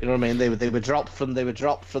 You know what I mean? They were dropped from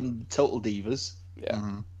Total Divas. Yeah.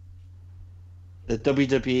 Mm-hmm. The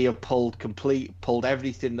WWE have pulled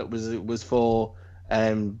everything that was for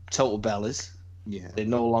Total Bellas. Yeah. They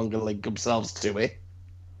no longer link themselves to it.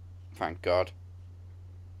 Thank God.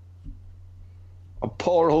 And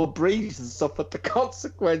poor old Breeze and suffered the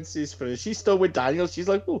consequences for it. She's still with Daniel. She's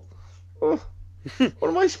like, oh, what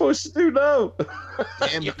am I supposed to do now?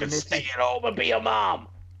 Damn, you can stay at home and be a mom.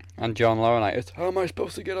 And John Laurinaitis, how am I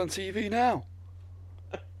supposed to get on TV now?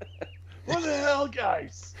 What the hell,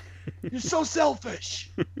 guys? You're so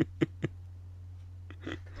selfish.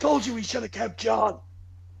 Told you we should have kept John.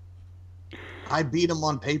 I beat him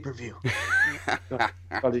on pay-per-view.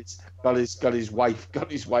 got his wife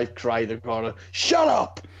crying and going, shut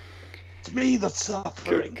up! It's me that's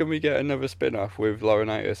suffering. Can we get another spin-off with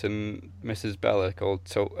Laurinaitis and Mrs. Bella called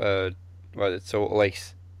Total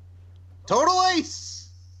Ace? Total Ace!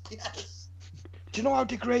 Yes! Do you know how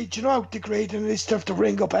degrading it is to have to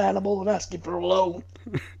ring up Animal and ask him for a loan?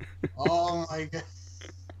 Oh my God.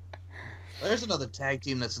 There's another tag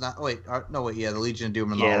team that's not... Wait, the Legion of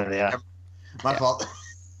Doom and Yeah, all. they are. My fault.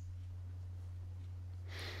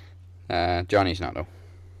 Johnny's not, though.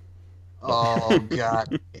 Oh,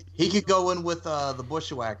 God. He could go in with the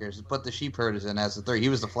Bushwhackers and put the Sheep Herders in as the third. He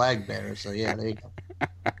was the flag bearer, so yeah, there you go.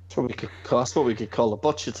 That's what we could call a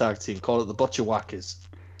butcher tag team. Call it the Butcher Whackers.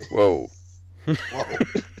 Whoa. Whoa.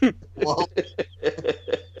 Whoa.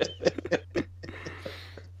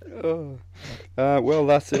 Oh. Well,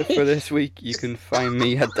 that's it for this week. You can find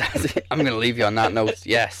me at that. I'm going to leave you on that note.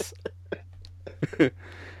 Yes.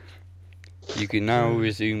 You can now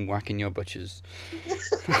resume whacking your butchers.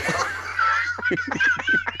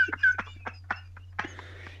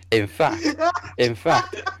 In fact,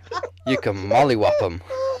 you can mollywop them.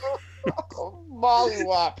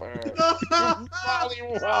 Mollywopper.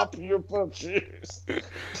 Mollywop your butchers.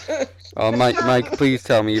 Oh, Mike, please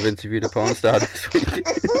tell me you've interviewed a porn star this week.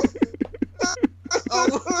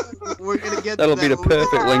 Oh, we're gonna get That'll to be the that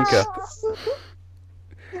perfect linker.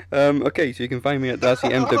 Okay, so you can find me at Darcy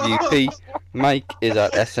MWP. Mike is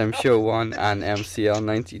at SM Show 1 and MCL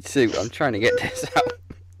 92. I'm trying to get this out.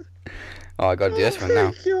 Oh, I gotta do this one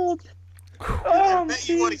now. I bet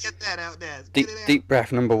you want to get that out, Naz. Deep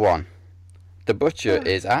breath number 1. The Butcher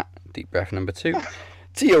is at deep breath number 2.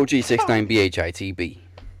 TOG69BHITB.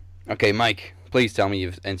 Okay, Mike, please tell me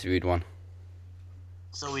you've interviewed one.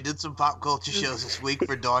 So we did some pop culture shows this week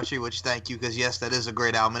for Daughtry, which thank you, because yes, that is a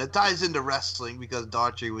great album. And it ties into wrestling because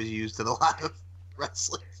Daughtry was used in a lot of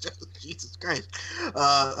wrestling shows. Jesus Christ.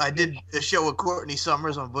 I did a show with Courtney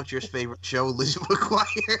Summers on Butcher's favorite show, Lizzie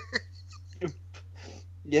McGuire.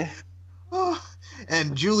 Yeah. Oh,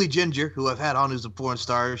 and Julie Ginger, who I've had on, who's a porn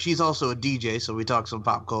star. She's also a DJ, so we talk some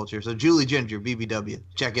pop culture. So Julie Ginger, BBW.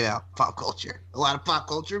 Check it out. Pop culture. A lot of pop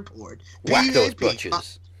culture and porn. Whack those PAP.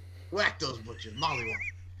 butchers. Whack those butchers. Molly.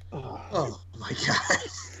 Oh, my God.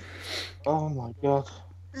 Oh my God.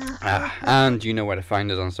 And you know where to find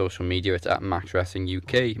us on social media. It's at Max Wrestling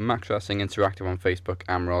UK, Max Wrestling Interactive on Facebook,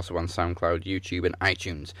 and we're also on SoundCloud, YouTube, and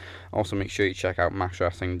iTunes. Also, make sure you check out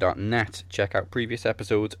maxwrestling.net. Check out previous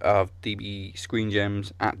episodes of DB Screen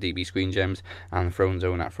Gems at DB Screen Gems and the Throne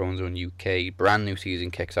Zone at Throne Zone UK. Brand new season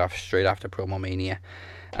kicks off straight after Promo Mania,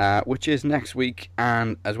 which is next week.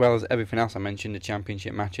 And as well as everything else I mentioned, the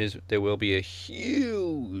championship matches, there will be a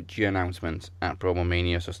huge announcement at Promo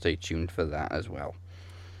Mania, so stay tuned for that as well.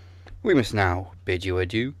 We must now bid you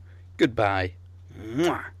adieu, goodbye,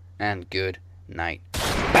 mwah, and good night.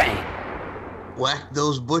 Bang! Whack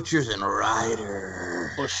those butchers and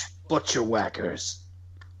Ryder. Butcher whackers.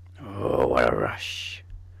 Oh, what a rush.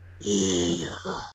 Yeah.